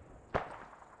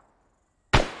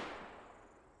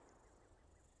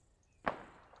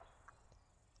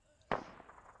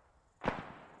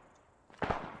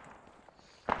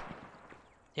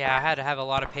 Yeah, I had to have a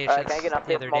lot of patience Alright, can I get an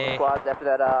the update other from all the day squads after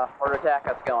that mortar attack?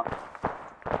 How's it going?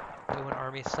 doing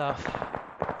army stuff.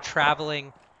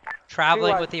 Traveling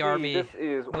with the army. This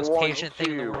is Most patient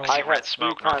thing in the world. I had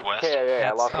smoke 3 times northwest. KIA. I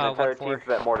That's, lost an entire 1-4. team for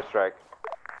that mortar strike.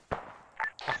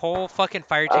 A whole fucking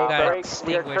fire team got We are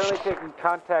extinguished currently taking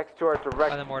contacts to our by the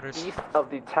direct mortars. east of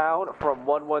the town from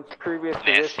 1-1's previous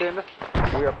position.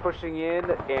 We are pushing in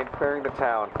and clearing the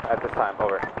town at this time.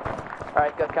 Over.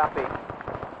 Alright, good copy.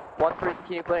 1-3,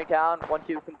 continue clearing town.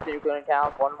 1-2, continue clearing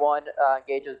town. 1-1,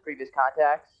 engage those previous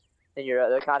contacts. And your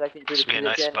the contacts in your previous This would be a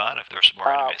nice position. spot if there's more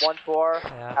enemies. 1-4,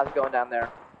 Yeah. how's it going down there?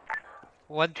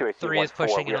 1-3 is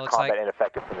pushing, we it are looks like. combat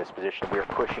ineffective from this position. We are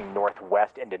pushing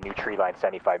northwest into new tree line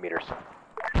 75 meters.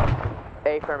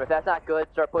 Affirm, if that's not good,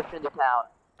 start pushing into town.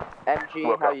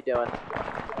 MG, how you doing?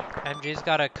 MG's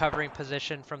got a covering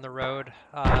position from the road.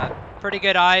 Pretty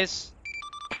good eyes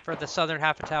for the southern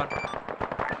half of town.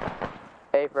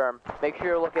 Affirm, make sure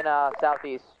you're looking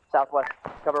southeast, southwest,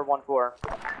 cover 1-4.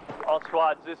 All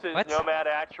squads, this is Nomad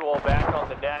Actual back on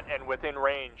the net and within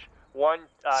range.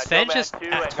 Sven Nomad just 2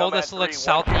 and told Nomad us to look 3,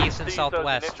 southeast and those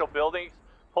southwest. initial buildings,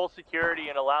 pull security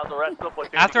and allow the rest of the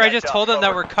platoon After to I just catch told up. them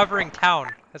that we're covering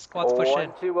town. Let's push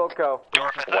in. 1-2 will go.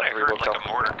 Dorf, I thought I heard like a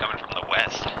mortar coming from the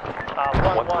west.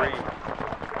 1-1.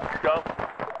 Go.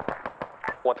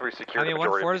 1-3 secured the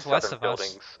majority 1-4 of is the west southern of us.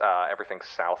 buildings. Everything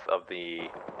south of the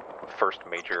first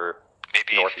major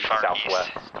maybe northeast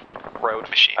southwest road.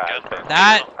 Machine gun.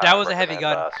 That was a heavy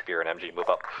gun. Spear and MG move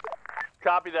up.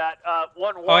 Copy that.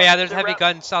 1-1. Oh yeah, there's a heavy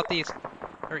gun southeast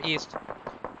or east.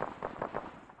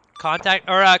 Contact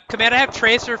or command. I have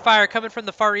tracer fire coming from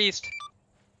the far east.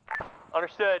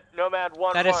 Understood. Nomad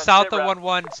 1-1. That is south of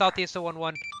 1-1, southeast of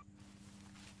 1-1.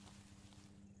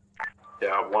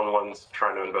 Yeah, 1-1's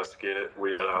trying to investigate it.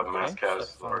 We mass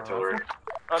cast artillery.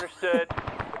 Understood.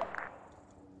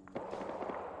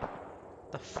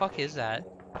 The fuck is that?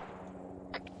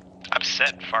 I'm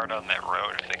set far down that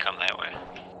road if they come that way.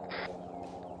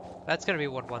 That's gonna be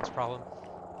 1-1's problem.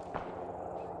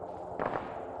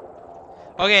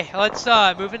 Okay, let's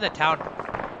move into town.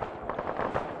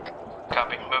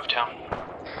 Copy, move town.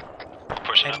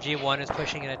 Pushing up. MG1 is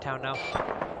pushing into town now.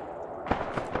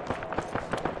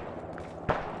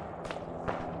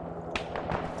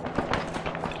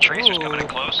 The tracer's coming in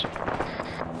close.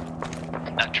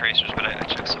 Not tracers, but I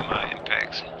took some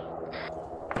impacts.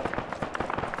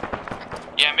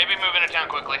 Yeah, maybe move into town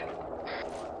quickly.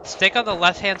 Stick on the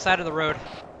left-hand side of the road.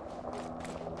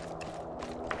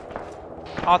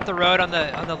 Off the road on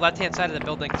the left-hand side of the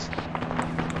buildings.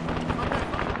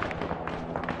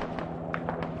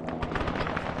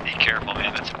 Be careful,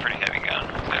 man. That's a pretty heavy gun.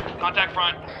 There. Contact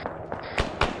front.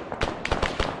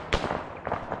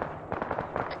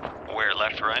 Where,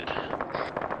 left, right?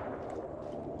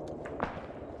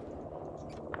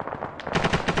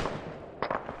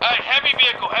 Alright, heavy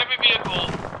vehicle, heavy vehicle.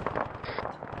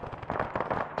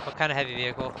 What kind of heavy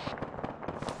vehicle?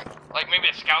 Like maybe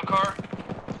a scout car?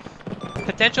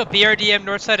 Potential BRDM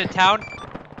north side of town.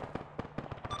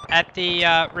 At the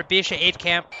Rabisha 8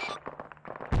 camp.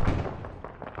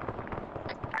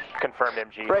 Confirmed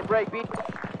MG. Break, beat.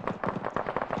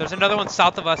 There's another one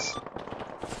south of us.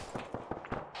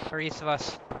 Or east of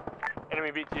us.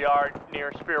 Enemy BTR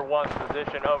near Spear 1's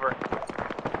position, over.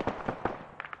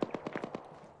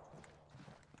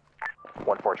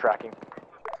 1-4 tracking.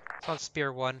 It's on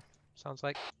Spear 1, sounds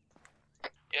like.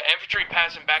 Yeah, infantry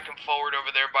passing back and forward over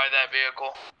there by that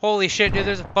vehicle. Holy shit, dude,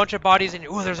 there's a bunch of bodies in.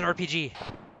 Ooh, there's an RPG.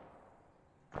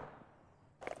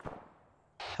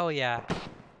 Hell yeah.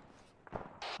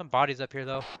 Some bodies up here,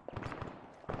 though.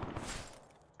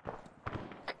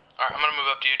 Alright, I'm gonna move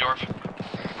up to you, Dorf.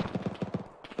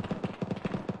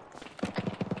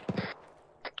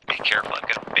 Be careful, I've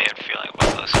got a bad feeling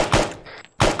about this.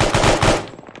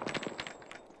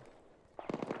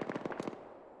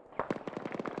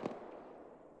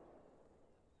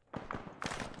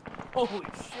 Holy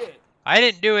shit. I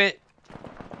didn't do it.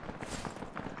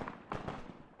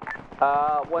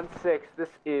 1-6, this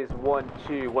is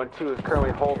 1-2. 1-2 is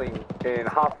currently holding in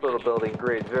hospital building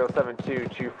grid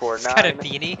 072249. He's got a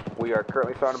beanie. We are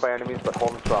currently surrounded by enemies, but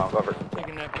holding strong. Over.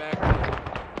 Taking that back.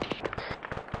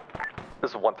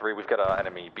 This is 1-3. We've got an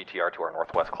enemy BTR to our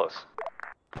northwest close.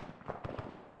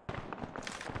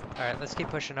 Alright, let's keep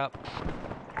pushing up.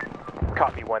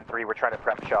 Copy 1-3. We're trying to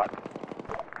prep shot.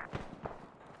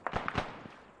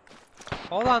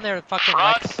 Hold on there, fucking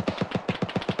Lex.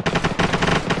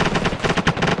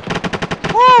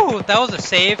 Woo! That was a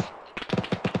save.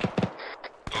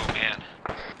 Oh man.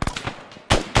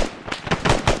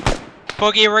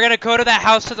 Boogie, we're gonna go to that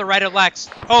house to the right of Lex.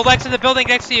 Oh, Lex in the building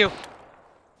next to you.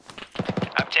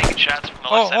 I'm taking shots from the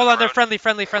Oh, left side hold of on, the they're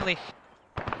road. friendly.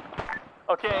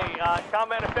 Okay,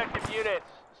 combat effective units,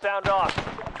 sound off.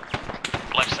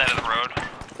 Left side of the road.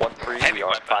 1-3, we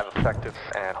are 5 effective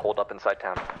and hold up inside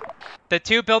town. The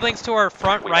two buildings to our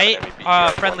front We right,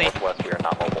 have friendly. Northwest, we are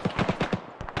not mobile.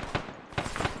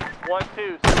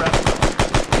 1-2, surrender.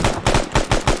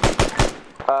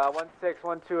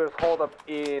 1612 is hold up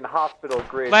in hospital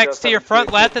grid. Lex, to your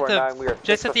front left at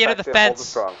just at the end of the fence.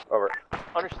 Strong. Over.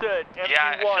 Understood. Yeah,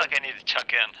 I feel like I need to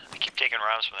chuck in. I keep taking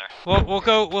rounds from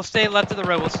there. We'll stay left of the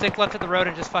road. We'll stick left of the road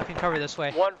and just fucking cover this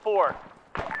way. 1-4.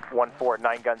 1-4,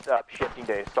 9 guns up, shifting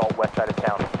to assault west side of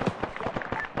town.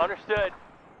 Understood.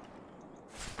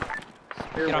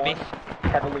 Spear Get on me.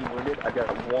 Heavily wounded. I've got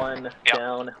one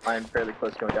down. I'm fairly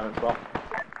close going down as well.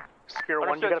 Spear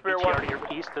 1, you got a BTR to your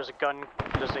east. There's a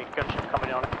gunship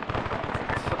coming on it.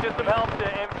 Let's get some help to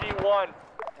MG1.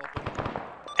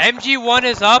 MG1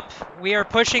 is up. We are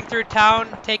pushing through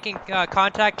town, taking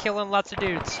contact, killing lots of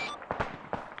dudes.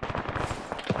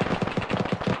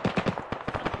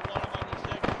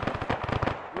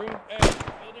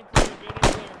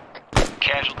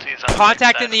 Casualties on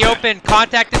Contact in the open.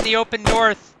 Contact in the open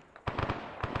north.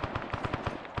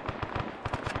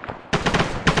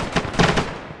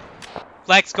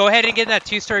 Lex, go ahead and get in that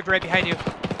 2-story right behind you.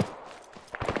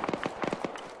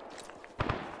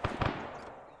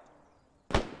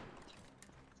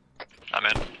 I'm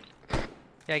in.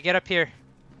 Yeah, get up here.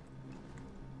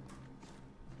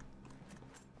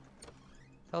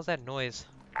 What the hell's that noise?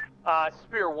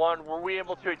 Spear 1, were we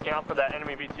able to account for that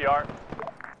enemy BTR?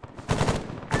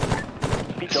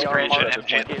 BTR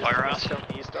MG at the firehouse.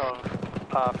 East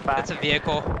of That's a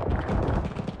vehicle.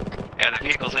 Yeah, the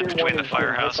vehicle's in between the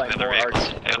firehouse and the other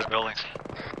vehicles, the other buildings.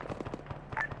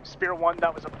 Spear 1,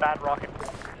 that was a bad rocket.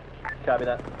 Copy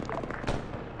that.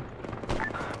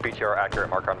 BTR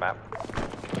accurate, mark on map.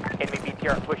 Enemy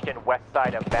BTR pushed in west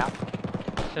side of map.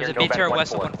 There's a BTR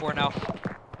west of 1-4 now.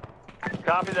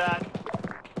 Copy that.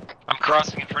 I'm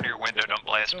crossing in front of your window, don't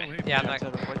blast me. Yeah, I'm not.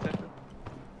 Copy,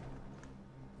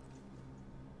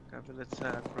 let's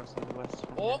cross on the west.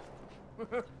 Oh!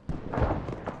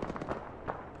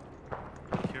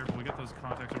 Careful, we got those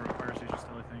contacts over at fire station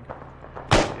still, I think.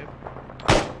 Yep.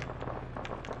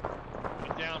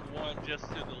 Down one just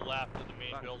to the left of the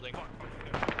main building.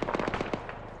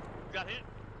 Got hit.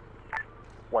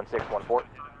 1614.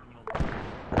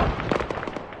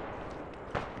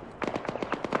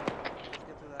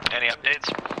 Any updates?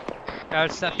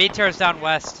 It's BTR's down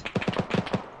west.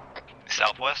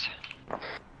 Southwest?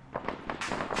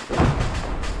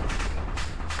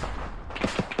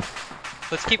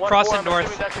 Let's keep crossing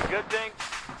north. That's a good thing.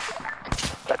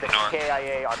 That's a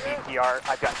KIA on BTR.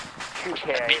 I've got 2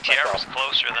 KIA. BTR was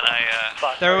closer than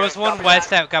I, There was one west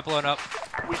that got blown up.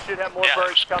 We should have more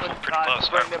birds coming pretty close.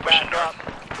 to bring them back up.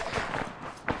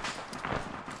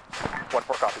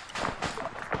 1-4 copy.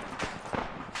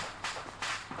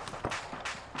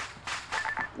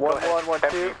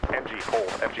 1112.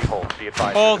 MG hold. Be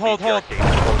advised. Hold. Close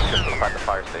just inside the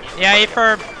fire station. Yeah, E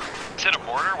firm. Is it a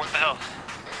mortar? What the hell?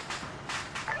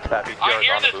 That BTR is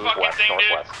on the move west,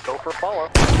 northwest. Go for follow.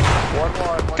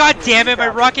 1-1. God damn it, my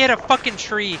rocket hit a fucking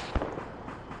tree.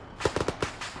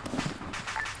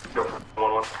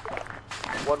 1-1.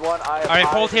 1-1. Alright,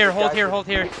 hold here.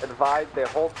 Advise they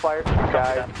hold fire to the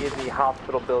guys in the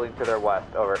hospital building to their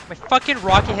west. Over. My fucking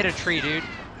rocket hit a tree, dude.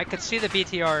 I could see the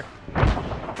BTR.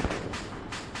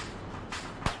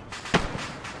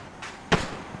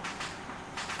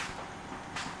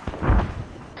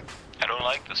 I don't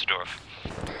like this Dorf.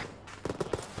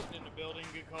 In the building,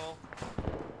 good call.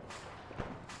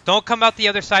 Don't come out the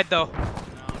other side, though.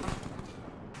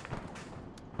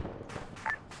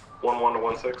 1-1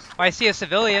 to 1-6. I see a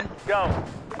civilian. Go.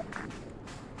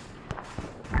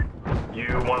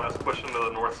 You want us to push into the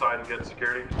north side and get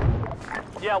security?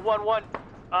 Yeah, 1-1.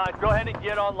 Go ahead and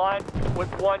get online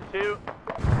with 1-2.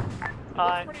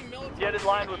 Get in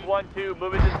line with 1-2.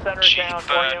 Move into the center of town.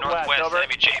 Orient west. Northwest, Over.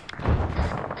 enemy Jeep.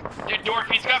 Dude, Dorf,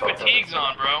 he's got fatigues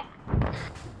on, bro.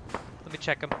 Let me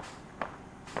check him.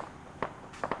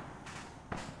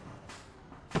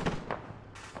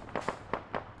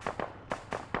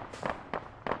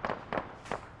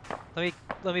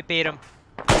 Let me bait him.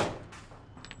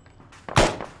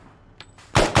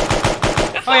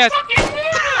 Oh yes.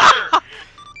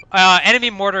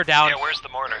 Enemy mortar down. Yeah, where's the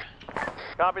mortar?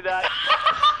 Copy that.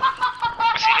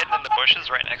 Was he hidden in the bushes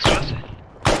right next to us?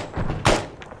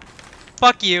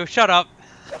 Fuck you, shut up.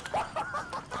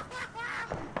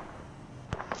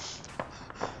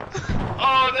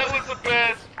 Oh, that was the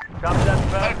best. Copy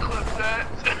that, I clipped that.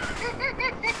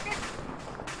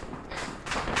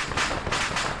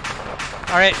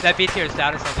 Alright, that BTR is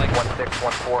down, it sounds like.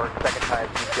 1614, second time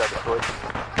BTR deployed.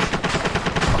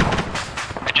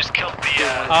 I just killed the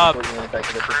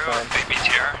crew of the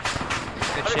BTR.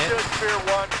 Good shit. Spear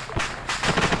 1.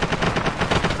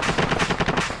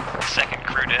 Second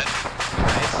crew dead.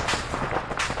 Nice.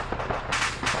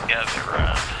 Yeah, they're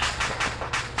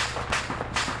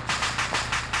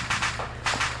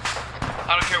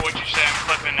I don't care what you say, I'm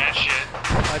clipping that shit.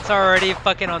 It's already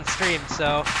fucking on stream,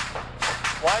 so.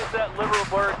 Why is that liberal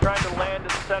bird trying to land in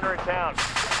the center of town?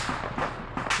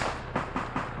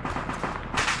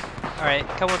 Alright,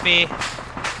 come with me.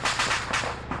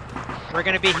 We're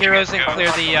gonna be heroes and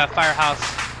clear the firehouse.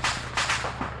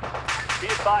 Be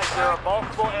advised, there are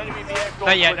multiple enemy vehicles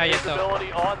Not yet with though.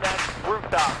 visibility on that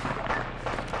rooftop.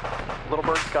 Little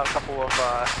Bird's got a couple of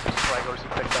stragglers he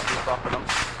picked up. He's bumping them.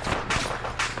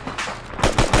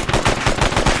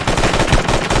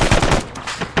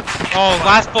 Oh,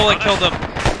 last bullet killed him.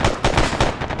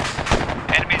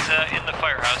 enemies in the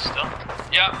firehouse still.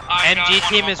 Yeah, MG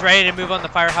team is ready to move on the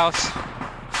firehouse.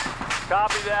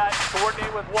 Copy that.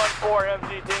 Coordinate with 1-4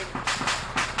 MG team.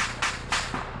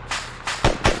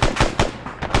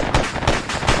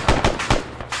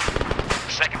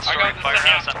 Second story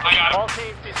firehouse. All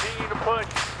teams continue to push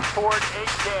toward 8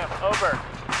 camp. Over.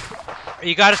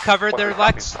 You got us covered there,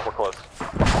 Lex? We're close.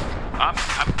 I'm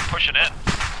pushing it.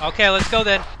 Okay, let's go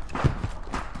then.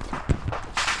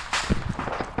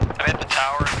 I'm at the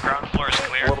tower. The ground floor is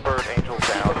clear. Little Bird, Angels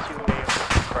down.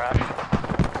 Crash.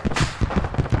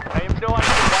 I have no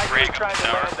idea why you're trying to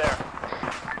land there.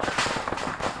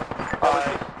 That was a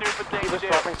stupid thing to do.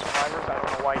 Survivors. I don't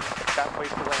know why you picked that place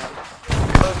to land.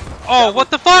 Oh, what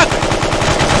the fuck?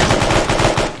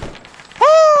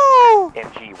 Woo!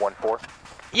 MG-14.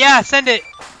 Yeah, send it.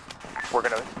 We're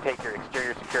gonna take your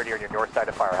exterior security on your north side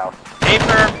of firehouse.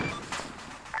 Paper.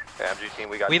 Yeah, MG team,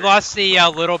 we got. We lost the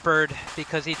little bird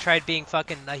because he tried being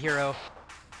fucking a hero.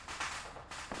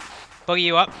 Boogie,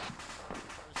 you up?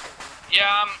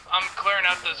 Yeah, I'm clearing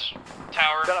out this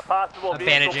tower. Got a possible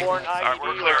vehicle-borne IED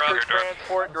or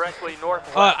transport directly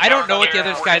northwest. I don't know what the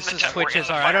other guys' switches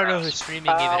are. I don't know who's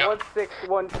streaming even.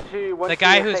 1612. The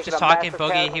guy who's just talking,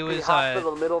 Boogie, he was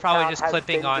probably just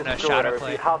clipping on shadow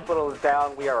play. The hospital is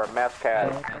down. We are a mess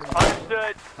pad.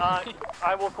 Understood.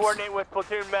 I will coordinate with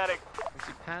platoon medic.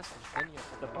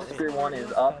 Spear 1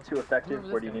 is up to effective.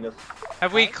 Where do you need us?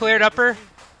 Have we cleared upper?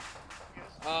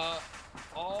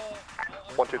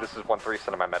 1-2, this is 1-3,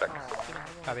 send my medic.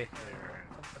 Copy.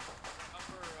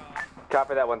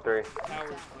 Copy that 1-3.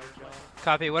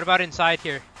 Copy. What about inside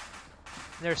here?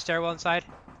 Is there a stairwell inside?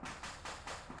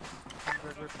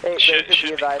 Hey, should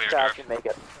be advised, Josh, you make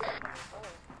it.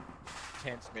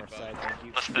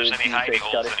 Unless there's any hidey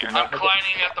holes in here. I'm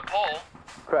climbing at the pole.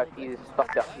 Correct, he's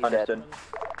fucked up. He's dead.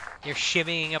 You're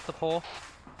shimmying up the pole?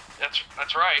 That's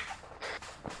right.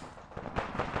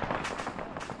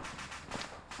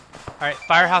 Alright,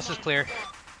 firehouse is clear.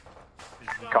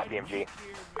 Copy MG.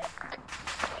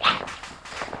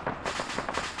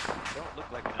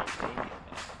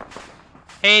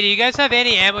 Hey, do you guys have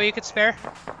any ammo you could spare?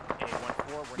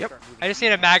 Yep. I just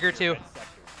need a mag or two.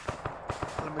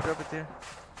 Let me drop it there.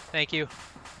 Thank you.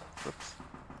 Whoops.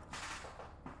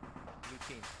 Blue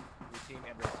team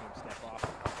and red team step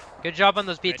off. Good job on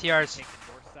those BTRs.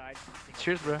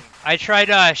 Cheers, bro. I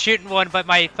tried shooting one, but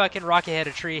my fucking rocket hit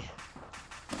a tree.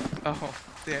 Oh,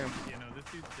 damn. Yeah, no, this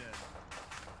dude's dead.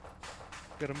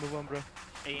 Gotta move on, bro.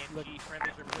 AMG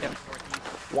friendlies are moving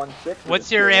northeast. 1-6.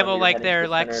 What's your ammo like there,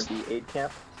 Lex? The 8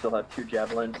 camp. Still have 2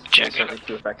 javelins. Check certainly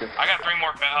 2 effective. I got 3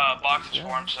 more boxes for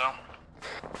him, so.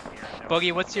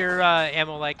 Boogie, what's your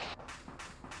ammo like?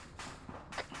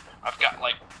 I've got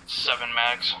like 7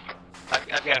 mags.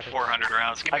 I've got 400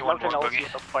 rounds. Give me one more, Boogie.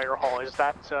 The fire hall, is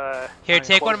that Here,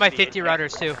 take one of my 50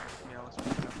 routers too.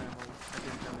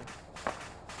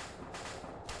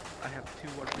 I have 2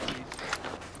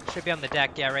 RPGs. Should be on the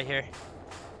deck, yeah, right here.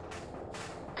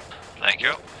 Thank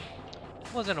you.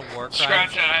 Wasn't a war crime.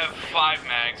 Scratch that, I have 5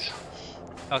 mags.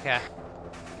 Okay.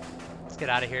 Let's get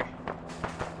out of here.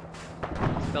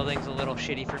 This building's a little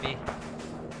shitty for me.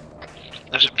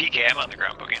 There's a PKM on the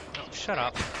ground, Boogie. Oh, shut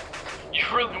up. You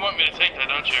really want me to take that,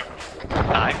 don't you?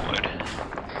 I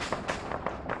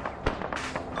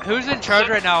would. Who's in charge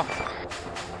right now?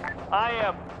 I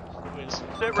am.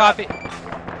 Copy.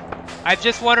 I'm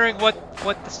just wondering what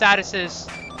the status is.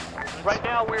 Right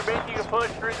now, we're making a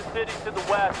push through the city to the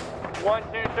west.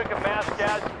 1-2 took a mass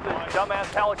gas. The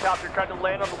dumbass helicopter tried to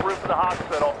land on the roof of the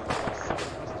hospital.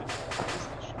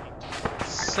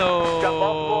 So. Got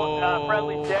multiple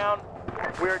friendlies down.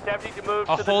 We're attempting to move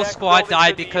A to the whole next squad building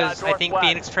died to the, because I think northwest.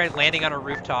 Phoenix tried landing on a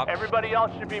rooftop. Everybody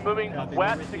else should be moving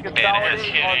west to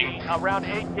consolidate on around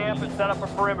 8 camp and set up a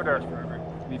perimeter.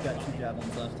 We've got 2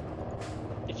 javelins left.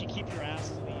 If you keep your ass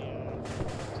to the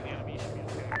enemy, you should be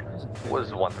okay.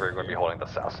 Was 1-3 going to be holding the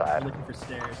south side? Looking for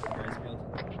stairs.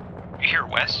 You here,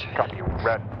 west? Copy.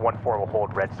 Red 1-4 will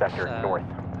hold red sector north.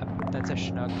 That's a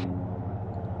schnook.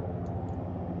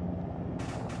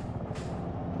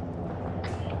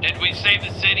 Did we save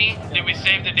the city? Did we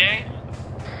save the day?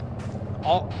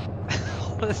 All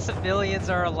the civilians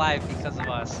are alive because of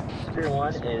us. Spear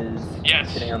 1 is...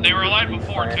 Yes, they were alive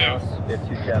before too. We have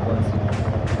 2 javelins.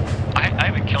 I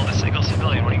haven't killed a single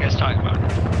civilian. What are you guys talking about?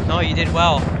 No, you did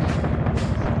well.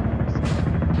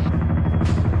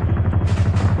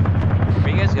 Where are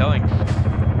you guys going?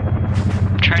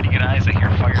 I'm trying to get eyes. I hear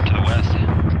fire to the west.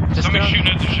 Just Somebody's shooting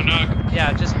at the Chinook.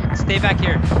 Yeah, just stay back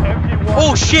here.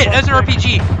 Oh shit, that's an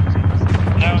RPG!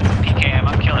 No, it's a PKM.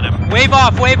 I'm killing him. Wave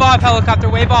off, helicopter,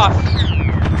 wave off.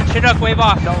 Chinook, wave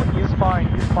off. No, he's fine,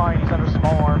 he's under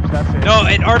small arms, that's it. No,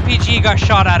 an RPG got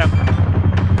shot at him.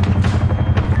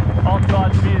 All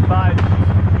squads be advised.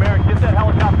 Merrick, get that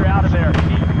helicopter out of there. He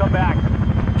needs to come back.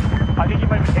 I think he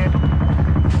might be hit.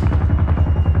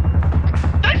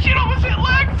 That shit almost hit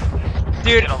Lex!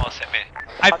 Dude, It almost hit me.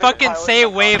 I fucking say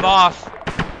wave off.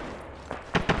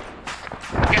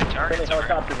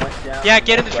 Yeah,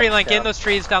 get in the tree line, get in those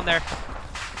trees down there.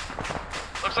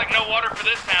 Looks like no water for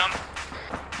this town.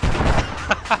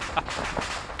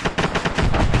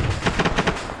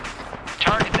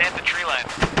 Target's at the tree line.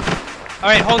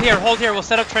 Alright, hold here, we'll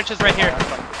set up trenches right here.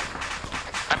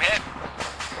 I'm hit.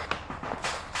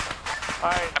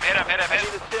 Alright. I'm hit. I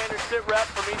need a standard sit rep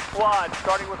from each squad,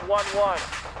 starting with 1-1.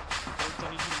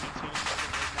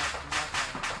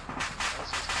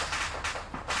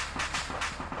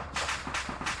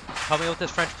 Help me with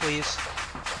this French, please.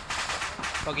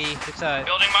 Bogey, it's a...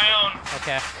 Building my own.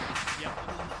 Okay.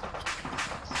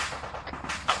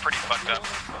 I'm pretty fucked up.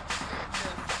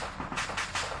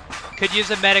 Could use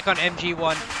a medic on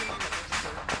MG1.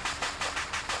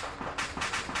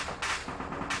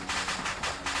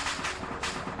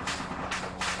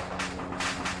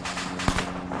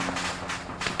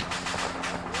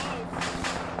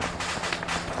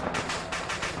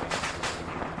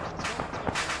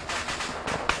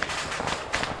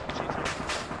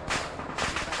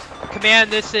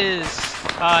 Command, this is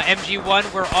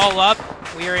MG1. We're all up.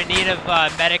 We are in need of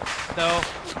medic, though.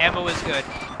 Ammo is good.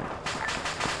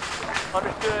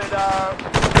 Understood,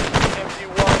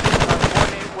 MG1,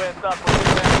 coordinate with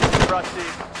Preliminary Rusty,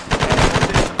 and we'll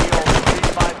sit in the field. Be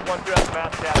advised, 1 dress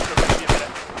mass tab, so maybe a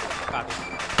minute. Copy.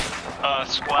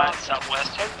 Squad,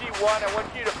 southwest. MG1, I want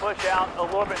you to push out a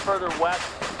little bit further west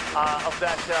of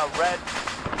that red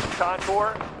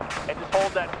contour, and just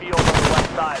hold that field on the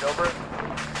west side, over.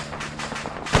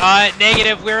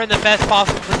 Negative, we're in the best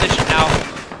possible position now.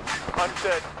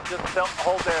 Understood, just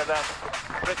hold there then.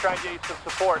 I'm gonna try and get you some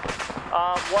support.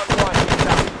 1-1,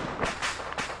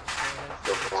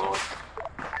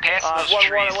 Past those 1-1,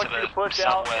 trees I want to you the to push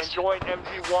out and southwest. join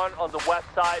MG1 on the west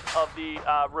side of the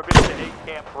Revision 8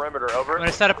 camp perimeter, over. I'm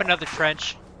gonna set up another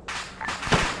trench.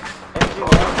 MG1,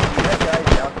 you have guys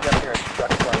mounted up here and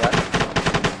struck on that.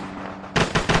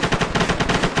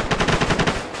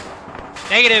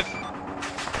 Negative.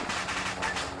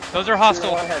 Those are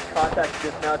hostile. Spear 1 has contact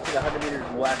dismounting 100 meters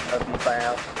west of the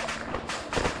firehouse.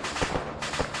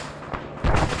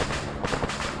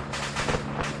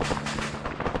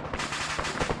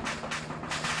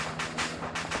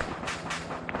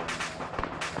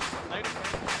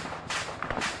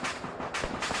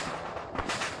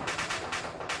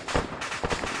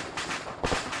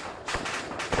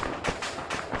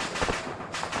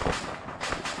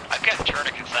 I've got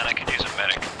tourniquets then. I could use a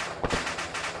medic.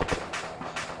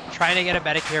 Trying to get a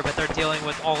medic here, but they're dealing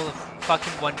with all of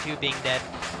fucking 1-2 being dead.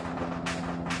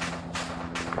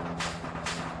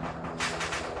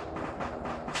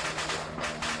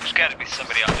 There's got to be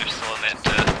somebody out there still in that.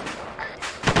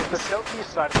 Is the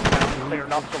southeast side of the town clear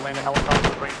enough to land a helicopter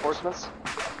with reinforcements?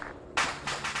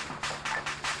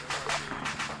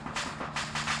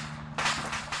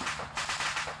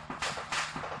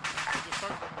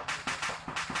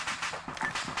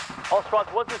 All squads,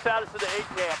 what's the status of the 8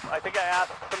 camp? I think I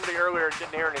asked somebody earlier and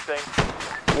didn't hear anything.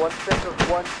 1-6 of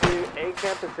 1-2, 8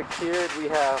 camp is secured. We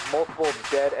have multiple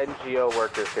dead NGO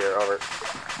workers here, over.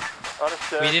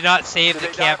 Understood. We did not save the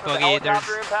camp, Boogie. There's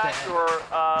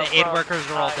the aid workers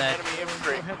are all dead. Enemy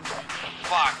infantry.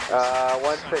 Fuck.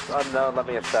 1-6 unknown, let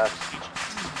me assess.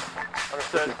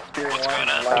 Understood. What's going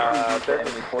on?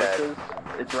 Enemy forces.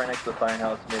 It's right next to the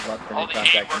firehouse. Made lots of enemy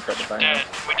contact inside the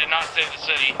firehouse. We did not save the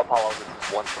city. Apollo, this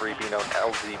is 1-3, be known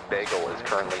LZ Bagel is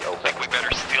currently open. I think we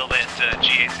better steal that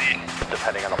GAC.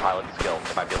 Depending on the pilot's skill,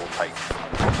 it might be a little tight.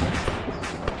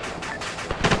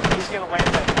 He's going to land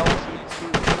at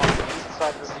LZ2 on the east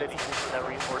side of the city for that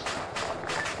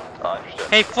reinforcement. Understood.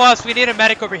 Hey, Floss, we need a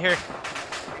medic over here.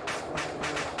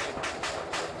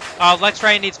 Lex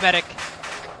Ryan needs medic.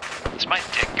 Is my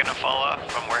dick gonna fall off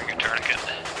if I'm wearing a tourniquet?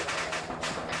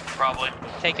 Probably.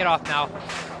 Take it off now.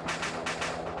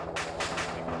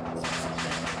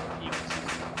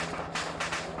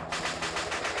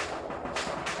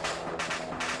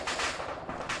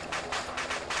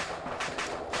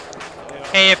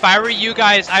 Hey, if I were you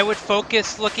guys, I would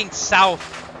focus looking south.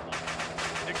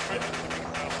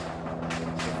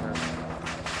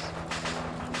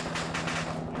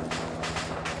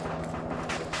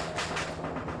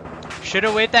 Should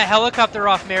have waved that helicopter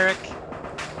off, Merrick.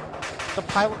 The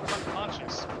pilot was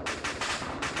unconscious.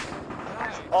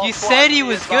 You said he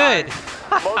was good.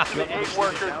 Most of the 8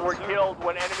 workers were killed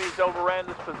when enemies overran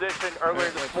this position earlier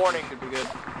this morning. Should be good.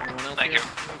 Anyone else Thank here? you.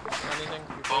 Anything?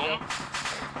 Boom.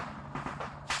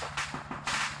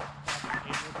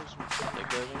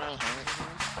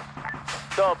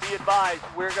 So be advised,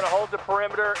 we're going to hold the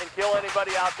perimeter and kill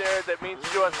anybody out there that means to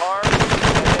do us harm,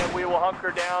 and then we will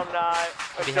hunker down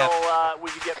until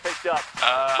we can get picked up.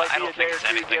 I don't think it's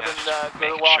anything. Given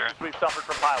the losses we've suffered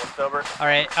from pilots. Over. All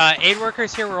right, 8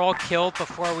 workers here were all killed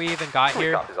before we even got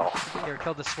here. They were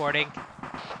killed this morning.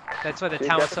 That's why the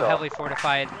town was so heavily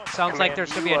fortified. Sounds like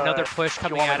there's going to be another push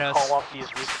coming at us. Call off these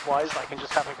resupplies. I can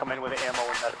just have them come in with ammo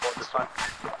and medical at this time.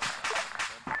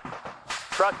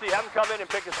 Krusty, have them come in and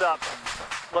pick us up.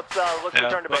 Let's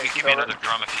return to base. Give me another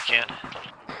drum if you can.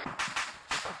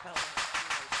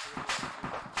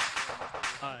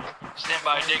 Stand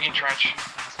by, digging trench.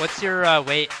 What's your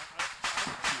weight?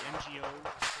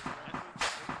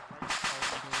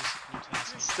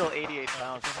 Still 88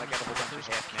 pounds. I got a whole bunch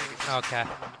of half magazines. Okay.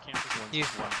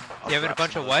 You having a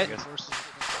bunch of what?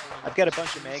 I've got a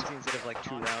bunch of magazines that have like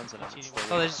 2 rounds in them.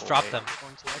 Oh, they just dropped them.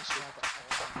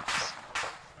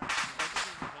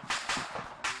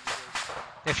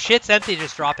 If shit's empty,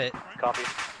 just drop it. Copy.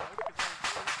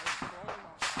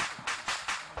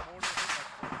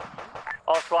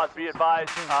 All squads be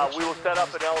advised, we will set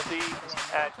up an LZ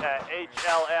at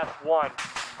HLS1.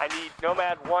 I need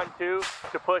Nomad 1-2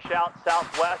 to push out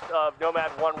southwest of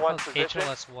Nomad 1-1's position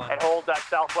HLS1. and hold that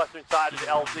southwestern side of the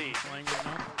LZ.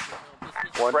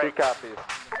 1-2 copies.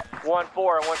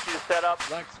 1-4, I want you to set up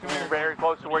very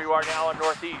close to where you are now on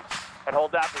northeast and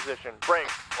hold that position. Break.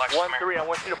 1-3, I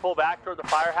want you to pull back toward the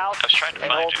firehouse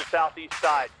and hold the southeast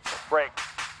side. Break.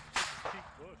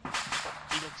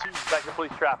 Back to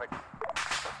police traffic.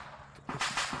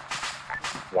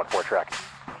 1-4 track.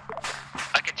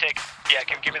 I can take. Yeah,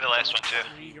 give me the last one too.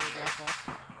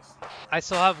 I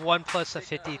still have 1 plus a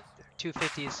 50, 2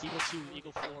 50s.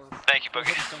 Thank you,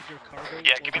 Boogie.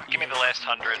 Yeah, give me the last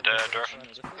 100, Dorf.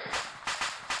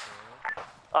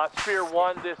 Spear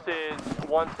 1, this is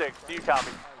 1-6. Do you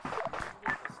copy?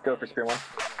 Go for Spear 1.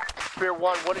 Spear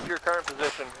 1, what is your current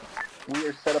position? We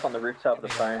are set up on the rooftop of the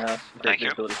firehouse. Thank you.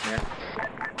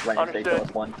 Right next to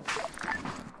HLS1.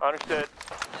 Understood.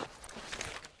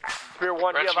 Spear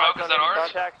 1, do Red you have smoke, is that ours?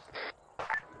 contacts?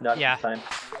 Not at this time.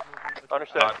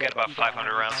 Understood. I've got about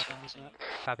 500 rounds.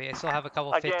 Copy. I still have a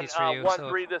couple Again, 50s for you.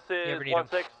 1-3, this you is ever need 'em.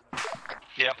 1-6.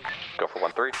 Yep. Go for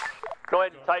 1-3. Go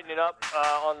ahead and tighten it up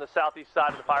on the southeast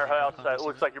side of the firehouse. It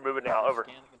looks like you're moving now. Over.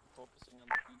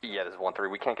 Yeah, this is 1-3.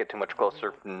 We can't get too much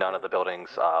closer. None of the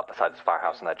buildings besides the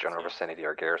firehouse in that general vicinity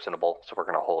are garrisonable, so we're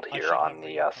going to hold here on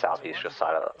the southeast just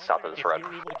side of south of this road.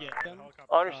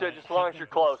 Understood. Just as long as you're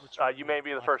close, you may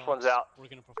be the first ones out.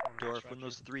 Dorf, when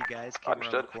those 3 guys came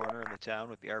around the corner in the town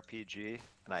with the RPG,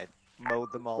 and I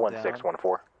mowed them all 1-6, down.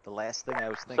 1-4. The last thing I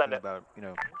was thinking about,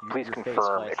 Please your face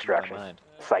confirm flashed extraction. through my mind.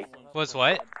 Sight. Was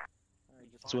what?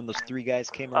 So when those 3 guys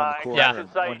came around the corner,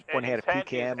 and one had a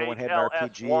PKM and one had an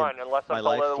RPG, and my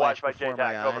life flashed before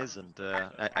my eyes, and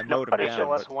I mowed them down,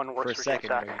 but for a second,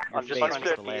 your face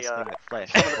was the last thing that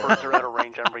flashed. Some of the birds are out of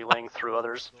range. I'm relaying through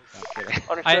others.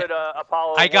 Understood,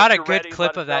 Apollo. I got a once good you're ready,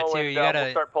 clip let us of that know, too. and, You'll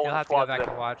we'll start pulling have to go squads back in.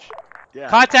 and watch. Yeah.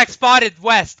 Contact spotted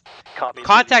west. Copy.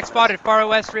 Contact spotted far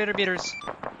west 300 meters.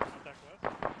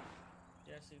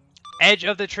 Edge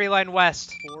of the tree line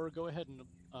west. Or go ahead and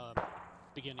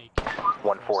begin a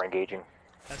 1-4 engaging.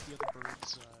 as the other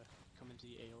birds come into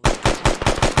the AO.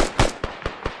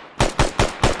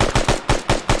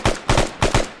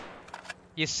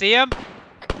 You see him?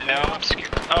 No, I'm scared.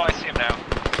 Oh, I see him now.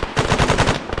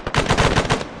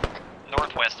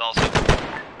 Northwest also.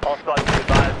 All squads be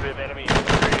advised we have enemy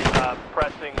infantry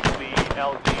pressing the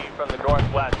LZ from the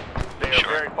northwest. They are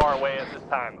very far away at this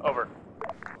time. Over.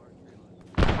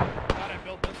 God, I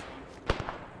built this one.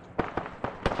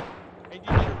 Hey, do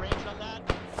you get a range on that?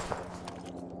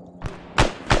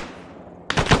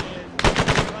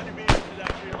 It's 200 meters to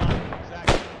that tree line,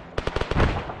 exactly.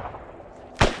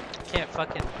 Can't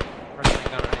fucking wrestling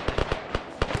gun or anything.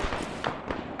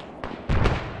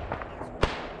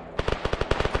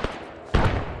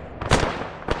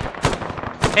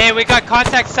 Hey, we got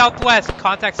contact southwest.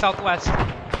 Contact southwest.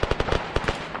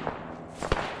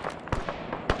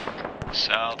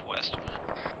 Southwest.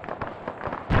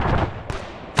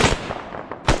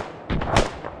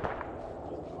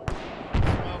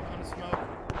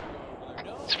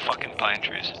 It's fucking pine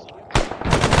trees.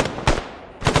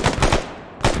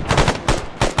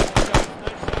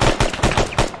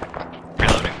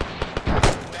 Reloading.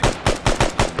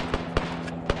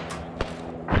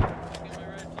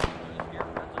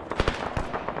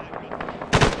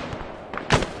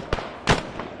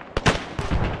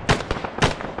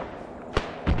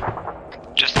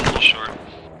 Just a little short.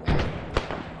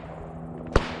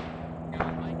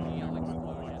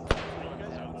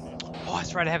 Oh,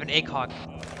 that's right, I have an ACOG.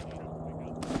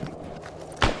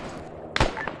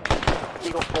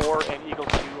 Eagle 4 and Eagle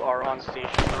 2 are on station.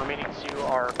 The remaining 2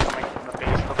 are coming from the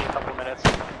base. They'll be a couple minutes. Do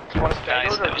you want to stay?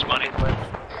 Guys, that was money.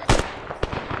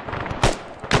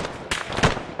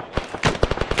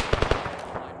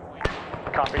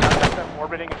 Copy. I've got them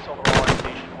orbiting until they're all on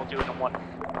station. We'll do it in one.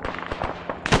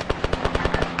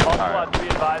 All squads be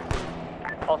advised.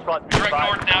 All squads be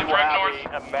advised. We will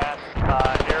have a mass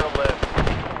airlift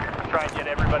to try and get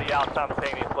everybody out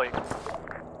simultaneously.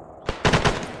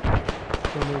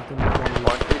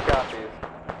 1-2 copies.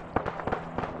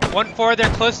 1-4, they're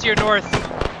close to your north.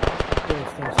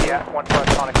 Yeah, 1-4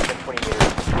 iconic within 20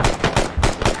 meters.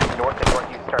 North and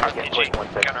northeast starting to get pushed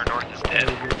 1-6. Gunner north is dead.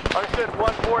 Understood.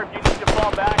 1-4. If you need to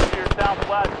fall back to your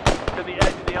southwest to the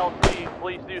edge of the LC,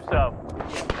 please do so.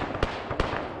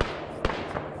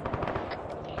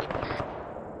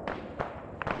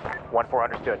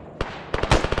 Understood.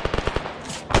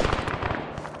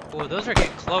 Oh, those are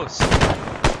getting close.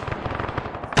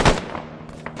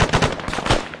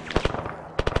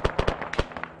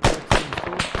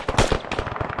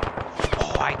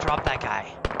 Oh, I dropped that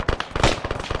guy.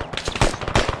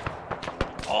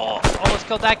 Oh, almost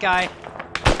killed that guy.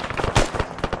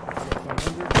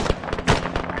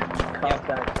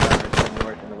 Contact drivers to the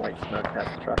north in the white smoke past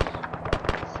the trucks.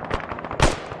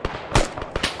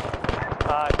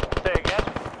 Say again?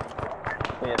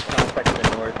 We have contact to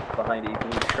the north behind a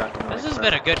blue truck. This has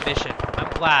been a good mission. I'm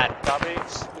glad. Copy.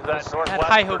 Is that I northwest had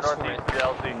high or hopes for northeast it.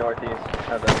 of the LC? Northeast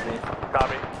of LC.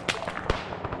 Copy.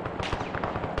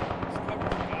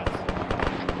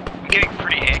 I'm getting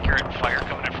pretty accurate fire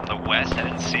coming in from the west. I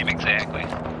didn't see him exactly.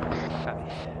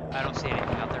 I don't see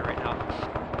anything out there right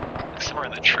now. Somewhere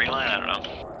in the tree line, I don't know.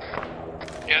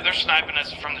 Yeah, they're sniping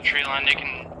us from the tree line. They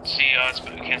can see us,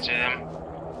 but we can't see them.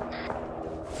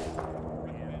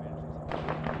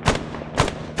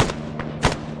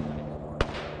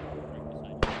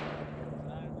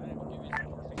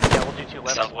 Yeah, we'll do 2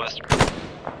 left. Southwest.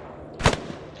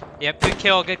 Yep, good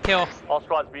kill, good kill. All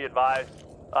squads be advised.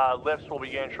 Lifts will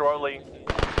begin shortly.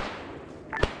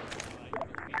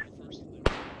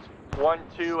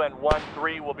 1-2 and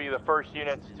 1-3 will be the first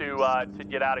units to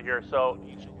get out of here. So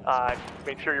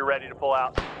make sure you're ready to pull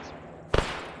out.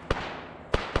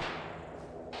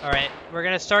 All right, we're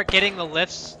gonna start getting the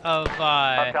lifts of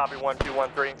copy 1-2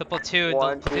 1-3. the platoon. The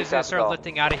platoon's gonna start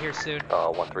lifting out of here soon.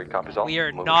 1-3 copies all. We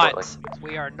are Moving not. shortly.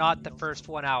 We are not the first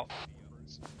one out.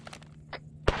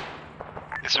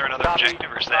 Is there another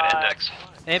objective or is that index?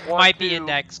 It might be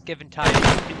index, given time.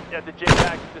 At the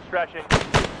JPAC's discretion.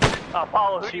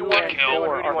 Apollo, who do you want to kill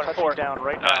or who do you want to force? Down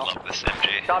right I now. love this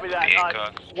MG. Copy that. The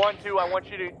ACOG. 1-2, I want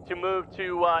you to move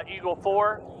to Eagle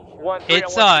 4. 1-3,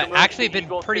 It's I want you to move actually to been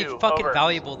Eagle pretty 2. fucking Over.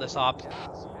 valuable, this op.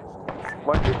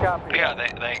 1-2 copy. Yeah,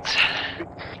 thanks. Your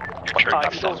turn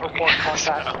Eagles report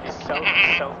contact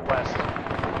southwest.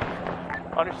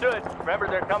 Understood. Remember,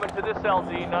 they're coming to this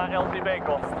LZ, not LZ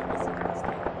vehicle.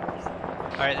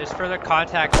 All right, there's further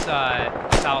contacts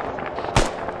south.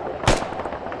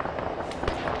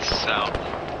 South.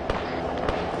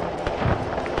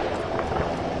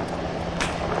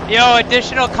 Yo,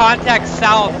 additional contacts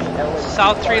south.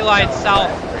 South tree line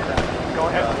south. Go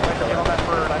ahead. Get on that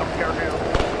bird. I don't care who.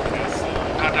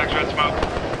 Contacts red smoke.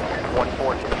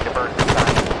 1-4 to need to burn this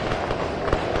time.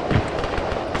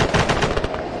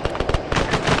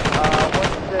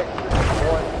 1-6,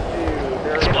 1-2.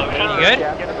 There is Explosion. You good?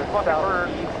 Get to the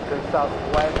southeast and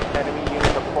southwest enemy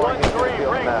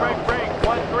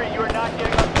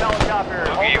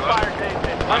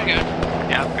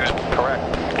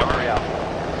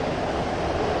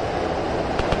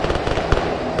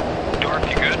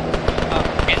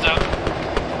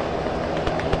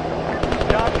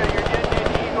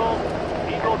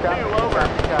over.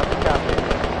 Copy.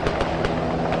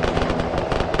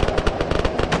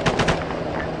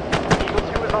 Eagle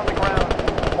 2 is on the ground.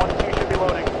 1-2 should be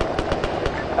loading.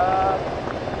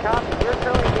 Copy. We're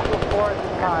currently in Eagle 4 at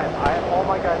this time. I have all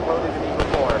my guys loaded in Eagle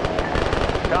 4.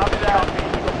 Copy that.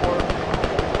 Eagle 4.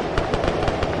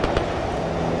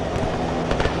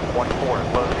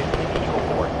 1-4 loaded in Eagle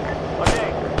 4. Okay,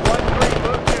 1-3,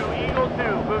 move to Eagle 2.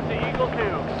 Move to Eagle 2.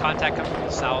 Contact coming from the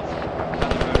south. Down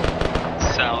the road.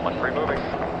 South. 1-3 moving.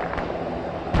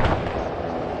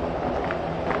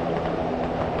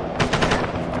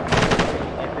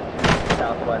 Infantry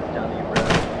southwest down the road,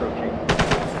 approaching.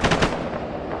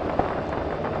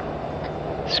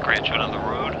 Scratch out on the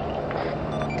road.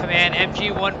 Command,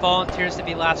 MG1 volunteers to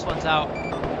be last ones out.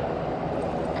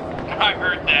 I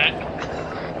heard that.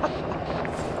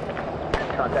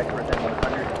 Contact within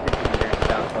 150 meters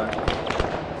southwest.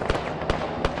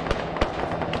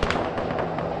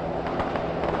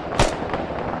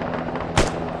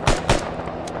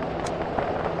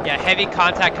 Yeah, heavy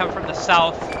contact coming from the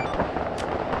south.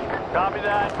 Copy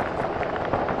that.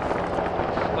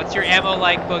 What's your ammo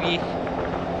like, Boogie?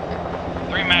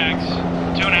 3 mags.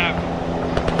 2.5.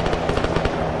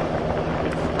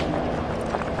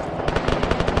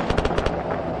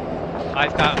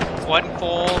 I've got 1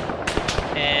 full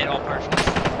and all partials.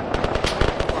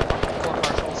 4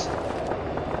 partials.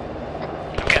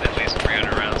 I've got at least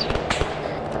 300 rounds.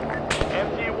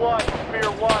 MG1, Spear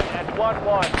 1 at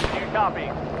 1-1. Do you copy?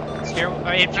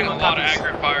 MG1 a lot of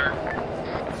accurate fire.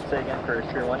 Say again for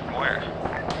Spear 1. Where?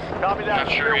 Copy that. Not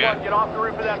Spear sure 1, yet. get off the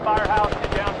roof of that firehouse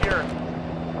and down here.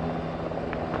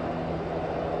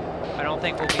 I don't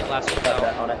think we'll be last ones Got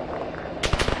that out. on it.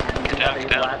 Get down, get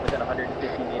down. Within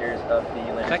 150 meters of the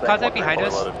landing Is that site. contact behind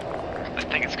us? I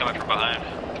think it's coming from behind.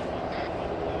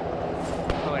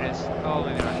 Oh, it is. Oh,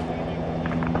 maybe not.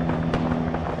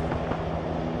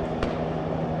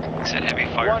 He said heavy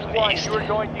fire from the 1-1, east. you are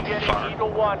going to get in Eagle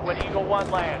 1 when Eagle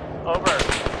 1 lands. Over.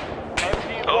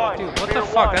 MG1, Oh, dude, what Spear the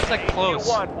fuck? 1, That's like close.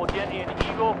 Eagle 1 will get in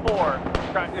Eagle 4.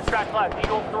 Track left,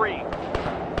 Eagle 3.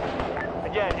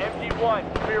 Again, MG1,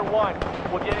 Spear 1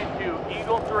 will get into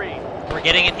Eagle 3. We're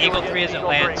getting in Eagle We'll 3 get as it Eagle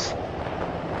lands.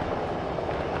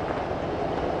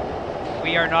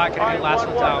 We are not going to be last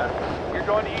ones out. You're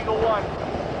going to Eagle 1.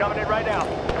 Coming in right now.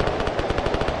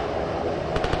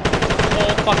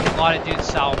 Whole fucking lot of dudes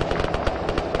south.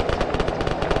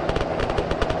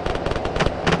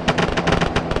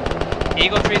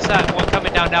 Eagle 3's that one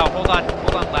coming down now. Hold on,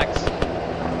 Lex.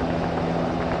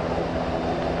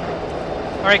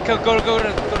 All right, go to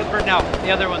the bird now. The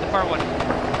other one, the far one.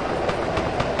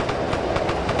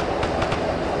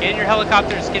 Get in your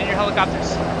helicopters. Get in your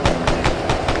helicopters.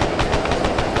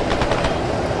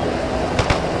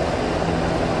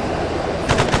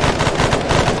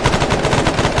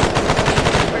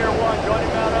 Spear 1, join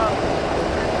him out up.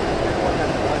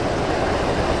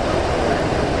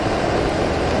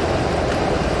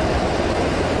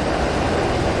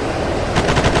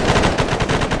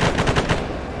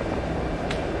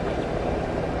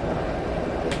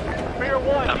 Spear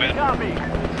 1, I'm in. copy.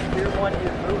 Spear 1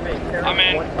 is moving. I'm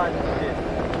in. 1-5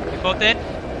 moved. You both in?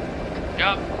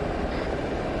 Yup.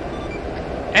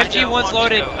 MG1's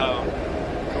loaded. Go home.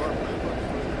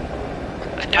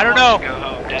 I don't know. Go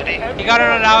home, Daddy. He got it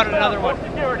out on another one.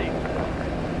 Security.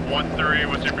 1-3,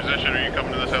 what's your position? Are you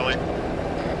coming to this heli?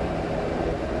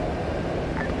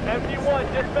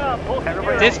 MG1, dismount, pull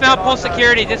security. Dismount, pull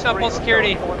security. Dismount, pull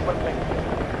security.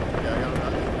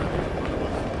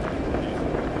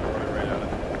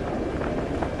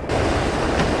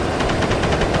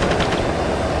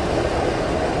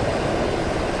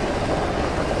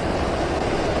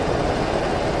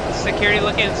 Security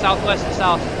looking southwest and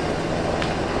south.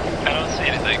 I don't see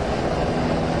anything.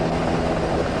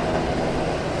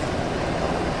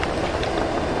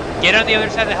 Get on the other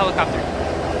side of the helicopter. It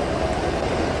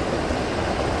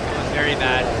was very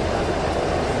bad.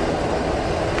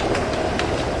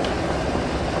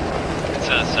 It's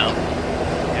south.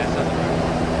 Yeah, it's on the road.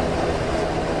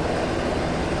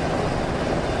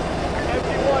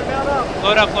 MG1, mount up.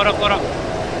 Load up, load up, load up.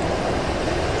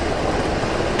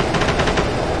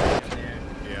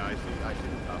 Yeah, I see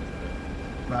the top of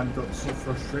it. Man got so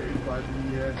frustrated by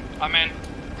the I'm in.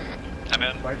 I'm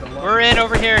in. by the line. We're in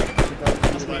over here.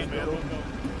 Last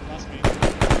me.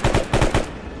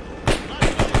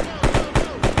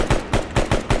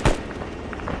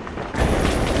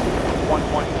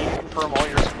 1-1, can you confirm all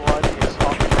your squad is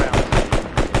off the ground?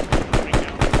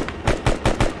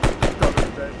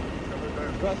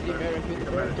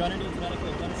 Gunner needs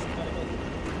medical.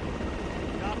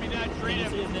 Copy that, treat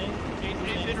him. Can you see his name?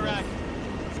 Interact.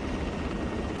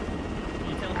 Can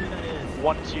you tell who that is?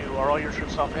 1-2, are all your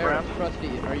troops off the ground?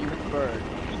 Krusty, are you with Bird?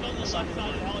 He's on the left side of the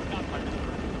helicopter.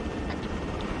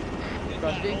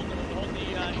 Krusty?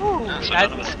 Ooh,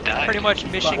 that's pretty much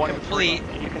mission complete.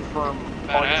 Can you confirm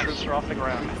all your troops are off the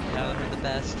ground? Yeah, they're the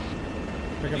best.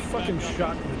 I got fucking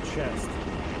shot in the chest.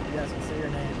 Yes, say your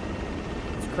name.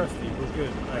 It's Krusty. We're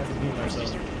good. I can mute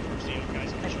myself.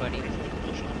 Hi, buddy.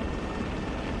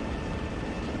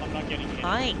 I'm not getting any.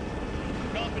 Hi.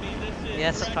 Company, this is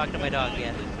Yes, I'm talking to my dog,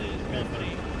 yeah. This is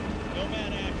company.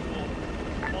 Nomad actual.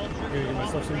 All I'm gonna get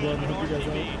myself some blood and help you guys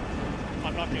out.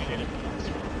 I'm not getting it.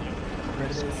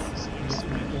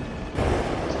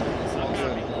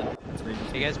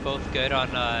 You guys both good on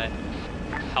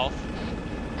health?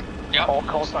 Yep. All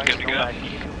call signs are Nomad. Can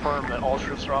you confirm that all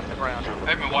troops are off the ground? I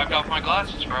haven't wiped off my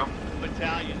glasses, bro.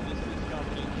 Battalion, this is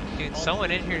company. Dude,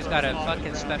 someone in here's got a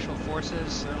fucking Special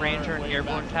Forces Ranger and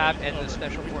Airborne tab and the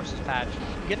Special Forces patch.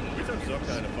 We took some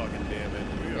kind of fucking damage.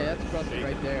 Yeah, that's Krusty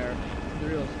right there. The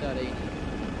real study.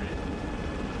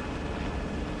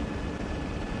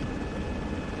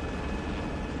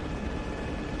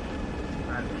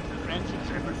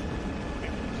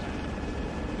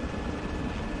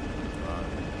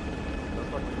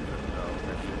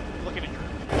 Looking at your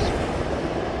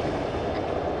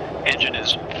Engine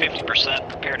is 50%.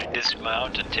 Prepare to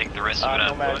dismount and take the rest of it on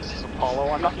Nomad, foot. this is Apollo.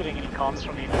 I'm not getting any comms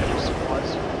from the individual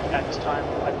supplies at this time.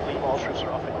 I believe all troops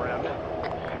are off the ground.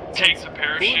 Take the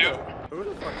parachute. Who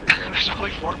the fuck is There's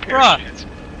only 4 Bruh. parachutes.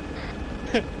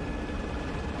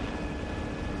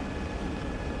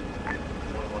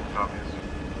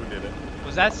 Who did it?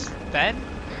 Was that Ben?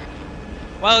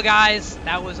 Well, guys,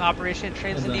 that was Operation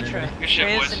Transnistria. Good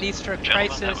shit, boys. Transnistria Gentlemen,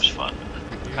 Crisis. that was fun.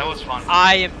 That was fun.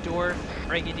 I am Dorf,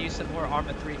 bringing you some more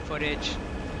Arma 3 footage,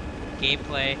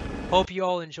 gameplay. Hope you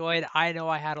all enjoyed. I know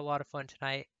I had a lot of fun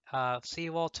tonight. See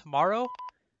you all tomorrow.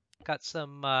 Got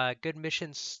some good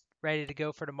missions ready to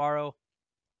go for tomorrow.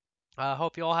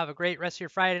 Hope you all have a great rest of your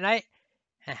Friday night,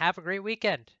 and have a great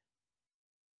weekend.